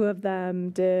 2 of them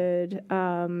did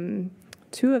the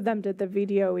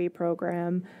VDOE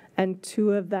program, and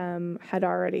 2 of them had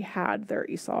already had their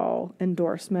ESOL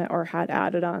endorsement or had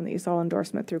added on the ESOL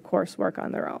endorsement through coursework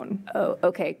on their own. Oh,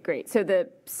 okay, great. So the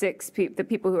 6 people, the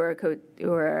people who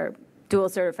are dual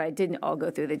certified didn't all go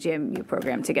through the GMU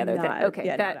program together.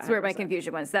 That's where my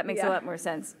confusion was. That makes a lot more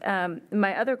sense.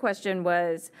 My other question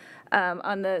was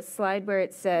on the slide where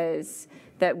it says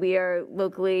that we are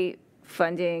locally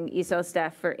funding ESOL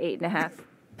staff for 8.5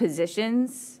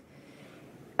 positions.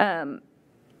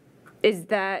 Is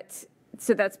that,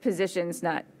 so that's positions,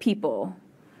 not people?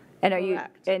 And are you,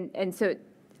 and so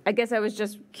I guess I was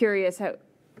just curious how,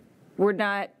 we're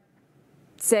not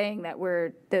saying that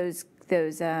we're those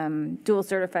dual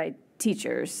certified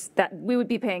teachers, that we would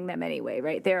be paying them anyway,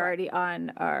 right? They're already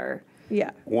on our.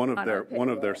 Yeah. One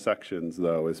of their sections,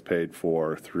 though, is paid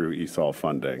for through ESOL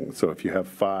funding. So if you have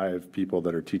 5 people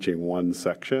that are teaching one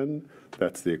section,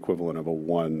 that's the equivalent of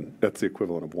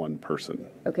one person.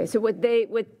 Okay, so what they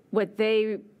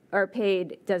are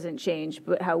paid doesn't change,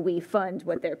 but how we fund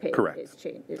what they're paid is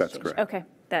changed. That's correct. Okay,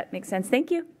 that makes sense.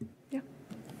 Thank you. Yeah.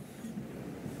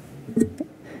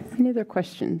 Any other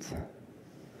questions?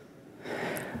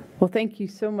 Well, thank you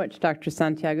so much, Dr.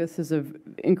 Santiago. This is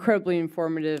an incredibly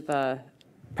informative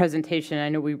presentation. I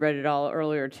know we read it all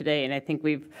earlier today, and I think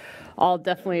we've all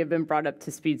definitely have been brought up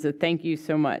to speed, so thank you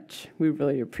so much. We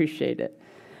really appreciate it.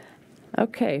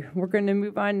 Okay, we're going to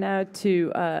move on now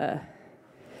to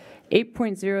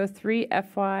 8.03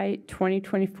 FY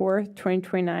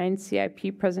 2024-2029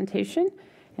 CIP presentation.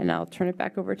 And I'll turn it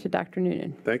back over to Dr.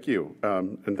 Noonan. Thank you.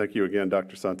 And thank you again,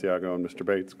 Dr. Santiago and Mr.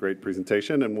 Bates. Great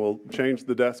presentation. And we'll change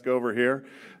the desk over here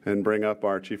and bring up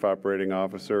our Chief Operating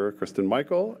Officer, Kristen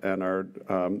Michael, and our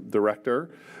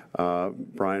Director,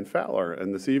 Brian Fowler.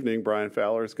 And this evening, Brian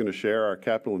Fowler is going to share our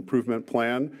capital improvement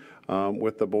plan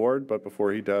with the board. But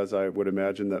before he does, I would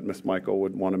imagine that Ms. Michael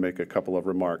would want to make a couple of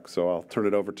remarks. So I'll turn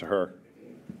it over to her.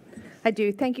 I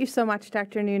do. Thank you so much,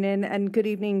 Dr. Noonan, and good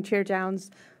evening, Chair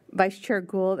Downs, Vice Chair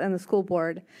Gould, and the school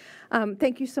board.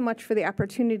 Thank you so much for the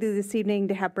opportunity this evening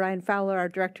to have Brian Fowler, our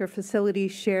Director of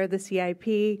Facilities, share the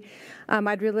CIP.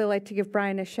 I'd really like to give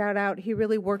Brian a shout out. He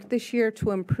really worked this year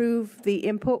to improve the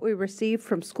input we received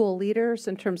from school leaders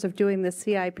in terms of doing the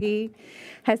CIP,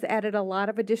 has added a lot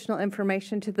of additional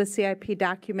information to the CIP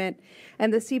document,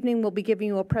 and this evening we'll be giving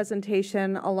you a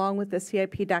presentation along with the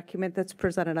CIP document that's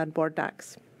presented on board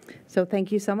docs. So thank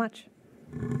you so much.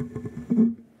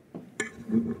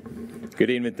 Good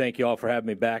evening. Thank you all for having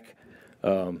me back.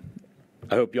 I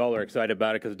hope you all are excited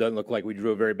about it because it doesn't look like we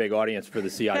drew a very big audience for the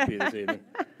CIP this evening.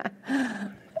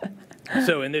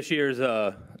 So in this year's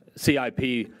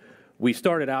CIP, we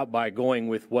started out by going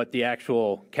with what the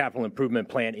actual capital improvement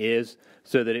plan is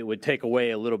so that it would take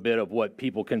away a little bit of what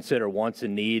people consider wants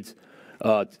and needs,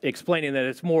 explaining that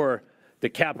it's more the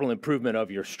capital improvement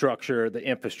of your structure, the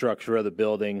infrastructure of the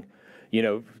building, you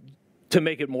know, to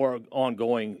make it more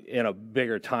ongoing in a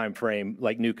bigger time frame,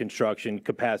 like new construction,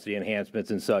 capacity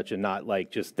enhancements and such, and not like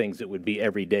just things that would be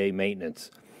everyday maintenance.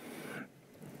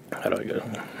 How do I go?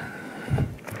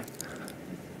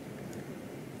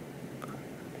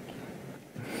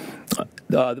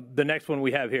 The next one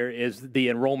we have here is the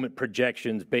enrollment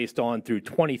projections based on through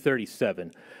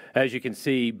 2037. As you can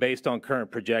see, based on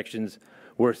current projections,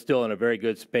 we're still in a very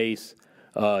good space.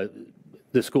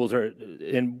 The schools are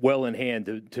well in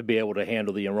hand to be able to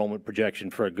handle the enrollment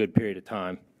projection for a good period of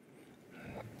time.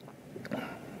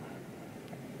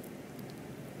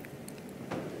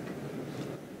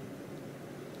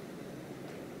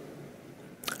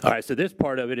 All right, so this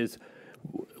part of it is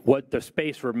what the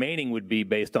space remaining would be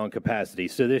based on capacity.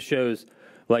 So this shows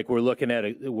like we're looking at,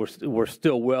 we're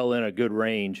still well in a good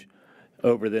range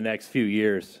over the next few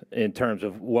years in terms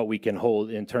of what we can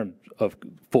hold in terms of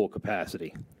full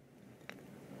capacity.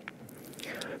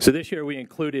 So this year we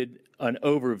included an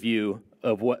overview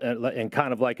of what, and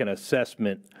kind of like an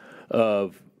assessment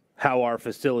of how our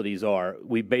facilities are.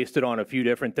 We based it on a few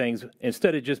different things.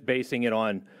 Instead of just basing it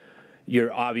on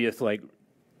your obvious like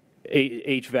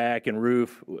HVAC and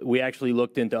roof, we actually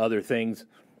looked into other things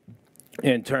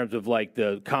in terms of like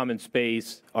the common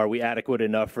space. Are we adequate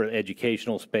enough for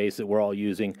educational space that we're all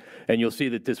using? And you'll see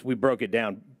that we broke it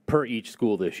down per each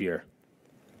school this year.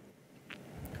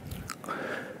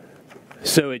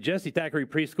 So at Jesse Thackeray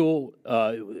Preschool,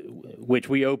 which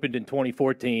we opened in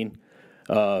 2014,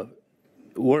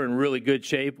 we're in really good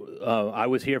shape. I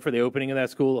was here for the opening of that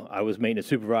school. I was maintenance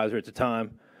supervisor at the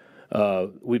time.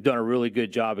 We've done a really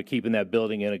good job of keeping that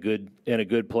building in a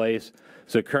good place.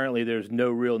 So currently, there's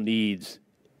no real needs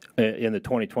in the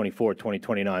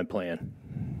 2024-2029 plan.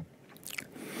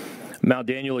 Mount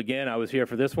Daniel, again, I was here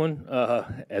for this one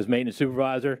as maintenance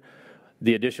supervisor.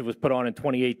 The addition was put on in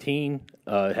 2018.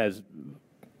 Has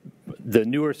the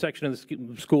newer section of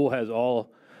the school has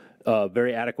all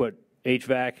very adequate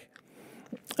HVAC.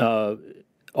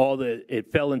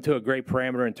 It fell into a great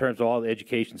parameter in terms of all the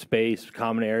education space,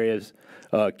 common areas,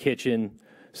 kitchen.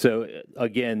 So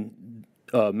again,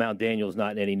 Mount Daniel is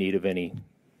not in any need of any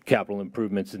capital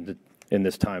improvements in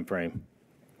this time frame.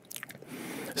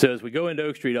 So as we go into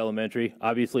Oak Street Elementary,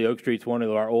 obviously Oak Street's one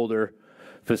of our older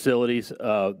facilities.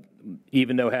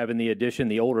 Even though having the addition,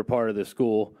 the older part of the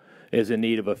school is in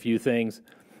need of a few things.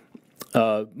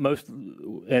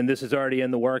 And this is already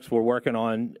in the works. We're working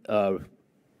on a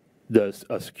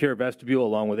secure vestibule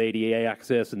along with ADA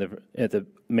access at the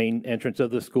main entrance of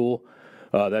the school.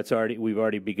 We've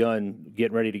already begun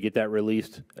getting ready to get that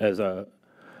released as a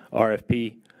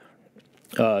RFP.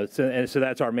 So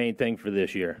that's our main thing for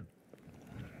this year.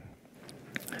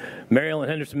 Mary Ellen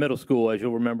Henderson Middle School, as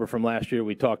you'll remember from last year,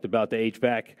 we talked about the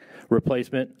HVAC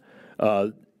replacement.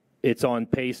 It's on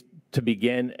pace to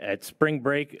begin at spring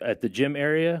break at the gym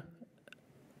area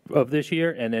of this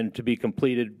year, and then to be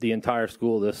completed the entire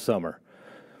school this summer.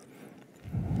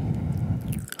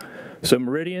 So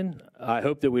Meridian, I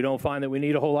hope that we don't find that we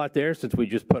need a whole lot there, since we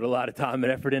just put a lot of time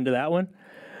and effort into that one.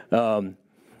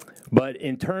 But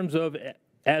in terms of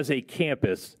as a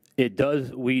campus,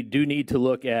 we do need to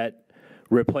look at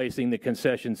replacing the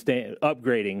concession stand,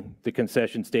 upgrading the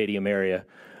concession stadium area,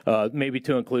 maybe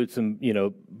to include some,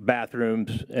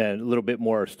 bathrooms and a little bit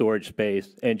more storage space,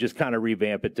 and just kind of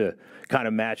revamp it to kind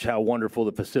of match how wonderful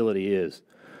the facility is.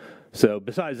 So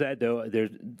besides that, though,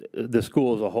 the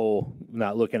school as a whole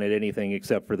not looking at anything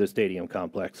except for the stadium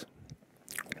complex.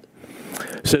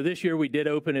 So this year we did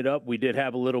open it up. We did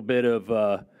have a little bit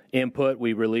of input.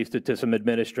 We released it to some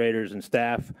administrators and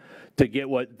staff to get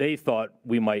what they thought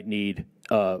we might need.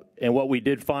 And what we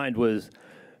did find was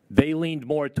they leaned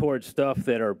more towards stuff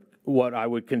that are what I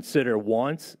would consider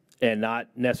wants and not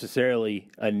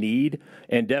necessarily a need,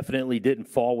 and definitely didn't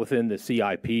fall within the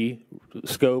CIP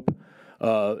scope.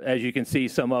 As you can see,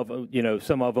 some of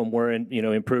them were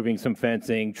improving some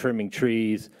fencing, trimming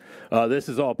trees. This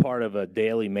is all part of a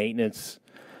daily maintenance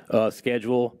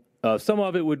schedule. Some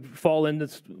of it would fall into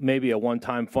maybe a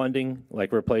one-time funding,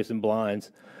 like replacing blinds.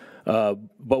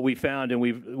 But we found, and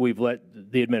we've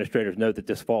let the administrators know that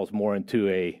this falls more into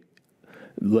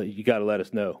you got to let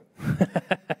us know.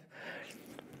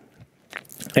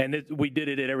 And we did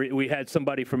it we had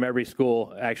somebody from every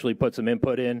school actually put some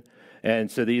input in.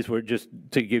 And so these were just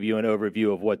to give you an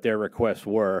overview of what their requests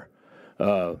were.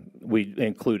 We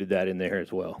included that in there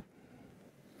as well.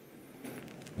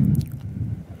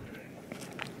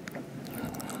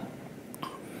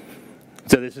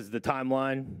 So this is the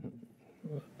timeline.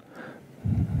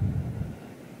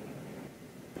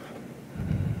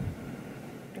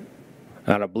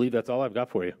 And I believe that's all I've got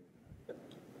for you.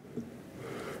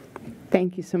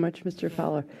 Thank you so much, Mr.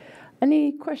 Fowler.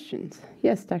 Any questions?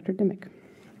 Yes, Dr. Dimick.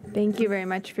 Thank you very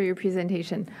much for your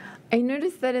presentation. I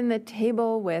noticed that in the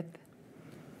table with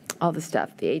all the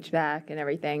stuff, the HVAC and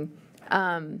everything,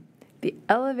 the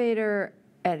elevator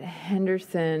at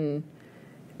Henderson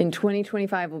in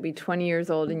 2025 will be 20 years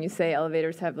old, and you say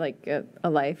elevators have like a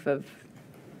life of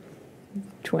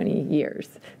 20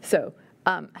 years. So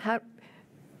how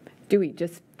do we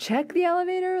just check the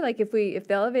elevator? Like if the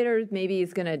elevator maybe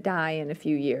is going to die in a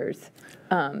few years,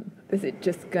 is it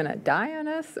just going to die on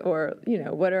us, or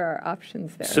what are our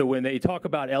options there? So when they talk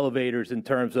about elevators in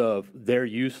terms of their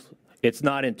use, it's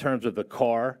not in terms of the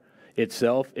car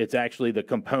itself. It's actually the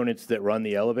components that run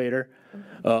the elevator.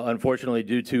 Unfortunately,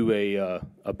 due to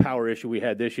a power issue we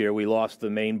had this year, we lost the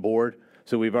main board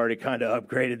So we've already kind of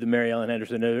upgraded the Mary Ellen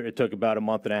Henderson. It took about a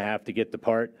month and a half to get the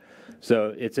part.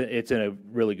 So it's in a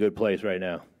really good place right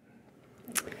now.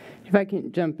 If I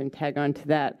can jump and tag on to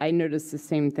that, I noticed the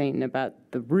same thing about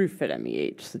the roof at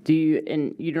MEH. So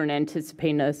you don't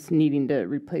anticipate us needing to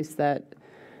replace that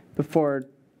before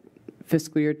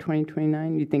fiscal year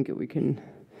 2029? You think we can?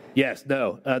 Yes,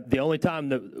 no. The only time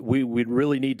that we'd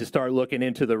really need to start looking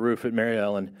into the roof at Mary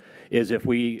Ellen is if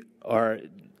we are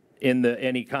in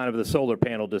any kind of the solar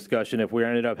panel discussion. If we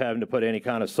ended up having to put any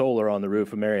kind of solar on the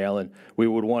roof of Mary Ellen, we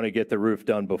would want to get the roof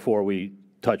done before we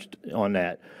touched on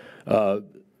that.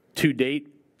 To date,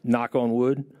 knock on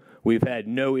wood, we've had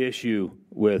no issue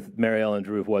with Mary Ellen's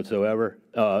roof whatsoever,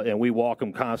 and we walk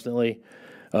them constantly.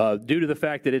 Due to the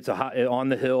fact that it's on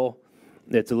the hill,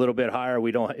 it's a little bit higher.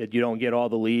 You don't get all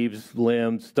the leaves,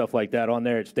 limbs, stuff like that on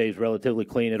there. It stays relatively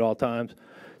clean at all times.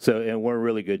 So, and we're in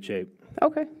really good shape.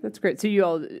 Okay, that's great. So you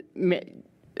all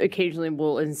occasionally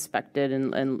will inspect it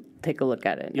and take a look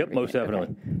at it? Yep, most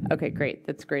definitely. Okay, great.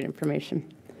 That's great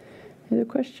information. Any other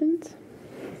questions?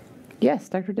 Yes,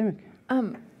 Dr. Dimick.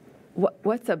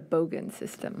 What's a Bogan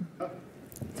system?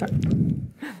 Sorry.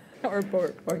 Or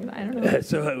Bogan, I don't know.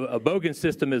 So a Bogan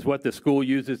system is what the school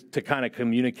uses to kind of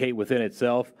communicate within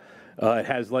itself. It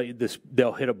has like this,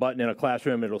 they'll hit a button in a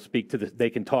classroom, it'll speak to they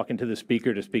can talk into the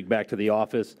speaker to speak back to the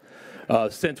office.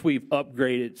 Since we've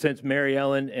upgraded, since Mary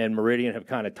Ellen and Meridian have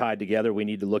kind of tied together, we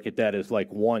need to look at that as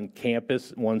like one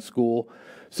campus, one school.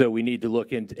 So we need to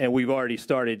look into, and we've already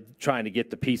started trying to get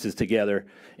the pieces together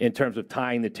in terms of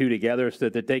tying the two together so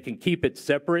that they can keep it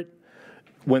separate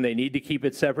when they need to keep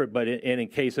it separate, but in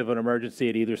case of an emergency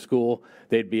at either school,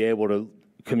 they'd be able to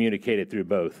communicate it through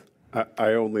both.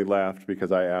 I only laughed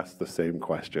because I asked the same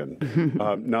question.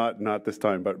 Not this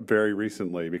time, but very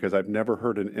recently, because I've never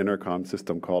heard an intercom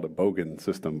system called a Bogan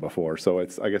system before. So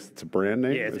I guess it's a brand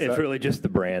name? Yeah, it's really just the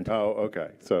brand. Oh, okay.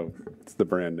 So it's the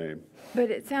brand name.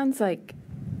 But it sounds like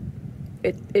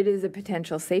it is a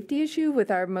potential safety issue with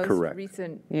our most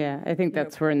recent. Yeah, I think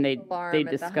that's when they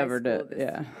discovered it.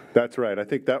 Yeah, that's right. I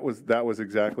think that was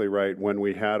exactly right. When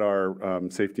we had our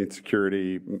safety and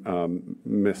security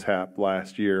mishap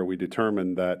last year, we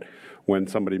determined that when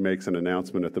somebody makes an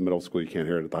announcement at the middle school, you can't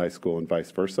hear it at the high school, and vice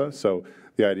versa. So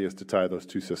the idea is to tie those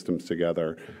two systems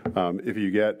together. If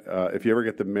you ever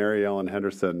get the Mary Ellen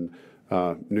Henderson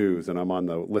news, and I'm on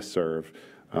the listserv,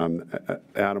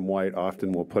 Adam White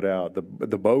often will put out the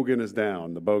Bogan is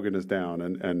down, the Bogan is down,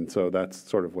 and so that's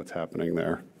sort of what's happening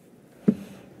there.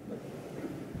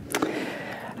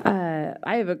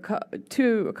 I have a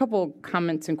couple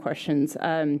comments and questions.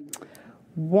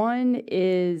 One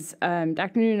is,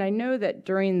 Dr. Noonan, I know that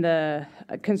during the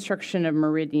construction of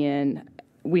Meridian,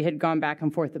 we had gone back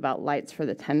and forth about lights for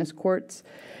the tennis courts.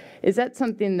 Is that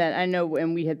something that I know,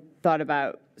 and we had thought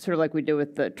about, sort of like we did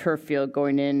with the turf field,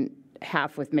 going in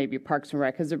half with maybe Parks and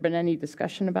Rec? Has there been any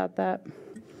discussion about that?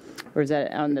 Or is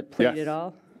that on the plate at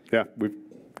all? Yeah,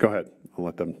 go ahead. I'll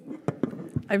let them.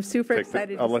 I'm super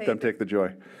excited I'll let them take the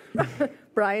joy.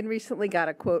 Brian recently got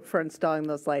a quote for installing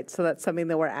those lights, so that's something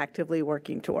that we're actively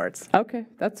working towards. Okay,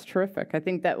 that's terrific. I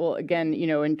think that will, again,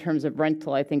 in terms of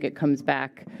rental, I think it comes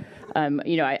back.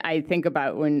 I think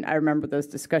about when I remember those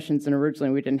discussions, and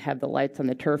originally we didn't have the lights on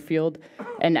the turf field.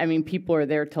 And I mean, people are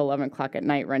there till 11 o'clock at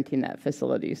night renting that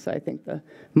facility. So I think the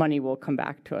money will come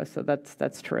back to us. So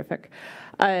that's terrific.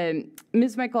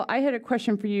 Ms. Michael, I had a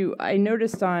question for you. I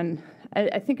noticed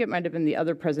I think it might have been the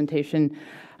other presentation,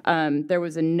 there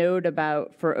was a note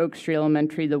about, for Oak Street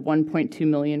Elementary, the $1.2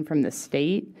 million from the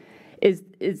state.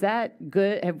 Is that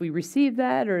good? Have we received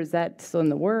that, or is that still in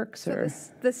the works? Or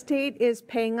the state is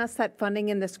paying us that funding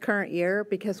in this current year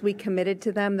because we committed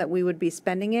to them that we would be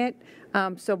spending it.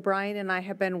 So Brian and I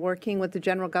have been working with the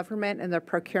general government and their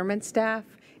procurement staff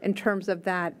in terms of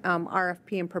that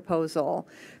RFP and proposal.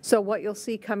 So what you'll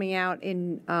see coming out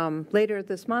in later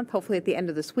this month, hopefully at the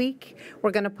end of this week, we're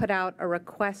going to put out a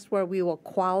request where we will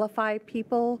qualify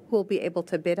people who will be able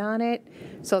to bid on it.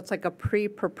 So it's like a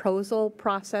pre-proposal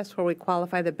process where we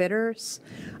qualify the bidders.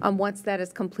 Once that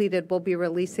is completed, we'll be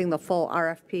releasing the full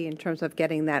RFP in terms of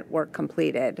getting that work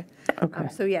completed. Okay.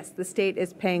 So yes, the state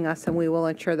is paying us, and we will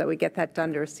ensure that we get that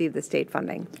done to receive the state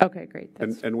funding. Okay, great.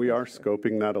 And we are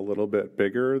scoping that a little bit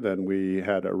bigger than we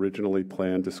had originally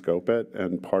planned to scope it.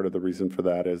 And part of the reason for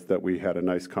that is that we had a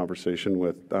nice conversation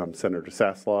with Senator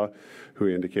Saslaw, who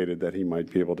indicated that he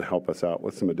might be able to help us out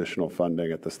with some additional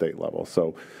funding at the state level.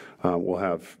 So we'll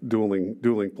have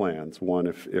dueling plans, one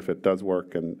if it does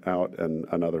work and out, and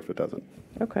another if it doesn't.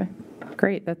 Okay,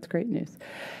 great. That's great news.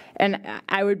 And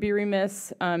I would be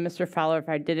remiss, Mr. Fowler, if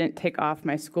I didn't take off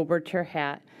my school board chair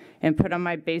hat and put on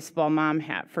my baseball mom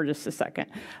hat for just a second.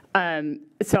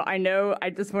 So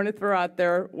I just want to throw out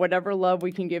there whatever love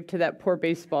we can give to that poor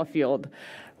baseball field.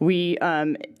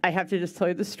 I have to just tell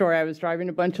you the story. I was driving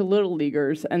a bunch of little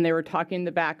leaguers, and they were talking in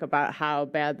the back about how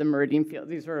bad the Meridian field.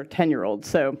 These were 10-year-olds.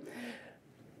 So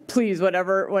please,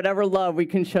 whatever love we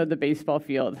can show the baseball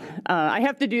field. I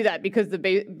have to do that because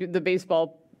the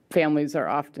baseball families are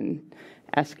often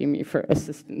asking me for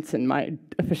assistance in my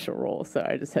official role, so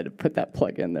I just had to put that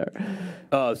plug in there.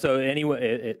 So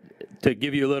anyway, to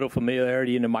give you a little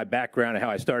familiarity into my background and how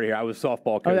I started here, I was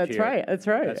softball coach Oh, that's here. right. That's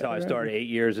right. That's how I started 8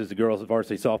 years as the girls'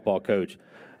 varsity softball coach.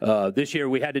 This year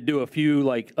we had to do a few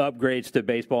upgrades to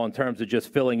baseball in terms of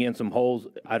just filling in some holes.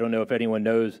 I don't know if anyone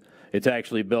knows, it's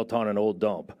actually built on an old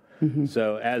dump.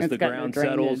 So as the ground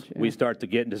settles, we start to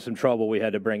get into some trouble. We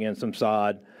had to bring in some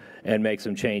sod and make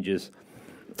some changes.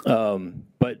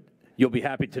 But you'll be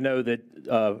happy to know that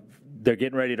they're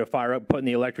getting ready to fire up, putting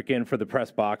the electric in for the press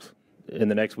box in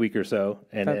the next week or so,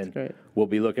 and That's then great. we'll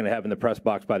be looking at having the press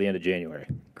box by the end of January.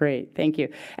 Great, thank you.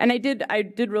 And I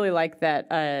did really like that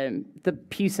the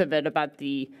piece of it about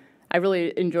I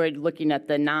really enjoyed looking at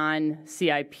the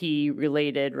non-CIP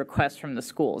related requests from the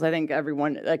schools. I think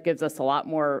that gives us a lot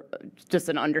more, just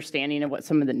an understanding of what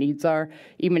some of the needs are,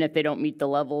 even if they don't meet the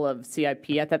level of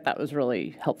CIP. I thought that was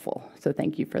really helpful. So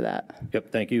thank you for that.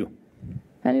 Yep, thank you.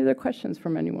 Any other questions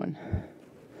from anyone?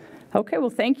 Okay, well,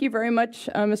 thank you very much,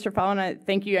 Mr. Fowler.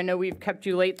 Thank you. I know we've kept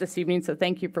you late this evening, so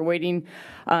thank you for waiting.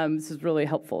 This is really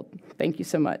helpful. Thank you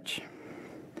so much.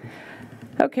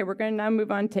 Okay, we're going to now move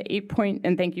on to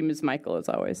and thank you, Ms. Michael, as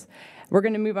always. We're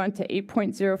going to move on to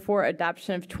 8.04,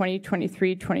 adoption of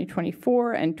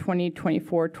 2023-2024 and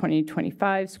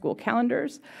 2024-2025 school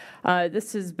calendars.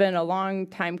 This has been a long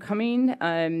time coming,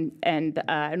 and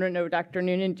I don't know, Dr.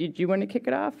 Noonan, did you want to kick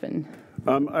it off?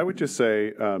 I would just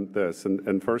say this,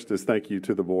 and first is thank you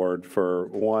to the board for,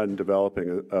 one,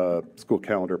 developing a school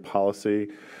calendar policy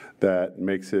that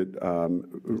makes it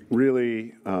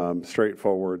really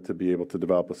straightforward to be able to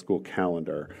develop a school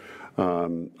calendar.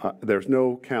 There's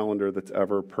no calendar that's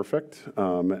ever perfect,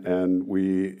 and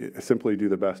we simply do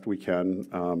the best we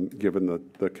can given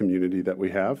the community that we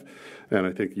have, and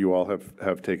I think you all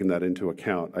have taken that into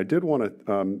account. I did want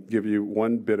to give you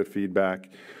one bit of feedback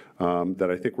that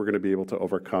I think we're going to be able to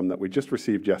overcome that we just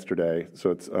received yesterday, so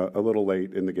it's a little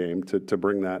late in the game to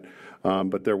bring that.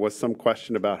 But there was some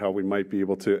question about how we might be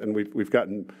able to, and we've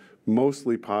gotten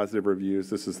mostly positive reviews.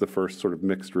 This is the first sort of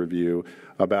mixed review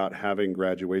about having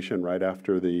graduation right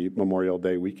after the Memorial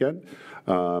Day weekend.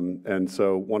 And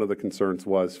so one of the concerns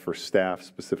was for staff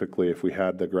specifically, if we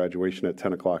had the graduation at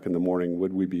 10 o'clock in the morning,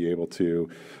 would we be able to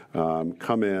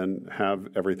come in, have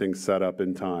everything set up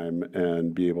in time,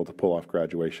 and be able to pull off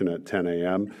graduation at 10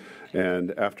 a.m.?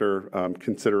 And after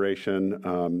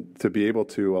consideration, to be able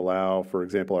to allow, for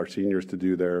example, our seniors to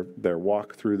do their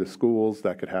walk through the schools,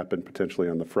 that could happen potentially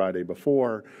on the Friday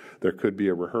before. There could be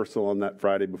a rehearsal on that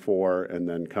Friday before and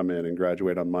then come in and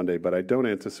graduate on Monday. But I don't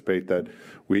anticipate that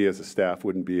we as a staff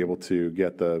wouldn't be able to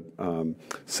get the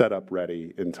setup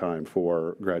ready in time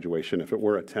for graduation if it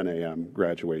were a 10 a.m.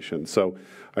 graduation. So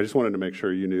I just wanted to make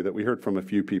sure you knew that we heard from a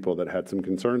few people that had some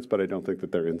concerns, but I don't think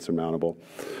that they're insurmountable.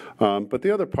 But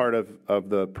the other part of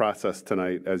the process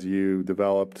tonight, as you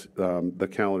developed the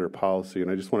calendar policy, and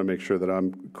I just want to make sure that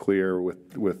I'm clear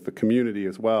with the community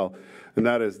as well, and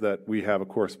that is that we have a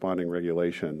corresponding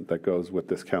regulation that goes with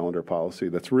this calendar policy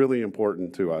that's really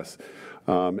important to us,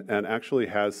 and actually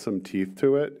has some teeth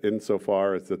to it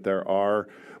insofar as that there are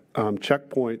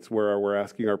checkpoints where we're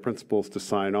asking our principals to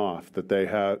sign off that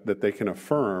they can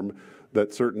affirm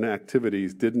that certain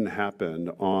activities didn't happen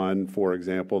on, for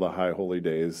example, the high holy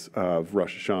days of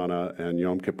Rosh Hashanah and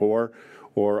Yom Kippur,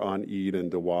 or on Eid and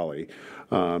Diwali.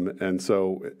 And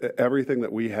so everything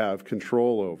that we have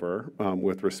control over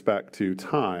with respect to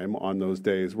time on those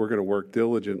days, we're going to work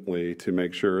diligently to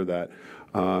make sure that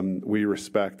we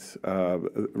respect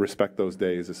those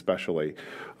days especially.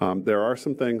 There are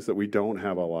some things that we don't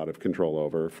have a lot of control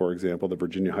over. For example, the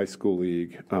Virginia High School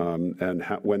League and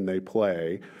when they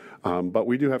play. But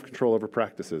we do have control over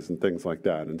practices and things like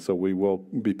that, and so we will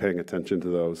be paying attention to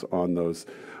those on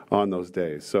those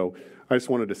days. So I just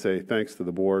wanted to say thanks to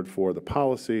the board for the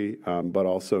policy, but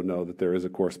also know that there is a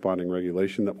corresponding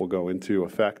regulation that will go into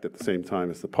effect at the same time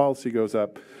as the policy goes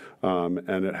up.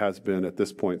 and it has been at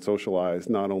this point socialized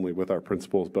not only with our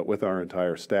principals but with our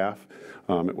entire staff.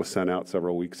 It was sent out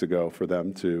several weeks ago for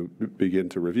them to begin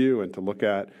to review and to look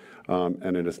at,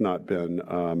 and it has not been,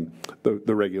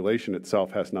 the regulation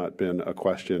itself has not been a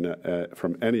question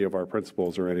from any of our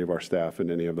principals or any of our staff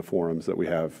in any of the forums that we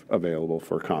have available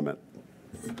for comment.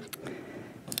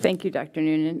 Thank you, Dr.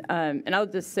 Noonan. And I'll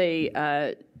just say,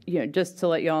 just to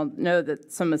let you all know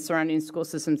that some of the surrounding school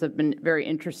systems have been very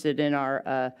interested in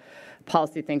our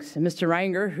policy, thanks to Mr.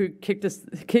 Reinger, who kicked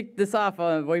this off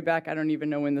way back. I don't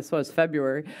even know when this was,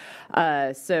 February.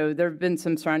 So there have been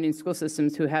some surrounding school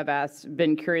systems who have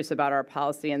been curious about our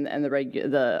policy and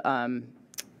the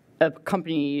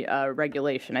company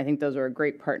regulation. I think those are a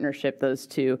great partnership, those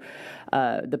two,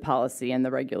 the policy and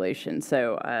the regulation.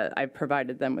 So I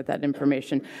provided them with that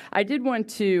information. I did want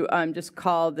to just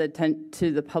call to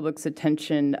the public's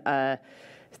attention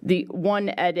the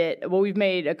one edit. Well, we've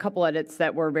made a couple edits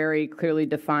that were very clearly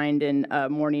defined in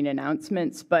morning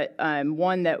announcements, but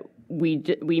one that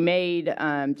we made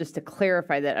just to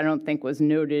clarify that I don't think was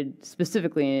noted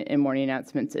specifically in morning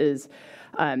announcements is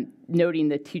noting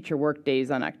the teacher work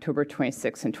days on October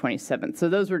 26th and 27th. So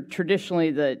those were traditionally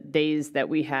the days that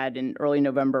we had in early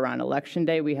November on Election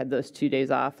Day. We had those 2 days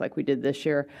off like we did this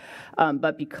year.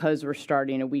 But because we're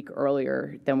starting a week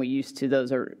earlier than we used to,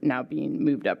 those are now being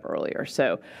moved up earlier.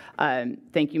 So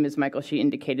thank you, Ms. Michael. She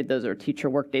indicated those are teacher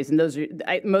work days. And those are,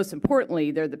 most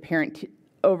importantly, they're the parent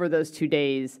over those 2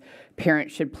 days,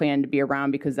 parents should plan to be around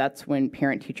because that's when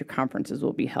parent-teacher conferences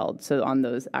will be held. So on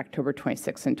those October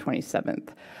 26th and 27th.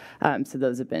 So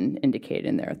those have been indicated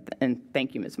in there. And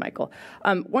thank you, Ms. Michael.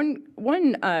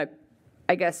 One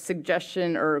I guess,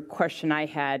 suggestion or question I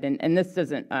had, and this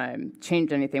doesn't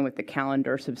change anything with the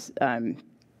calendar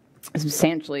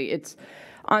substantially. It's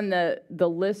on the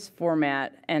list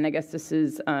format, and I guess this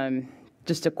is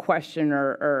just a question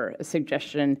or a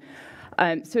suggestion.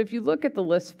 So if you look at the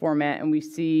list format and we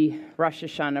see Rosh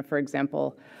Hashanah, for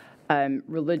example,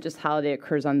 religious holiday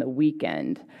occurs on the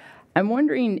weekend, I'm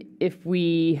wondering if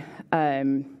we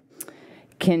can,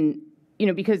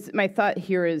 because my thought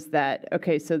here is that,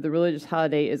 okay, so the religious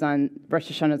holiday is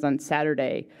Rosh Hashanah is on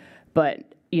Saturday,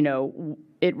 but,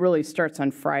 it really starts on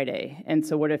Friday. And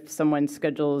so what if someone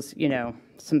schedules,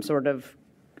 some sort of,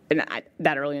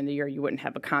 that early in the year you wouldn't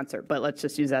have a concert, but let's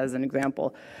just use that as an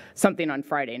example, something on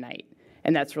Friday night.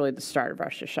 And that's really the start of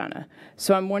Rosh Hashanah.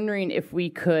 So I'm wondering if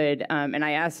we could, and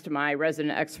I asked my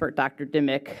resident expert, Dr.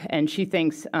 Dimick, and she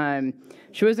thinks,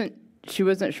 she wasn't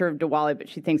sure of Diwali, but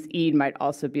she thinks Eid might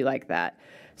also be like that.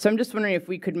 So I'm just wondering if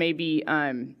we could maybe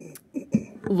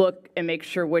look and make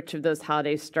sure which of those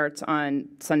holidays starts on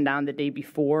sundown the day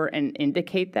before and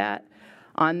indicate that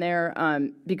on there.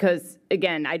 Because,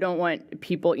 again, I don't want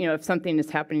people, if something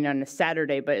is happening on a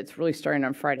Saturday, but it's really starting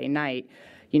on Friday night,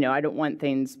 I don't want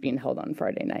things being held on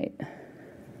Friday night.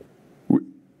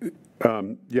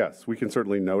 Yes, we can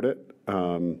certainly note it.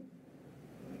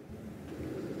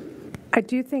 I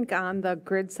do think on the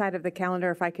grid side of the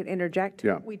calendar, if I could interject,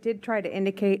 yeah. We did try to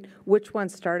indicate which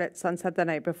ones start at sunset the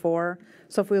night before.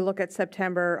 So if we look at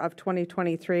September of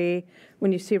 2023,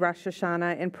 when you see Rosh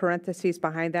Hashanah, in parentheses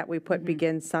behind that, we put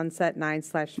begins sunset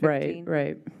 9/15.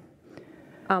 Right.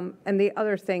 And the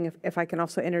other thing, if I can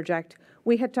also interject,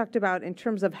 we had talked about in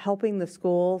terms of helping the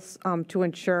schools to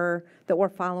ensure that we're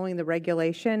following the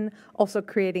regulation, also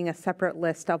creating a separate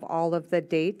list of all of the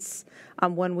dates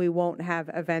when we won't have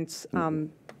events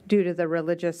due to the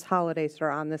religious holidays that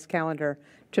are on this calendar,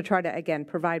 to try to, again,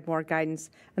 provide more guidance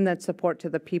and then support to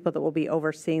the people that will be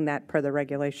overseeing that per the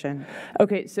regulation.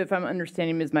 Okay, so if I'm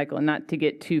understanding, Ms. Michael, and not to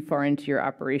get too far into your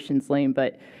operations lane,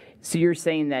 but so you're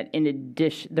saying that in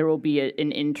addition, there will be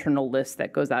an internal list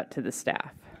that goes out to the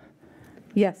staff?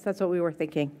 Yes, that's what we were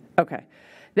thinking. Okay.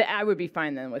 I would be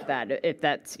fine then with that, if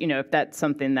that's, if that's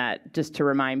something that, just to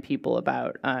remind people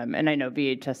about, and I know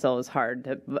VHSL is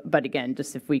hard, but again,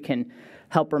 just if we can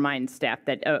help remind staff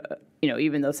that,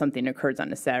 even though something occurs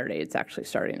on a Saturday, it's actually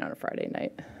starting on a Friday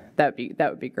night. That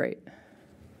would be great.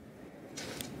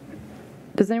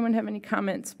 Does anyone have any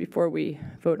comments before we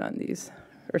vote on these?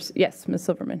 Yes, Ms.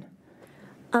 Silverman.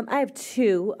 I have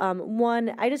two.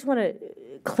 One, I just want to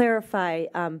clarify,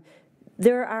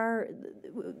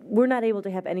 we're not able to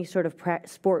have any sort of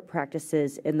sport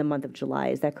practices in the month of July.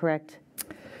 Is that correct?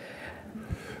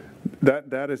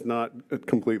 That is not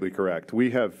completely correct.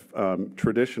 We have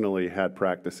traditionally had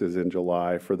practices in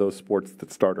July for those sports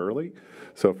that start early.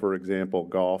 So, for example,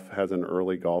 golf has an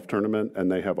early golf tournament,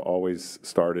 and they have always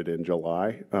started in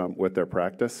July with their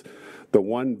practice. The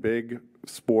one big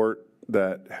sport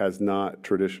that has not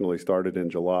traditionally started in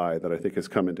July that I think has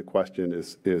come into question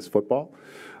is football.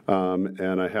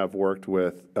 And I have worked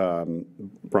with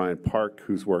Brian Park,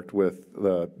 who's worked with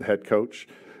the head coach,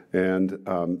 and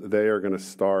they are going to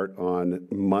start on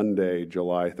Monday,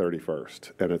 July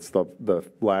 31st. And it's the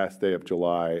last day of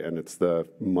July, and it's the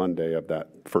Monday of that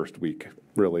first week,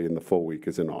 really, and the full week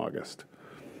is in August.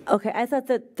 Okay, I thought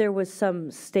that there was some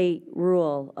state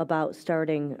rule about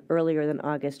starting earlier than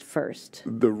August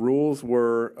 1st. The rules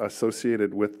were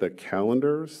associated with the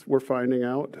calendars, we're finding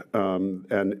out,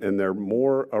 and they're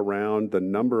more around the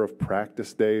number of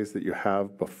practice days that you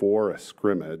have before a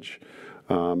scrimmage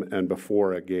and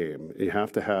before a game. You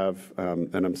have to have,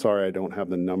 and I'm sorry I don't have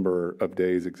the number of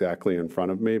days exactly in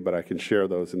front of me, but I can share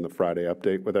those in the Friday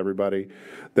update with everybody,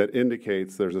 that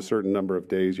indicates there's a certain number of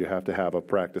days you have to have a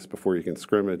practice before you can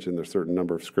scrimmage, and there's a certain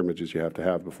number of scrimmages you have to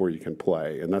have before you can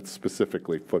play, and that's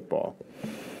specifically football.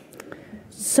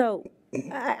 So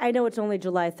I know it's only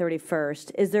July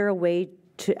 31st. Is there a way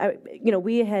to, you know,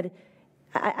 we had,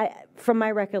 from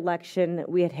my recollection,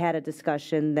 we had a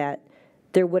discussion that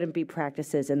there wouldn't be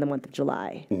practices in the month of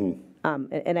July.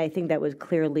 And I think that was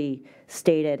clearly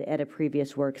stated at a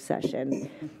previous work session.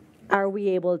 Are we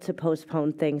able to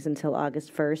postpone things until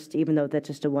August 1st, even though that's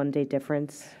just a one-day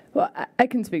difference? Well, I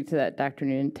can speak to that, Dr.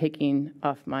 Noonan, taking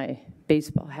off my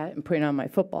baseball hat and putting on my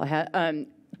football hat.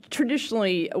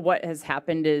 Traditionally, what has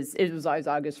happened is it was always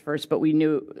August 1st, but we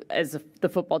knew, as the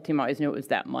football team always knew, it was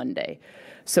that Monday.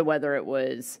 So whether it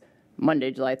was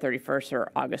Monday, July 31st,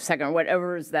 or August 2nd, or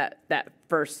whatever is that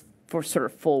first for sort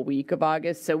of full week of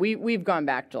August. So we've gone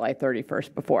back July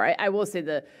 31st before. I will say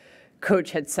the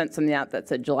coach had sent something out that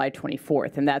said July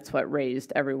 24th, and that's what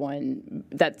raised everyone,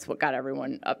 that's what got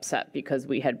everyone upset, because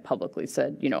we had publicly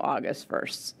said, you know, August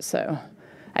 1st. So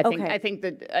I think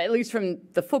that, at least from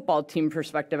the football team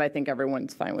perspective, I think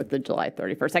everyone's fine with the July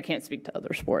 31st. I can't speak to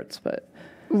other sports, but.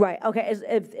 Right, okay,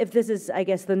 if this is, I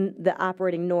guess, the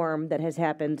operating norm that has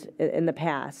happened in the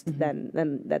past,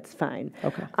 then that's fine.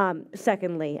 Okay.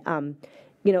 Secondly,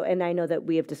 you know, and I know that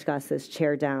we have discussed this,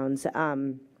 Chair Downs,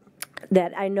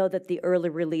 that I know that the early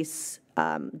release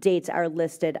dates are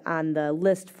listed on the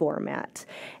list format.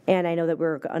 And I know that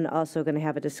we're also going to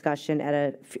have a discussion at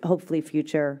a hopefully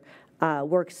future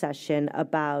work session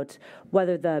about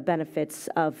whether the benefits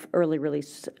of early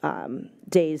release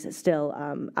days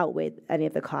still outweigh any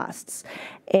of the costs.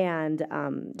 And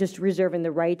just reserving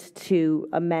the right to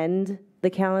amend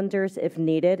the calendars if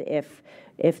needed,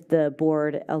 if the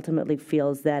board ultimately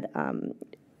feels that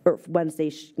or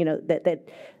Wednesday, you know, that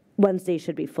Wednesday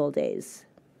should be full days.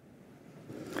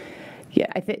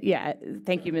 Yeah,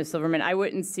 thank you, Ms. Silverman. I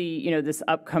wouldn't see, you know, this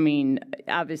upcoming,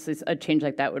 obviously a change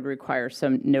like that would require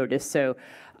some notice. So,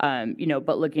 you know,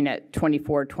 but looking at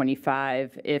 24,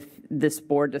 25, if this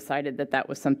board decided that that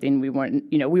was something we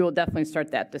want, you know, we will definitely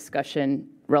start that discussion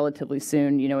relatively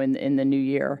soon, you know, in the new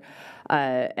year.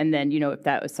 And then, you know, if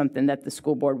that was something that the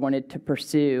school board wanted to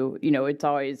pursue, you know, it's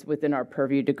always within our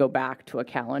purview to go back to a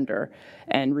calendar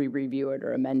and re-review it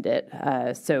or amend it.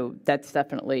 So that's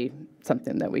definitely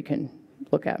something that we can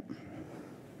look at.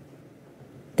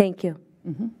 Thank you.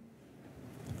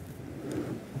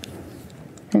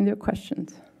 Any other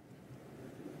questions?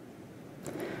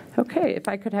 Okay, if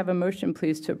I could have a motion,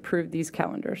 please, to approve these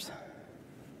calendars.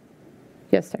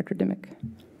 Yes, Dr. Dimick.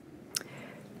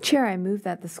 Chair, I move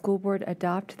that the school board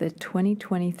adopt the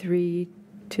 2023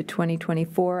 to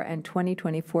 2024 and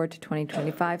 2024 to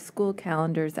 2025 school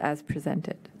calendars as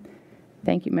presented.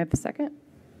 Thank you. May I have a second?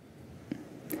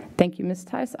 Thank you, Ms.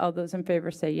 Tice. All those in favor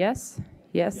say yes.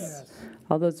 Yes.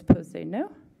 All those opposed say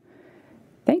no.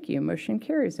 Thank you. Motion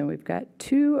carries, and we've got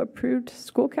 2 approved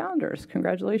school calendars.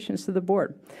 Congratulations to the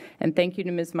board. And thank you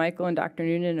to Ms. Michael and Dr.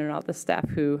 Noonan and all the staff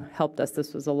who helped us.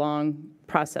 This was a long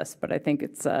process, but I think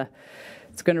it's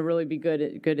going to really be good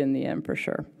in the end for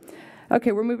sure.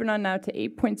 Okay, we're moving on now to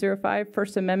 8.05,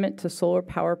 First Amendment to Solar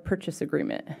Power Purchase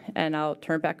Agreement. And I'll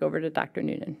turn it back over to Dr.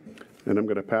 Noonan. And I'm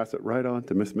going to pass it right on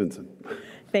to Ms. Minson.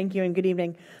 Thank you and good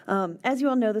evening. As you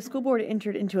all know, the school board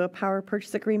entered into a power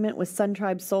purchase agreement with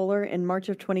SunTribe Solar in March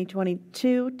of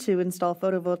 2022 to install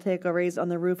photovoltaic arrays on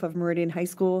the roof of Meridian High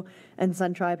School. And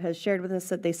SunTribe has shared with us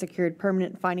that they secured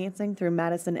permanent financing through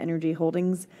Madison Energy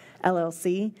Holdings,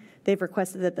 LLC. They've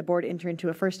requested that the board enter into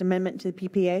a First Amendment to the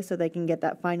PPA so they can get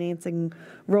that financing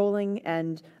rolling.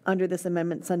 And under this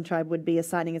amendment, SunTribe would be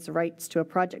assigning its rights to a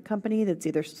project company that's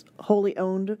either wholly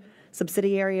owned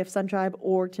subsidiary of SunTribe,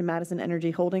 or to Madison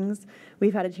Energy Holdings.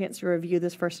 We've had a chance to review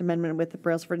this First Amendment with the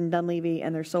Brailsford and Dunleavy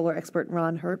and their solar expert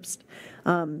Ron Herbst,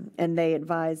 and they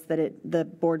advised that the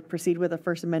board proceed with a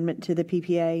First Amendment to the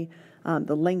PPA.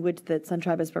 The language that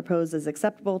SunTribe has proposed is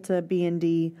acceptable to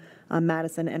B&D.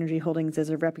 Madison Energy Holdings is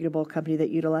a reputable company that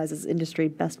utilizes industry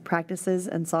best practices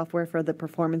and software for the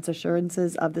performance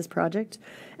assurances of this project.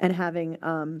 And having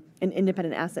an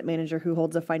independent asset manager who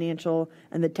holds a financial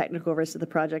and the technical risk of the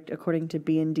project, according to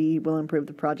B&D, will improve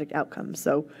the project outcomes.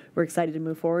 So we're excited to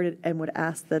move forward and would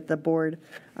ask that the board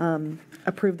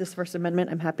approve this First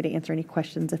Amendment. I'm happy to answer any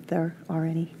questions if there are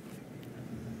any.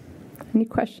 Any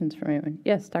questions from anyone?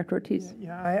 Yes, Dr. Ortiz.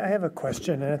 Yeah, I have a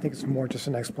question, and I think it's more just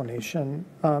an explanation,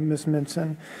 Ms.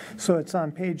 Minson. So it's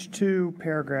on page 2,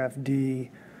 paragraph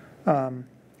D, and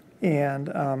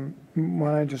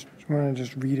when I just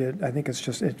read it, I think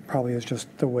it probably is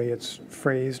just the way it's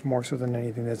phrased more so than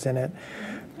anything that's in it.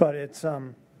 But it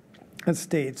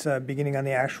states, beginning on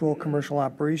the actual commercial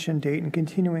operation date and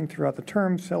continuing throughout the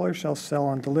term, seller shall sell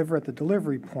and deliver at the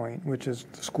delivery point, which is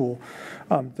the school.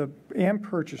 And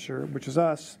purchaser, which is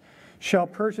us, shall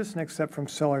purchase and accept from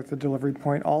seller at the delivery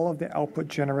point all of the output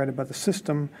generated by the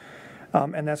system,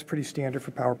 and that's pretty standard for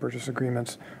power purchase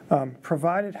agreements.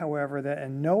 Provided, however, that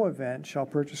in no event shall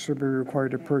purchaser be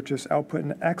required to purchase output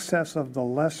in excess of the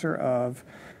lesser of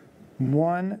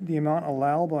 1, the amount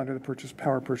allowable under the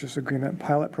power purchase agreement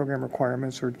pilot program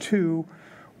requirements, or 2,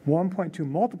 1.2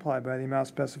 multiplied by the amount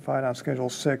specified on Schedule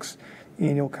 6,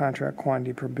 annual contract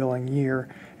quantity per billing year,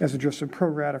 as adjusted pro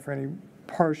rata for any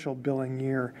partial billing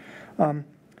year.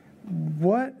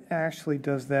 What actually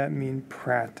does that mean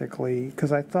practically?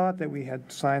 Because I thought that we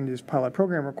had signed these pilot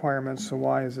program requirements, so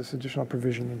why is this additional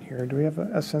provision in here? Do we have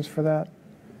a sense for that?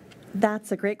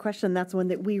 That's a great question. That's one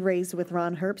that we raised with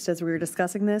Ron Herbst as we were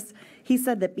discussing this. He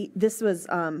said that this was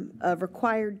a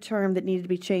required term that needed to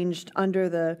be changed under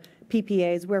the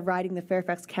PPAs. We're riding the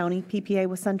Fairfax County PPA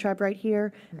with SunTribe right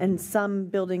here, and some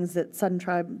buildings that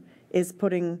SunTribe is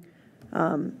putting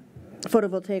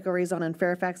photovoltaic arrays on in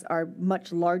Fairfax are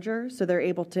much larger, so they're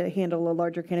able to handle a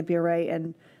larger canopy array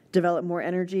and develop more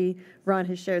energy. Ron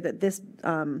has shared that this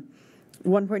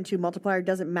 1.2 multiplier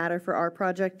doesn't matter for our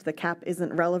project. The cap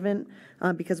isn't relevant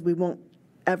because we won't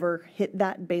ever hit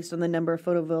that based on the number of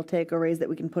photovoltaic arrays that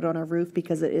we can put on our roof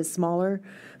because it is smaller.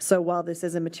 So while this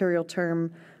is a material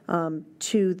term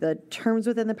to the terms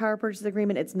within the power purchase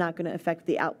agreement, it's not going to affect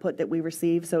the output that we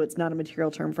receive, so it's not a material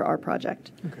term for our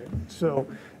project. Okay. So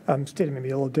stated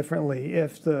maybe a little differently,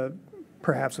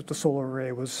 perhaps if the solar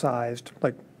array was sized,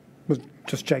 like was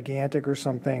just gigantic or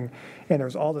something, and there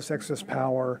was all this excess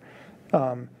power,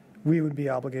 we would be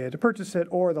obligated to purchase it,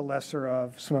 or the lesser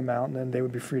of some amount, and then they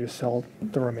would be free to sell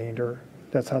the remainder.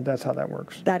 That's how that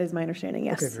works. That is my understanding,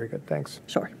 yes. Okay, very good. Thanks.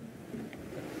 Sure.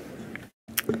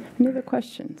 Any other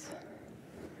questions?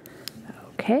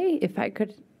 Okay, if I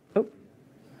could,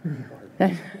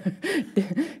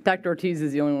 Dr. Ortiz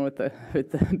is the only one with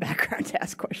the background to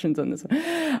ask questions on this one.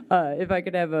 If I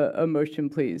could have a motion,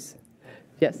 please.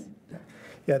 Yes.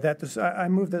 Yeah, I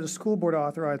move that the school board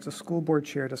authorize the school board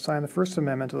chair to sign the First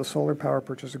Amendment to the solar power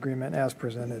purchase agreement as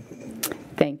presented.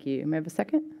 Thank you. May I have a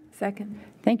second? Second.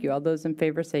 Thank you. All those in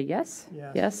favor say yes?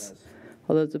 Yes. Yes.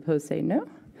 All those opposed say no.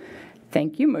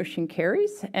 Thank you. Motion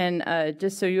carries. And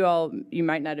just so you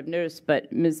might not have noticed,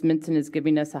 but Ms. Minson is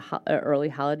giving us an early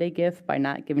holiday gift by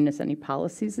not giving us any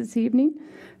policies this evening.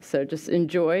 So just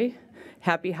enjoy.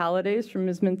 Happy holidays from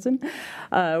Ms. Minson.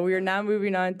 We are now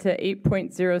moving on to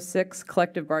 8.06,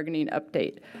 collective bargaining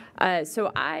update.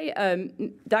 So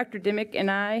Dr. Dimick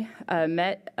and I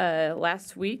met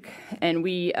last week, and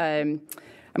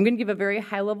I'm going to give a very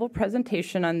high-level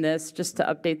presentation on this just to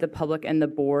update the public and the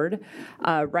board.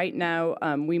 Right now,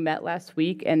 we met last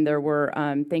week, and there were,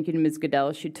 thank you to Ms.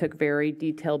 Goodell, she took very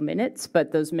detailed minutes,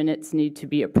 but those minutes need to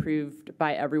be approved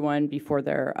by everyone before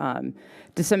they're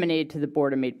disseminated to the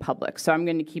board and made public. So I'm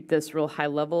going to keep this real high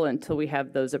level until we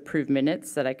have those approved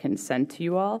minutes that I can send to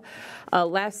you all.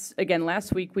 Last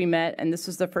week we met, and this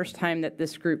is the first time that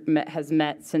this group has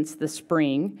met since the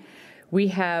spring. We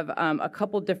have a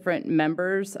couple different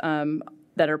members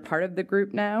that are part of the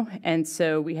group now. And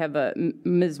so we have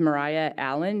Ms. Mariah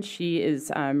Allen. She is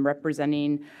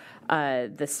representing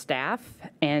the staff.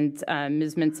 And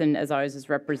Ms. Minson, as always, is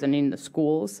representing the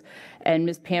schools. And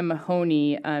Ms. Pam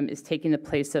Mahoney is taking the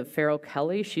place of Farrell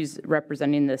Kelly. She's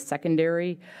representing the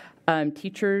secondary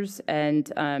teachers,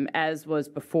 and as was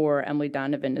before, Emily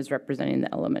Donovan is representing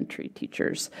the elementary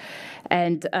teachers.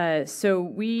 And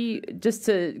so just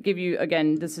to give you,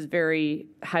 again, this is very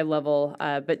high level,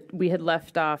 but we had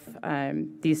left off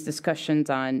these discussions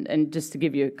and just to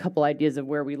give you a couple ideas of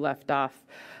where we left off,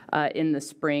 in the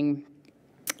spring.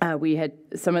 We had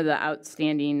some of the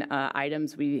outstanding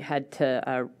items we had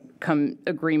to come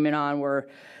agreement on were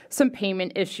some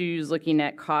payment issues, looking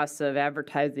at costs of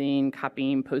advertising,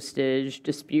 copying, postage,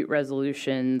 dispute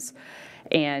resolutions.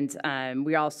 And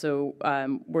we also,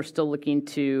 we're still looking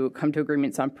to come to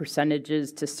agreements on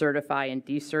percentages to certify and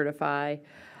decertify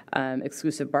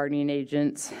exclusive bargaining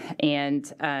agents.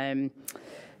 And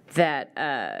that,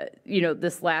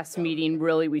 this last meeting,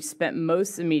 really, we spent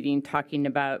most of the meeting talking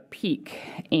about peak.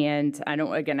 And I don't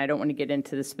want to get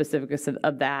into the specifics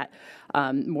of that,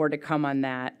 more to come on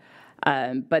that.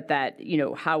 But that,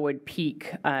 how would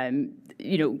peak,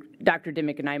 Dr.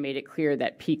 Dimick and I made it clear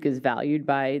that peak is valued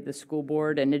by the school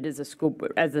board, and it is a school,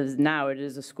 as is now, it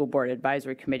is a school board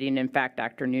advisory committee. And in fact,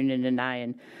 Dr. Noonan and I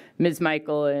and Ms.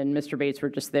 Michael and Mr. Bates were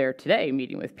just there today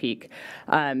meeting with peak.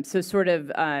 So sort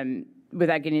of,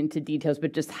 without getting into details,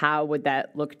 but just how would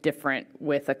that look different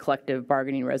with a collective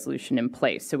bargaining resolution in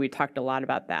place? So we talked a lot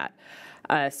about that.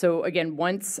 So again,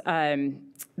 once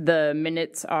the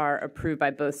minutes are approved by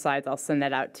both sides, I'll send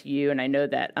that out to you. And I know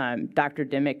that Dr.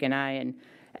 Dimick and I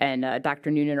and Dr.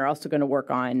 Noonan are also going to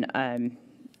work on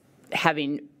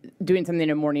doing something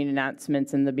in morning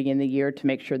announcements in the beginning of the year to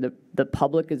make sure that the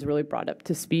public is really brought up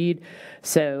to speed,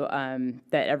 so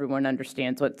that everyone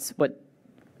understands what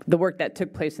the work that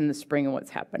took place in the spring and what's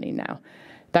happening now.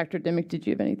 Dr. Dimick, did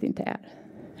you have anything to add?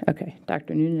 Okay,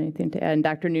 Dr. Noonan, anything to add? And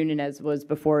Dr. Noonan, as was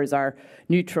before, is our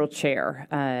neutral chair.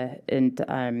 And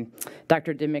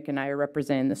Dr. Dimick and I are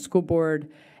representing the school board,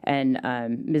 and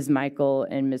Ms. Michael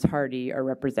and Ms. Hardy are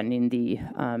representing the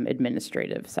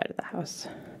administrative side of the house.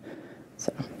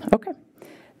 So, okay.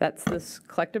 That's this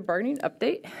collective bargaining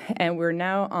update. And we're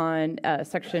now on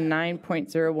section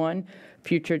 9.01,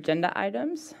 future agenda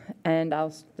items. And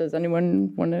does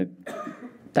anyone want to,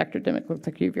 Dr. Dimick, looks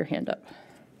like you have your hand up.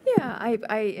 Yeah,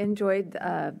 I enjoyed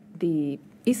the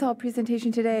ESOL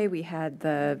presentation today. We had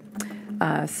the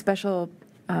special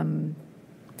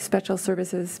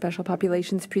services, special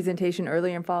populations presentation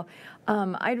earlier in fall.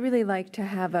 I'd really like to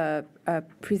have a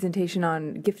presentation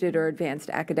on gifted or advanced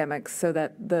academics so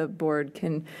that the board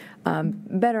can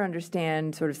better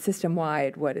understand sort of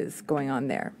system-wide what is going on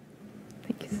there.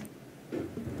 Thank you.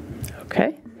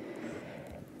 Okay.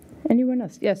 Anyone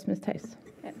else? Yes, Ms. Tice.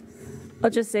 I'll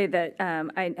just say that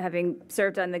having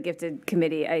served on the gifted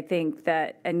committee, I think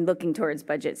that, and looking towards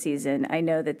budget season, I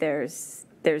know that there's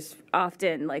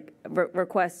often like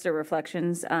requests or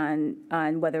reflections on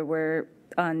whether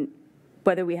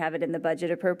we have it in the budget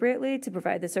appropriately to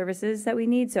provide the services that we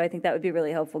need. So I think that would be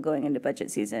really helpful going into budget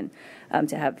season,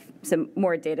 to have some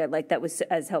more data like that was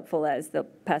as helpful as the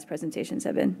past presentations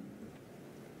have been.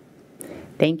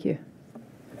 Thank you.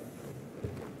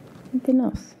 Anything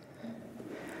else?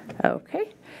 Okay.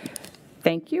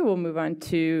 Thank you. We'll move on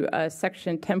to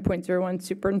section 10.01,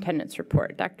 superintendent's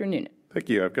report. Dr. Noonan. Thank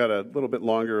you. I've got a little bit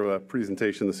longer of a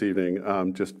presentation this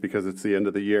evening, just because it's the end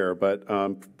of the year. But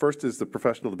first is the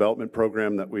professional development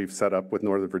program that we've set up with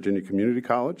Northern Virginia Community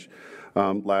College.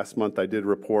 Last month, I did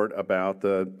report about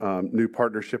the new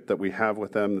partnership that we have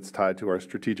with them that's tied to our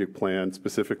strategic plan,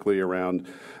 specifically around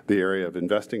the area of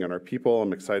investing in our people.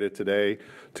 I'm excited today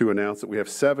to announce that we have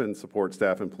 7 support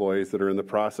staff employees that are in the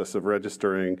process of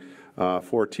registering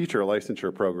for a teacher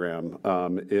licensure program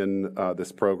in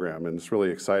this program. And it's really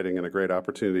exciting and a great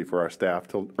opportunity for our staff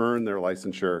to earn their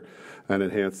licensure and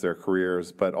enhance their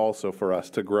careers, but also for us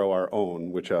to grow our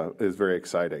own, which is very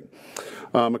exciting.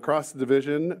 Across the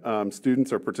division,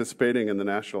 students are participating in the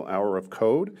National Hour of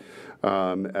Code.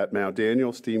 At Mount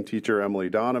Daniel, STEAM teacher Emily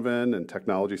Donovan and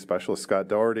technology specialist Scott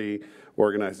Doherty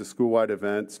organized a school-wide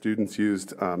event. Students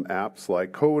used apps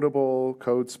like Codable,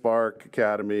 CodeSpark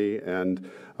Academy, and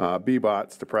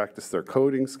Bbots to practice their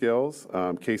coding skills.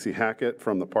 Casey Hackett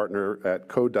from the partner at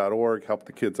code.org helped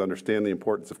the kids understand the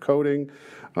importance of coding,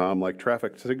 like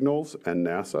traffic signals and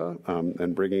NASA,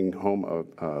 and bringing home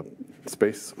a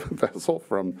space vessel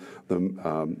from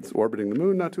orbiting the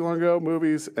moon not too long ago,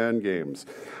 movies and games.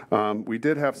 We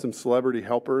did have some celebrity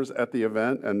helpers at the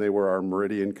event, and they were our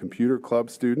Meridian Computer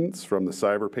Club students from the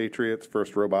Cyber Patriots,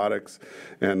 First Robotics,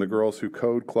 and the Girls Who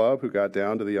Code Club, who got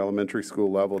down to the elementary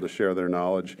school level to share their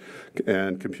knowledge,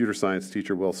 and computer science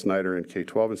teacher Will Snyder and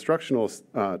K-12 instructional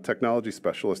technology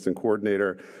specialist and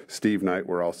coordinator Steve Knight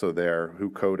were also there, who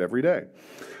code every day.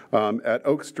 At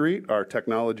Oak Street, our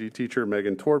technology teacher,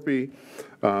 Megan Torpy,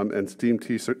 and STEAM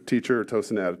teacher,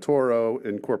 Tosin Adatoro,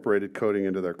 incorporated coding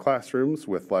into their classrooms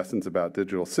with lessons about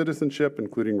digital citizenship,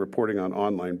 including reporting on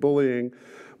online bullying,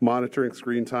 monitoring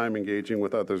screen time, engaging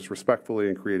with others respectfully,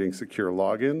 and creating secure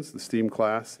logins. The STEAM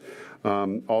class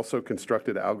also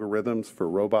constructed algorithms for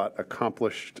robot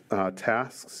accomplished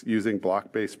tasks using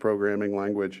block-based programming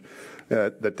language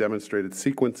that demonstrated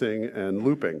sequencing and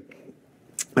looping.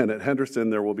 And at Henderson,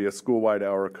 there will be a school-wide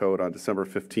hour of code on December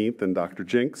 15th, and Dr.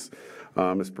 Jinks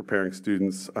is preparing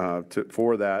students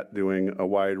for that, doing a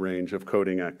wide range of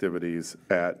coding activities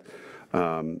at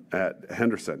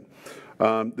Henderson.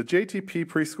 The JTP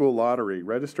Preschool Lottery,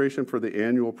 registration for the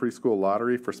annual preschool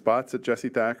lottery for spots at Jessie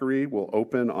Thackeray will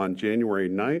open on January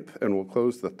 9th and will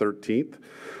close the 13th.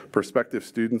 Prospective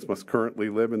students must currently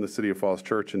live in the City of Falls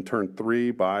Church and turn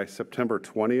 3 by September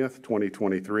 20th,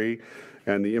 2023,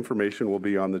 and the information will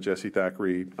be on the Jessie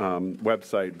Thackeray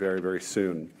website very, very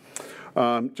soon.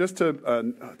 Just to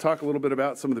talk a little bit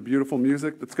about some of the beautiful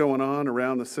music that's going on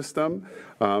around the system.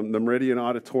 The Meridian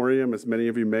Auditorium, as many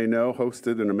of you may know,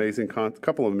 hosted an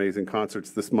couple of amazing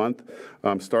concerts this month,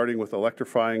 starting with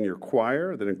Electrifying Your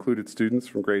Choir that included students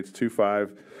from grades 2,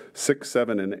 5, 6,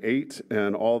 7, and 8,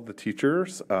 and all of the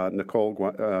teachers, Nicole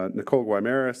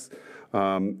Guimaris,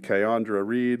 Kayandra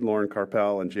Reed, Lauren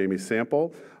Carpel, and Jamie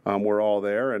Sample. We're all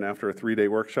there, and after a 3-day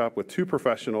workshop with 2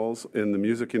 professionals in the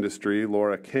music industry,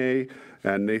 Laura Kay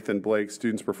and Nathan Blake,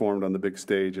 students performed on the big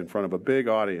stage in front of a big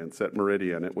audience at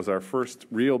Meridian. It was our first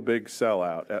real big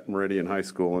sellout at Meridian High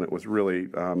School, and it was really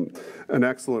an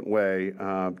excellent way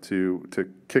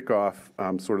to kick off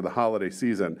sort of the holiday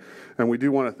season. And we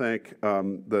do want to thank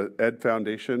the Ed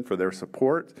Foundation for their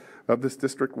support of this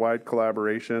district-wide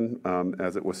collaboration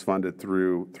as it was funded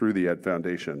through the Ed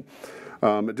Foundation.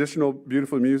 Additional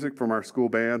beautiful music from our school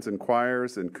bands and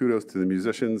choirs, and kudos to the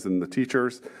musicians and the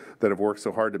teachers that have worked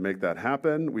so hard to make that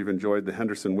happen. We've enjoyed the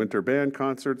Henderson Winter Band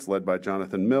concerts led by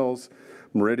Jonathan Mills,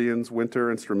 Meridian's Winter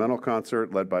Instrumental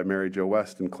Concert led by Mary Jo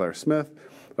West and Claire Smith.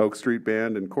 Oak Street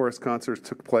Band and Chorus concerts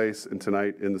took place, and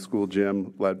tonight in the school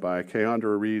gym led by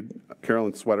Kayandra Reed,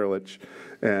 Carolyn Sweterlich,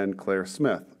 and Claire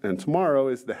Smith. And tomorrow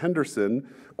is the Henderson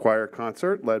Choir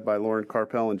Concert led by Lauren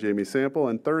Carpel and Jamie Sample,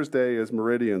 and Thursday is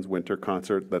Meridian's Winter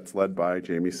Concert that's led by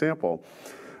Jamie Sample.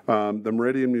 The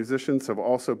Meridian musicians have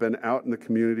also been out in the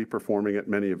community performing at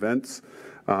many events,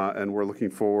 and we're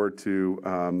looking forward to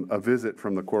a visit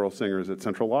from the choral singers at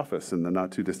Central Office in the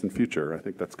not-too-distant future. I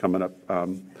think that's coming up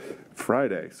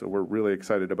Friday, so we're really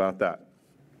excited about that.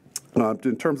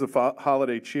 In terms of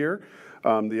holiday cheer,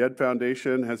 the Ed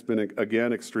Foundation has been,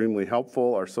 again, extremely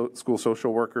helpful. Our school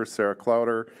social workers, Sarah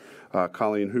Clowder,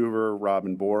 Colleen Hoover,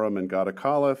 Robin Borum, and Gada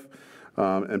Khalif,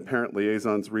 and parent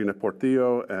liaisons Rena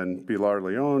Portillo and Pilar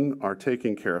Leon are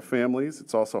taking care of families.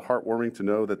 It's also heartwarming to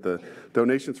know that the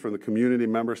donations from the community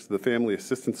members to the Family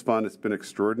Assistance Fund has been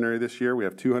extraordinary this year. We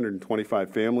have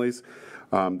 225 families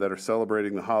that are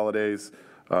celebrating the holidays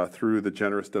through the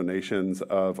generous donations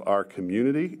of our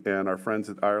community, and our friends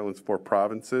at Ireland's 4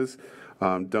 Provinces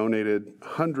donated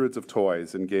hundreds of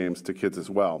toys and games to kids as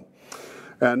well.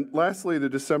 And lastly, the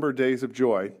December Days of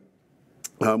Joy.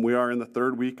 We are in the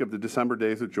 3rd week of the December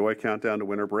Days of Joy countdown to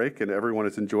winter break, and everyone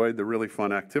has enjoyed the really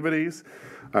fun activities.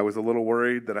 I was a little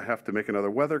worried that I have to make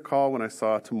another weather call when I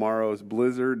saw tomorrow's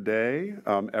blizzard day.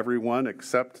 Everyone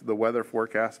except the weather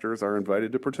forecasters are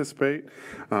invited to participate,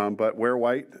 but wear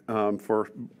white for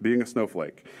being a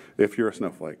snowflake, if you're a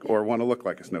snowflake, or want to look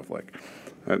like a snowflake.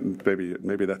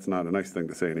 Maybe that's not a nice thing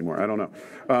to say anymore. I don't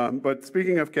know. But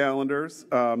speaking of calendars,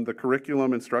 the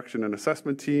Curriculum Instruction and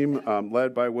Assessment Team,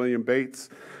 led by William Bates,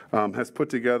 has put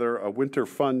together a winter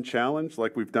fun challenge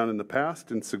like we've done in the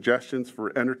past, and suggestions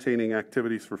for entertaining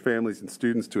activities for families and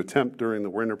students to attempt during the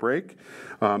winter break.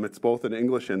 It's both in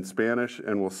English and Spanish,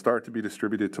 and will start to be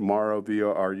distributed tomorrow via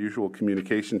our usual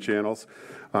communication channels.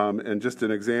 And just an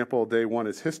example, day 1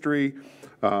 is history,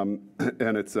 and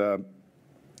it's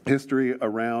history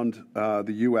around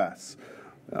the U.S.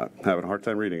 Having a hard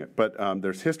time reading it. But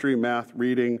there's history, math,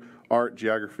 reading, art,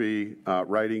 geography,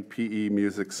 writing, PE,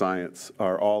 music, science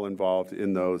are all involved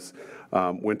in those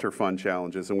winter fun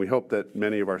challenges. And we hope that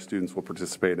many of our students will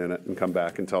participate in it and come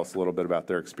back and tell us a little bit about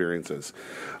their experiences.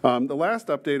 The last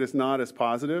update is not as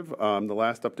positive. The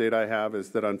last update I have is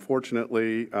that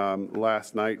unfortunately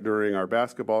last night during our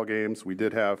basketball games, we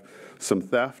did have some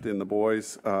theft in the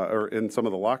boys, or in some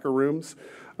of the locker rooms.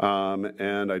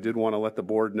 And I did want to let the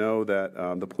board know that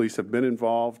the police have been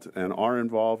involved and are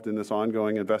involved in this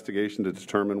ongoing investigation to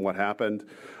determine what happened.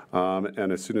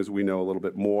 And as soon as we know a little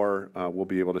bit more, we'll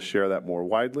be able to share that that more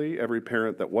widely. Every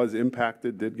parent that was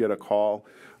impacted did get a call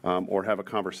or have a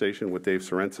conversation with Dave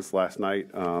Sorensis last night,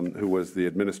 who was the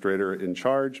administrator in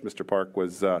charge. Mr. Park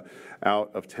was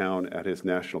out of town at his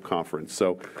national conference.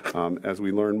 So as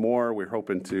we learn more, we're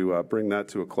hoping to bring that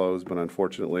to a close, but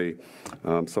unfortunately,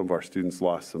 some of our students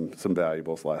lost some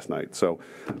valuables last night. So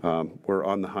we're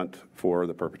on the hunt for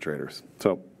the perpetrators.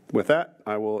 So with that,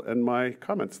 I will end my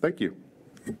comments. Thank you.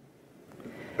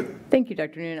 Thank you,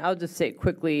 Dr. Noonan. I'll just say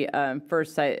quickly,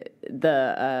 first,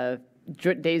 the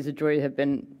Days of Joy have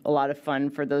been a lot of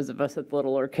fun for those of us with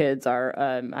littler kids.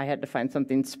 I had to find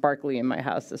something sparkly in my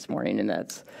house this morning, and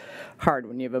that's hard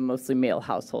when you have a mostly male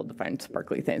household to find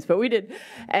sparkly things, but we did.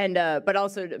 And but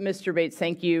also, Mr. Bates,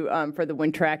 thank you for the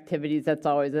winter activities. That's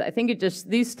always, I think it just,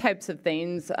 these types of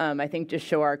things, I think just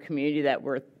show our community that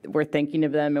we're thinking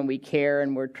of them and we care,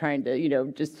 and we're trying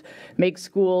to, just make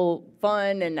school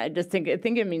fun. And I just think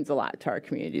it means a lot to our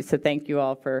community. So thank you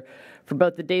all for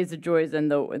both the Days of Joys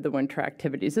and the winter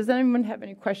activities. Does anyone have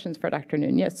any questions for Dr.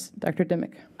 Noonan? Yes, Dr.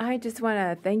 Dimick. I just want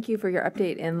to thank you for your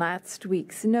update in last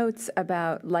week's notes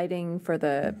about lighting for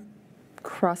the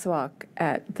crosswalk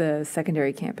at the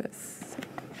secondary campus.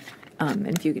 And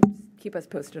if you could keep us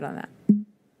posted on that.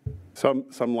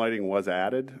 Some lighting was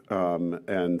added,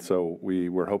 and so we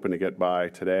were hoping to get by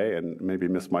today, and maybe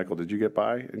Miss Michael, did you get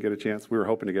by and get a chance? We were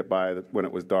hoping to get by when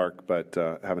it was dark, but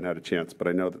haven't had a chance, but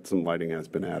I know that some lighting has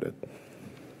been added.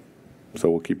 So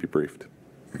we'll keep you briefed.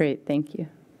 Great, thank you.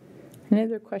 Any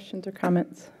other questions or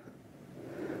comments?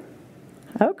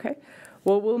 Okay,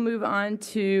 well, we'll move on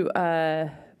to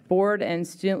board and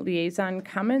student liaison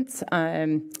comments.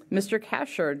 Mr.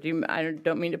 Kasher, I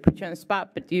don't mean to put you on the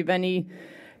spot, but do you have any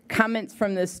comments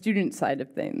from the student side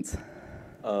of things?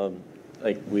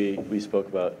 Like we spoke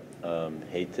about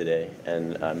hate today,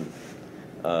 and I'm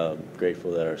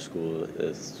grateful that our school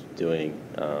is doing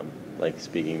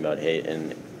speaking about hate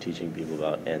and teaching people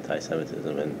about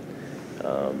anti-Semitism, and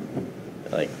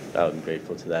I'm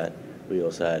grateful to that. We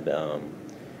also had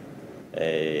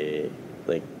a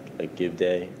give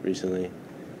day recently.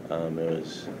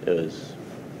 It was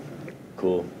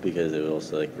cool because it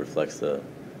also reflects the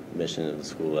mission of the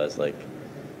school as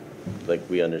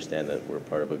we understand that we're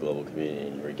part of a global community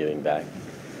and we're giving back.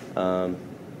 Our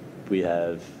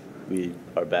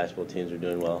basketball teams are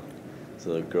doing well.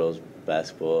 So the girls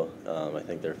basketball, I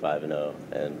think they're 5-0,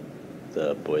 and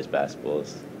the boys basketball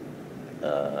is,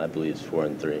 I believe,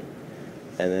 4-3.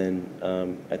 And then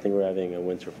I think we're having a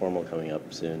winter formal coming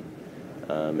up soon,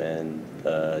 and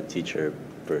a teacher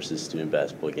versus student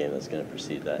basketball game that's going to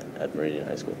precede that at Meridian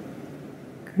High School.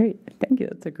 Great, thank you.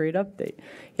 That's a great update.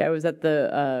 Yeah, I was at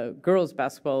the girls'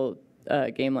 basketball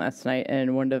game last night,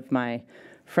 and one of my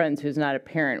friends who's not a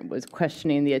parent was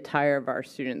questioning the attire of our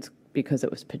students because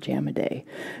it was pajama day.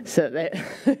 So that,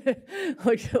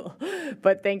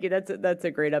 but thank you. That's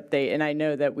a great update, and I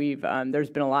know that there's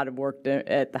been a lot of work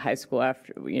at the high school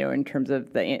after in terms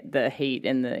of the hate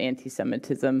and the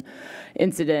anti-Semitism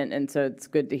incident, and so it's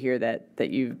good to hear that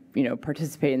you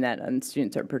participate in that and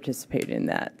students are participating in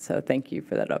that. So thank you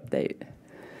for that update.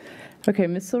 Okay,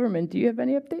 Ms. Silverman, do you have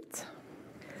any updates?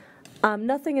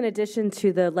 Nothing in addition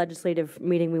to the legislative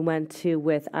meeting we went to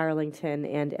with Arlington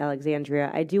and Alexandria.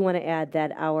 I do want to add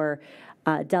that our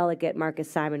delegate, Marcus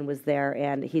Simon, was there,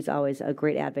 and he's always a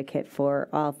great advocate for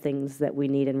all things that we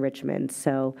need in Richmond.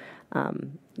 So,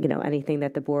 anything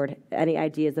that the board, any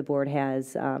ideas the board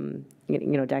has,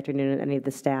 Dr. Noonan, any of the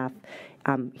staff,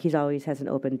 he always has an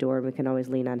open door, and we can always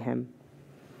lean on him.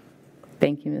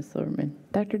 Thank you, Ms. Silverman.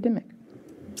 Dr. Dimick.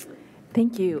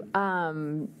 Thank you.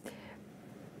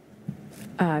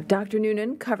 Dr.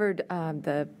 Noonan covered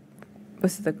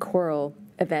most of the choral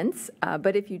events,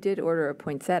 but if you did order a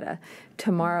poinsettia,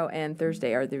 tomorrow and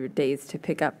Thursday are the days to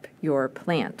pick up your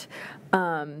plant.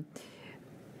 The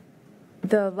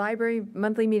library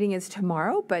monthly meeting is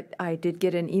tomorrow, but I did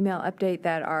get an email update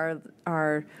that our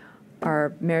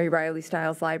Mary Riley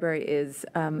Stiles Library is,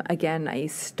 again, a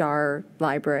star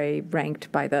library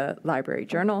ranked by the Library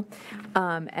Journal.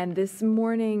 And this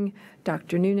morning,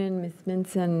 Dr. Noonan, Ms.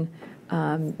 Minson,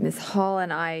 Ms. Hall,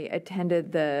 and I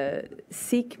attended the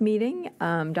SEEK meeting.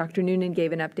 Dr. Noonan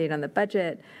gave an update on the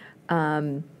budget,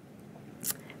 on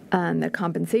the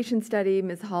compensation study.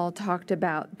 Ms. Hall talked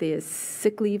about the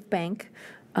sick leave bank,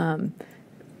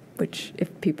 which,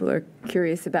 if people are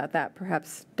curious about that,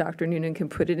 perhaps Dr. Noonan can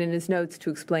put it in his notes to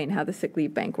explain how the sick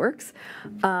leave bank works.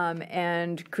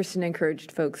 And Kristen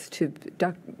encouraged folks to,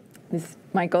 Ms.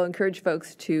 Michael encouraged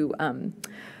folks to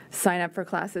sign up for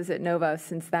classes at Nova,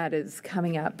 since that is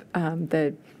coming up.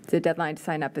 The deadline to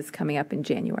sign up is coming up in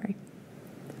January.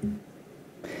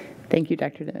 Thank you,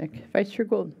 Dr. Dimick. Vice Chair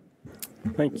Gould.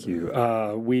 Thank you.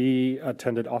 We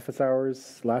attended office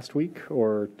hours last week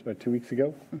or 2 weeks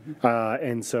ago,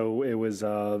 and so it was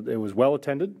well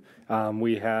attended.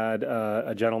 We had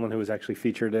a gentleman who was actually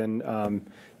featured in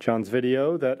John's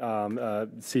video that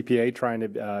CPA trying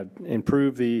to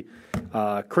improve the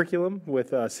curriculum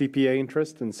with CPA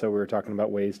interest, and so we were talking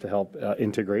about ways to help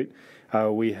integrate.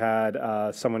 We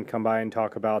had someone come by and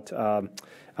talk about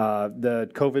the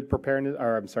COVID preparedness,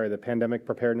 or I'm sorry, the pandemic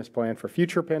preparedness plan for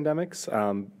future pandemics,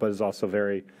 but is also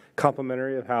very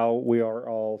complimentary of how we are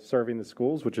all serving the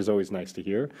schools, which is always nice to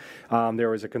hear. There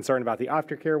was a concern about the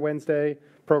Aftercare Wednesday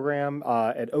program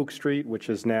at Oak Street, which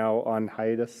is now on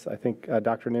hiatus. I think,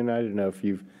 Dr. Noonan, I don't know if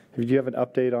do you have an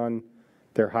update on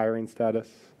their hiring status?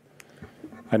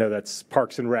 I know that's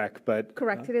Parks and Rec, but...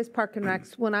 Correct, it is Park and Rec.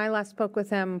 When I last spoke with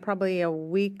them probably a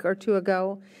week or two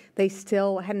ago, they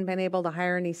still hadn't been able to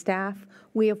hire any staff.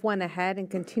 We have went ahead and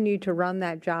continued to run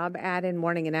that job ad in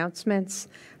morning announcements.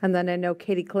 And then I know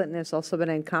Katie Clinton has also been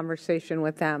in conversation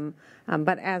with them.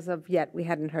 But as of yet, we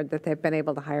hadn't heard that they've been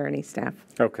able to hire any staff.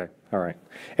 Okay, all right.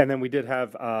 And then we did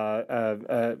have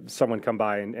someone come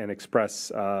by and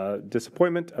express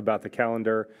disappointment about the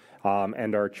calendar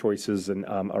and our choices and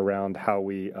around how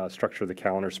we structure the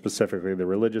calendar, specifically the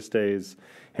religious days.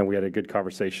 And we had a good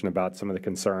conversation about some of the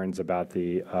concerns about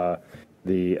the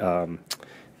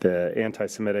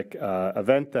anti-Semitic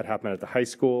event that happened at the high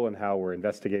school and how we're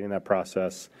investigating that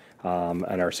process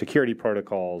and our security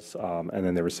protocols. And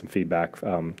then there was some feedback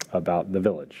about the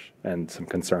village and some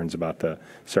concerns about the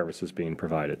services being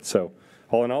provided. So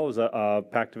all in all, it was a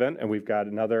packed event, and we've got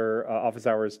another office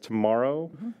hours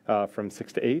tomorrow from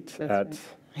 6 to 8 at...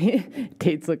 Right.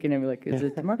 Tate's looking at me like, is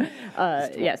it tomorrow?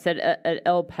 Yes, at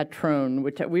El Patron,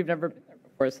 which we've never been there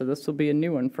before, so this will be a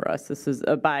new one for us. This is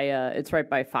it's right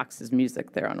by Fox's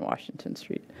Music there on Washington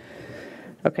Street.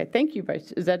 Okay, thank you,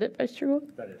 Vice. Is that it, Vice Chair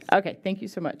Gould? That is. Okay, thank you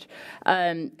so much.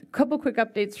 A couple quick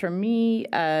updates from me.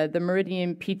 The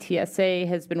Meridian PTSA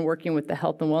has been working with the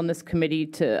Health and Wellness Committee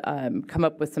to come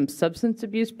up with some substance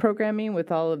abuse programming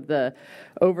with all of the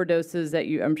overdoses that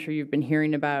I'm sure you've been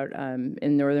hearing about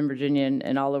in Northern Virginia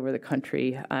and all over the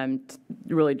country.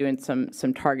 Really doing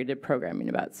some targeted programming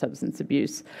about substance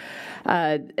abuse.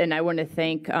 And I want to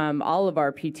thank all of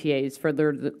our PTAs for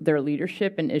their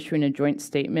leadership in issuing a joint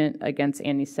statement against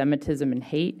anti-Semitism and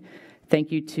hate.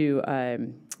 Thank you to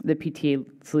the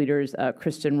PTA's leaders,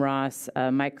 Kristen Ross,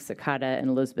 Mike Sakata, and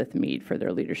Elizabeth Mead for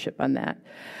their leadership on that.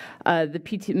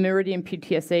 The Meridian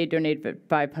PTSA donated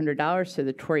 $500 to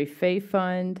the Torrey Fay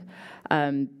Fund.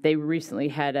 They recently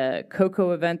had a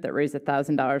cocoa event that raised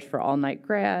 $1,000 for All Night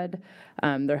Grad.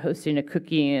 They're hosting a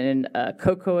cookie and a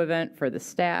cocoa event for the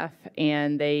staff,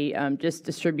 and they just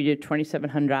distributed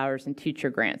 $2,700 in teacher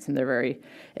grants, and they're very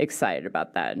excited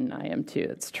about that, and I am too.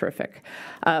 It's terrific.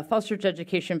 Falls Church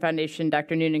Education Foundation,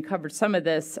 Dr. Noonan covered some of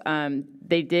this.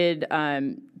 They did,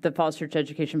 the Falls Church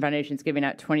Education Foundation is giving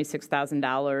out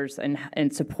 $26,000 in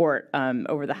support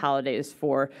over the holidays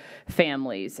for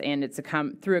families, and it's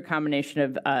through a combination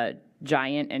of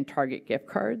Giant and Target gift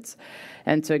cards.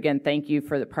 And so again, thank you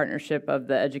for the partnership of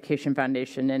the Education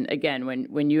Foundation. And again,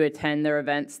 when you attend their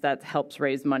events, that helps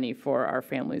raise money for our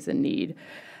families in need.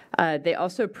 They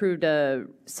also approved a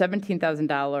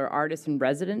 $17,000 Artist in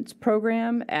Residence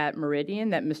program at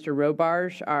Meridian that Mr.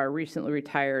 Robarge, our recently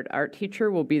retired art teacher,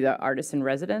 will be the Artist in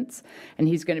Residence. And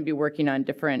he's going to be working on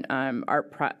different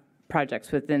art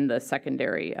projects within the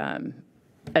secondary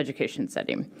education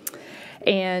setting.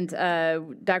 And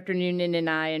Dr. Noonan and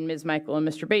I and Ms. Michael and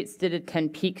Mr. Bates did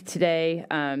attend PEAK today.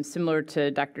 Similar to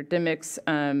Dr. Dimmick's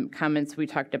comments, we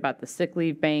talked about the sick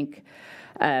leave bank.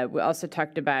 We also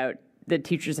talked about the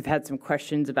teachers have had some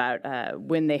questions about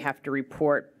when they have to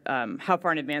report, how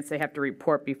far in advance they have to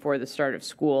report before the start of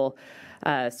school.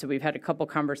 So we've had a couple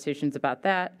conversations about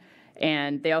that.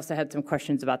 And they also had some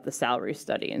questions about the salary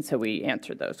study, and so we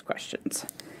answered those questions.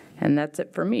 And that's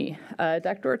it for me.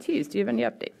 Dr. Ortiz, do you have any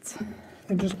updates?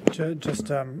 And just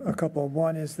a couple.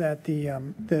 One is that the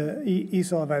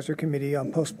ESOL Advisory Committee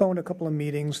postponed a couple of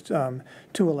meetings to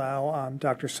allow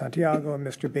Dr. Santiago and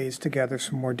Mr. Bates to gather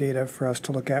some more data for us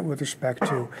to look at with respect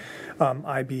to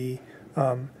IB,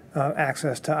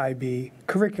 access to IB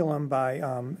curriculum by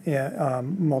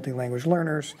multi-language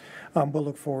learners. We'll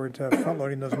look forward to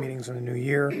front-loading those meetings in the new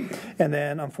year. And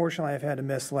then, unfortunately, I've had to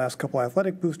miss the last couple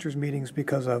athletic boosters meetings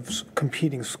because of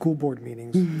competing school board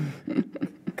meetings.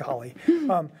 Golly.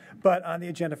 But on the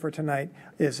agenda for tonight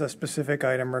is a specific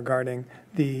item regarding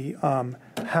the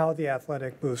how the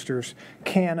athletic boosters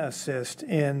can assist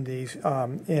in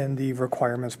the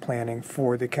requirements planning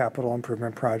for the capital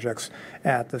improvement projects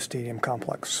at the stadium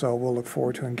complex. So we'll look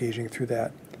forward to engaging through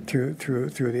that through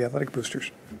the athletic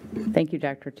boosters. Thank you,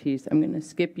 Dr. Teese. I'm going to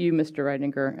skip you, Mr.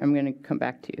 Reidinger. I'm going to come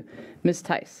back to you. Ms.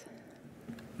 Tice.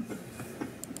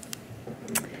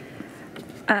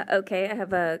 Okay, I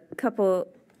have a couple,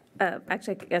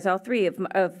 actually, I guess all three of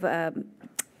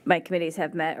my committees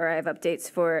have met, or I have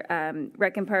updates for.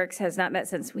 Rec and Parks has not met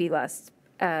since we last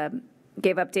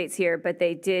gave updates here, but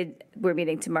we're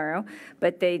meeting tomorrow,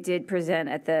 but they did present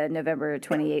at the November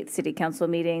 28th City Council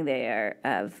meeting. They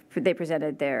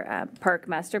presented their park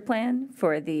master plan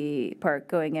for the park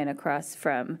going in across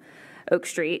from Oak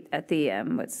Street at the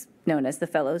what's known as the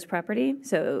Fellows property.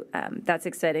 So that's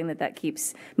exciting that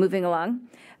keeps moving along.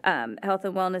 Health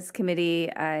and Wellness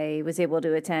Committee, I was able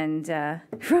to attend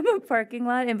from a parking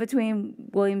lot in between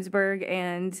Williamsburg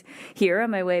and here on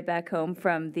my way back home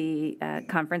from the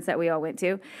conference that we all went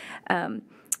to.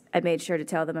 I made sure to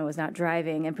tell them I was not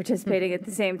driving and participating at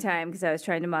the same time because I was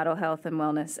trying to model health and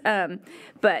wellness.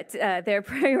 But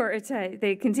they're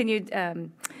they continued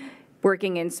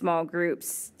working in small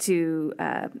groups to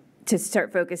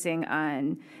start focusing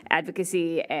on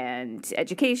advocacy and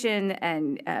education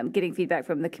and getting feedback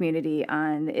from the community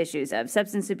on the issues of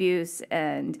substance abuse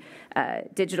and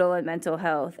digital and mental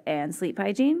health and sleep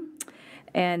hygiene.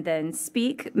 And then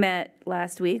SPEAK met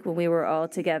last week when we were all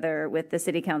together with the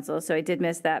City Council, so I did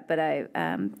miss that, but I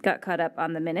got caught up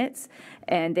on the minutes.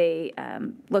 And they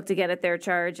looked again at their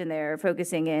charge, and they're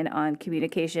focusing in on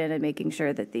communication and making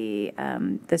sure that the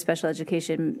special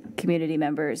education community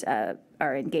members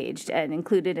are engaged and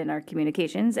included in our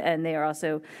communications. And they are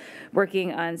also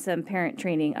working on some parent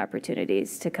training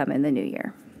opportunities to come in the new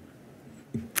year.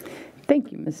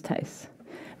 Thank you, Ms. Tice.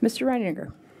 Mr.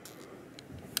 Reininger.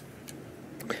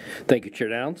 Thank you, Chair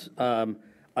Downs.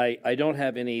 I don't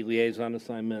have any liaison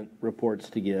assignment reports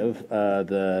to give.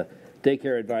 The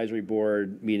Daycare Advisory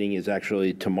Board meeting is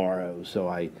actually tomorrow, so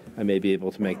I may be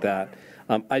able to make that.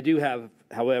 I do have,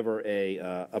 however,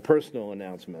 a personal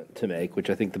announcement to make, which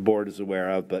I think the board is aware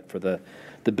of, but for the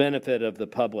benefit of the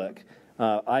public.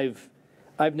 I've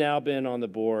now been on the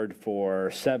board for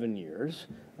 7 years,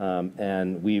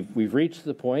 and we've reached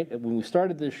the point, when we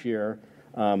started this year,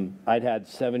 I'd had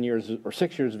 7 years or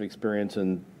 6 years of experience,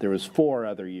 and there was 4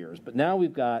 other years. But now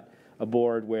we've got a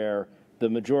board where the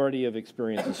majority of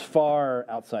experience is far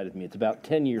outside of me. It's about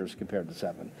 10 years compared to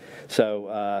 7.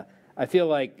 So I feel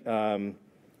like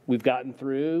we've gotten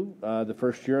through the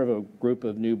first year of a group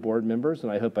of new board members,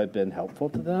 and I hope I've been helpful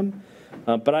to them.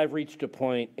 But I've reached a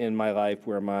point in my life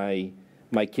where my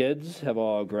kids have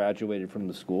all graduated from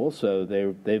the school, so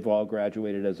they've all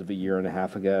graduated as of a year and a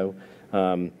half ago.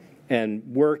 And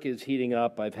work is heating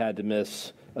up. I've had to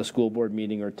miss a school board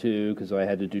meeting or two because I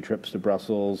had to do trips to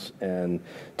Brussels and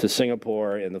to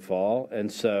Singapore in the fall.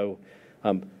 And so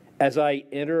as I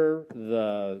enter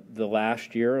the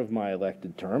last year of my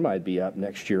elected term, I'd be up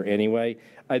next year anyway,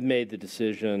 I've made the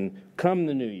decision, come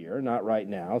the new year, not right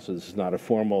now, so this is not a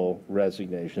formal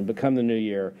resignation, but come the new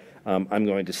year, I'm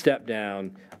going to step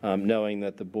down knowing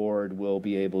that the board will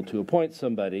be able to appoint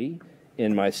somebody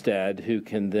in my stead who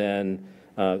can then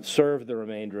serve the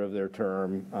remainder of their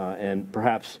term and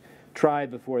perhaps try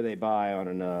before they buy on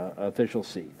an official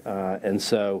seat. And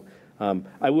so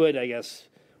I would, I guess,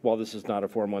 while this is not a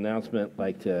formal announcement,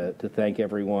 like to thank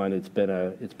everyone. It's been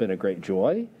a great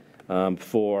joy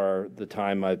for the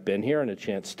time I've been here and a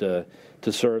chance to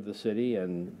serve the city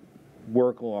and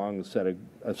work along a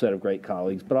set of great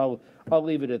colleagues. But I'll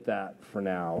leave it at that for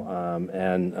now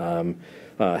and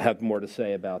have more to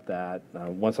say about that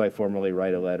once I formally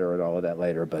write a letter and all of that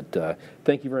later. But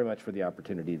thank you very much for the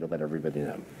opportunity to let everybody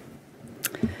know.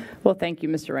 Well, thank you,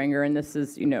 Mr. Reininger. And this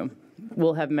is,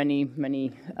 we'll have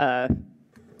many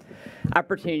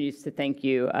opportunities to thank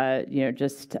you. I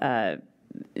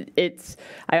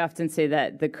often say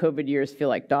that the COVID years feel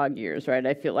like dog years, right?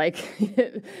 I feel like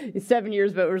 7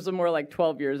 years, but it was more like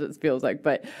 12 years, it feels like.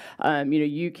 But,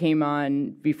 you came on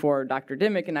before Dr.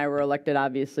 Dimick and I were elected,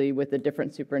 obviously, with a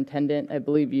different superintendent. I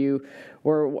believe you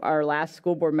were our last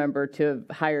school board member to have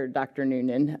hired Dr.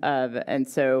 Noonan. And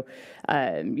so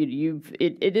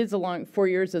it is 4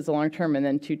 years is a long term, and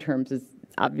then 2 terms is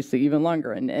obviously even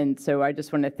longer. And so I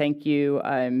just want to thank you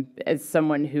as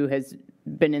someone who has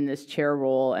been in this chair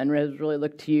role and has really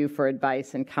looked to you for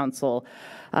advice and counsel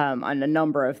on a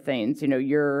number of things.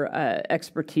 Your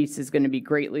expertise is going to be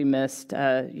greatly missed.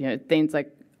 Things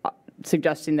like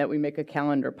suggesting that we make a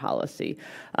calendar policy,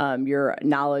 your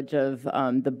knowledge of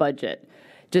the budget.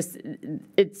 Just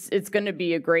it's going to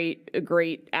be a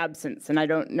great absence, and I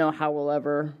don't know how we'll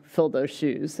ever fill those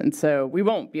shoes. And so we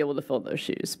won't be able to fill those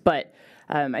shoes, but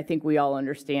I think we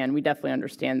definitely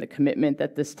understand the commitment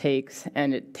that this takes,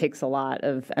 and it takes a lot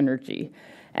of energy.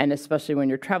 And especially when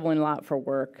you're traveling a lot for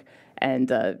work,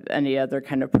 and any other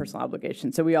kind of personal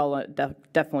obligation. So we all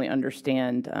definitely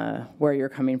understand where you're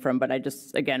coming from, but I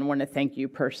just, again, want to thank you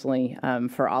personally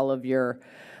for all of your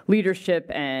leadership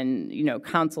and,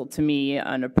 counsel to me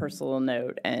on a personal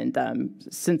note, and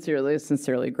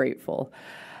sincerely grateful.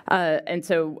 And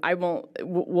so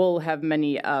we'll have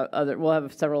we'll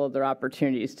have several other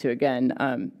opportunities to,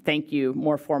 again, thank you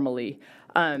more formally.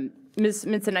 Ms.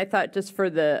 Minson, I thought just for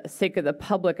the sake of the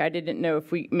public, I didn't know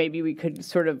if maybe we could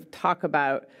sort of talk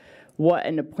about what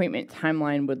an appointment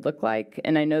timeline would look like.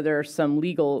 And I know there are some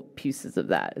legal pieces of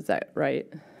that. Is that right?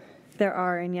 There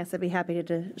are, and yes, I'd be happy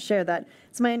to share that.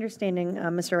 It's my understanding,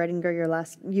 Mr.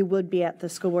 Reitinger, you would be at the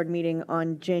school board meeting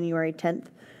on January 10th,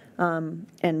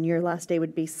 and your last day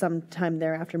would be sometime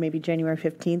thereafter, maybe January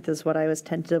 15th is what I was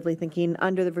tentatively thinking.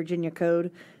 Under the Virginia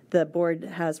Code, the board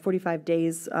has 45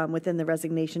 days within the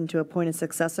resignation to appoint a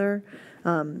successor,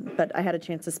 but I had a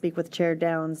chance to speak with Chair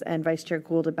Downs and Vice Chair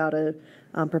Gould about a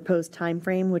proposed time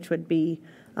frame, which would be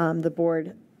the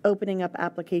board opening up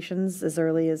applications as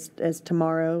early as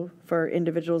tomorrow for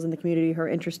individuals in the community who are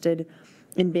interested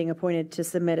in being appointed to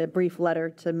submit a brief letter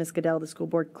to Ms. Goodell, the school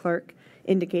board clerk,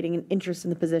 indicating an interest in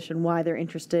the position, why they're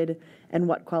interested, and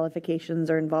what qualifications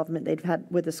or involvement they've had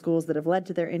with the schools that have led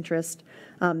to their interest.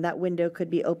 That window could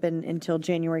be open until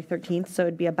January 13th, so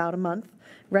it'd be about a month.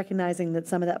 Recognizing that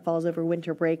some of that falls over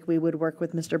winter break, we would work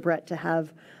with Mr. Brett to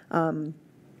have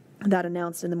that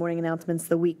announced in the morning announcements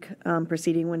the week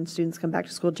preceding when students come back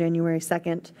to school, January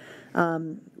 2nd.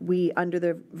 We, under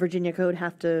the Virginia Code,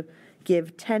 have to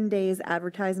give 10 days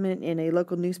advertisement in a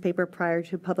local newspaper prior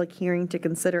to public hearing to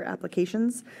consider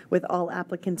applications, with all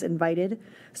applicants invited.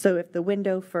 So if the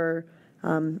window for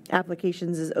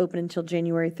applications is open until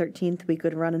January 13th, we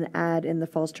could run an ad in the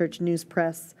Falls Church News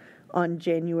Press on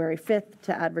January 5th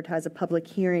to advertise a public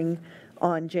hearing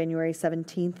on January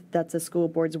 17th. That's a school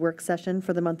board's work session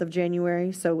for the month of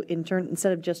January. So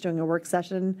instead of just doing a work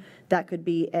session, that could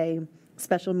be a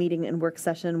special meeting and work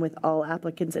session with all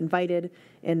applicants invited.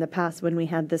 In the past, when we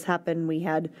had this happen, we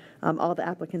had all the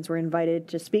applicants were invited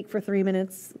to speak for 3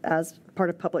 minutes as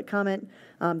part of public comment.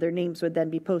 Their names would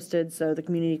then be posted so the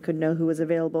community could know who was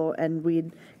available, and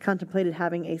we'd contemplated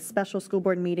having a special school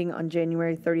board meeting on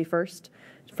January 31st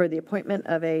for the appointment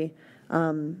of a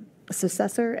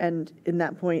successor, and in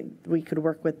that point, we could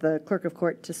work with the clerk of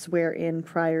court to swear in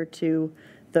prior to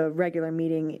the regular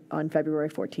meeting on February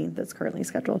 14th that's currently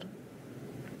scheduled.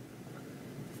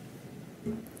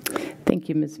 Thank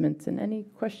you, Ms. Minson. Any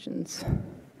questions?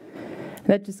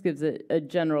 That just gives a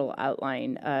general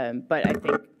outline, but I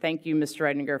think thank you, Mr.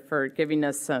 Reitinger, for giving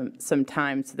us some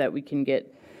time so that we can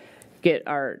get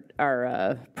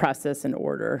our process in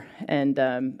order. And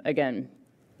again,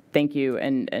 thank you,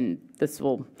 and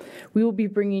we will be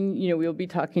bringing, we will be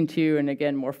talking to you, and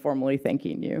again, more formally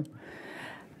thanking you.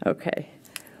 Okay.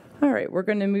 All right, we're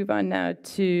going to move on now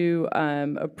to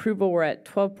approval. We're at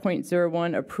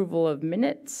 12.01, approval of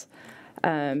minutes.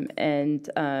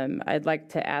 I'd like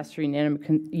to ask for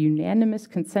unanimous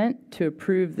consent to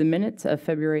approve the minutes of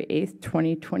February 8th,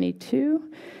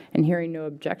 2022. And hearing no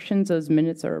objections, those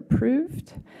minutes are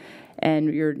approved. And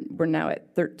we're now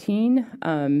at 13,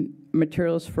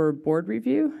 materials for board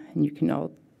review, and you can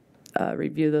all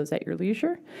review those at your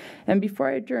leisure. And before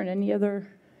I adjourn, any other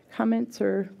comments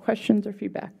or questions or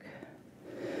feedback?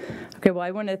 Okay, well,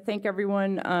 I want to thank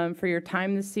everyone for your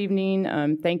time this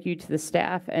evening. Thank you to the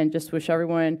staff, and just wish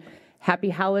everyone happy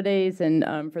holidays.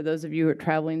 And for those of you who are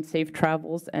traveling, safe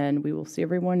travels, and we will see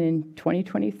everyone in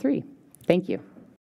 2023. Thank you.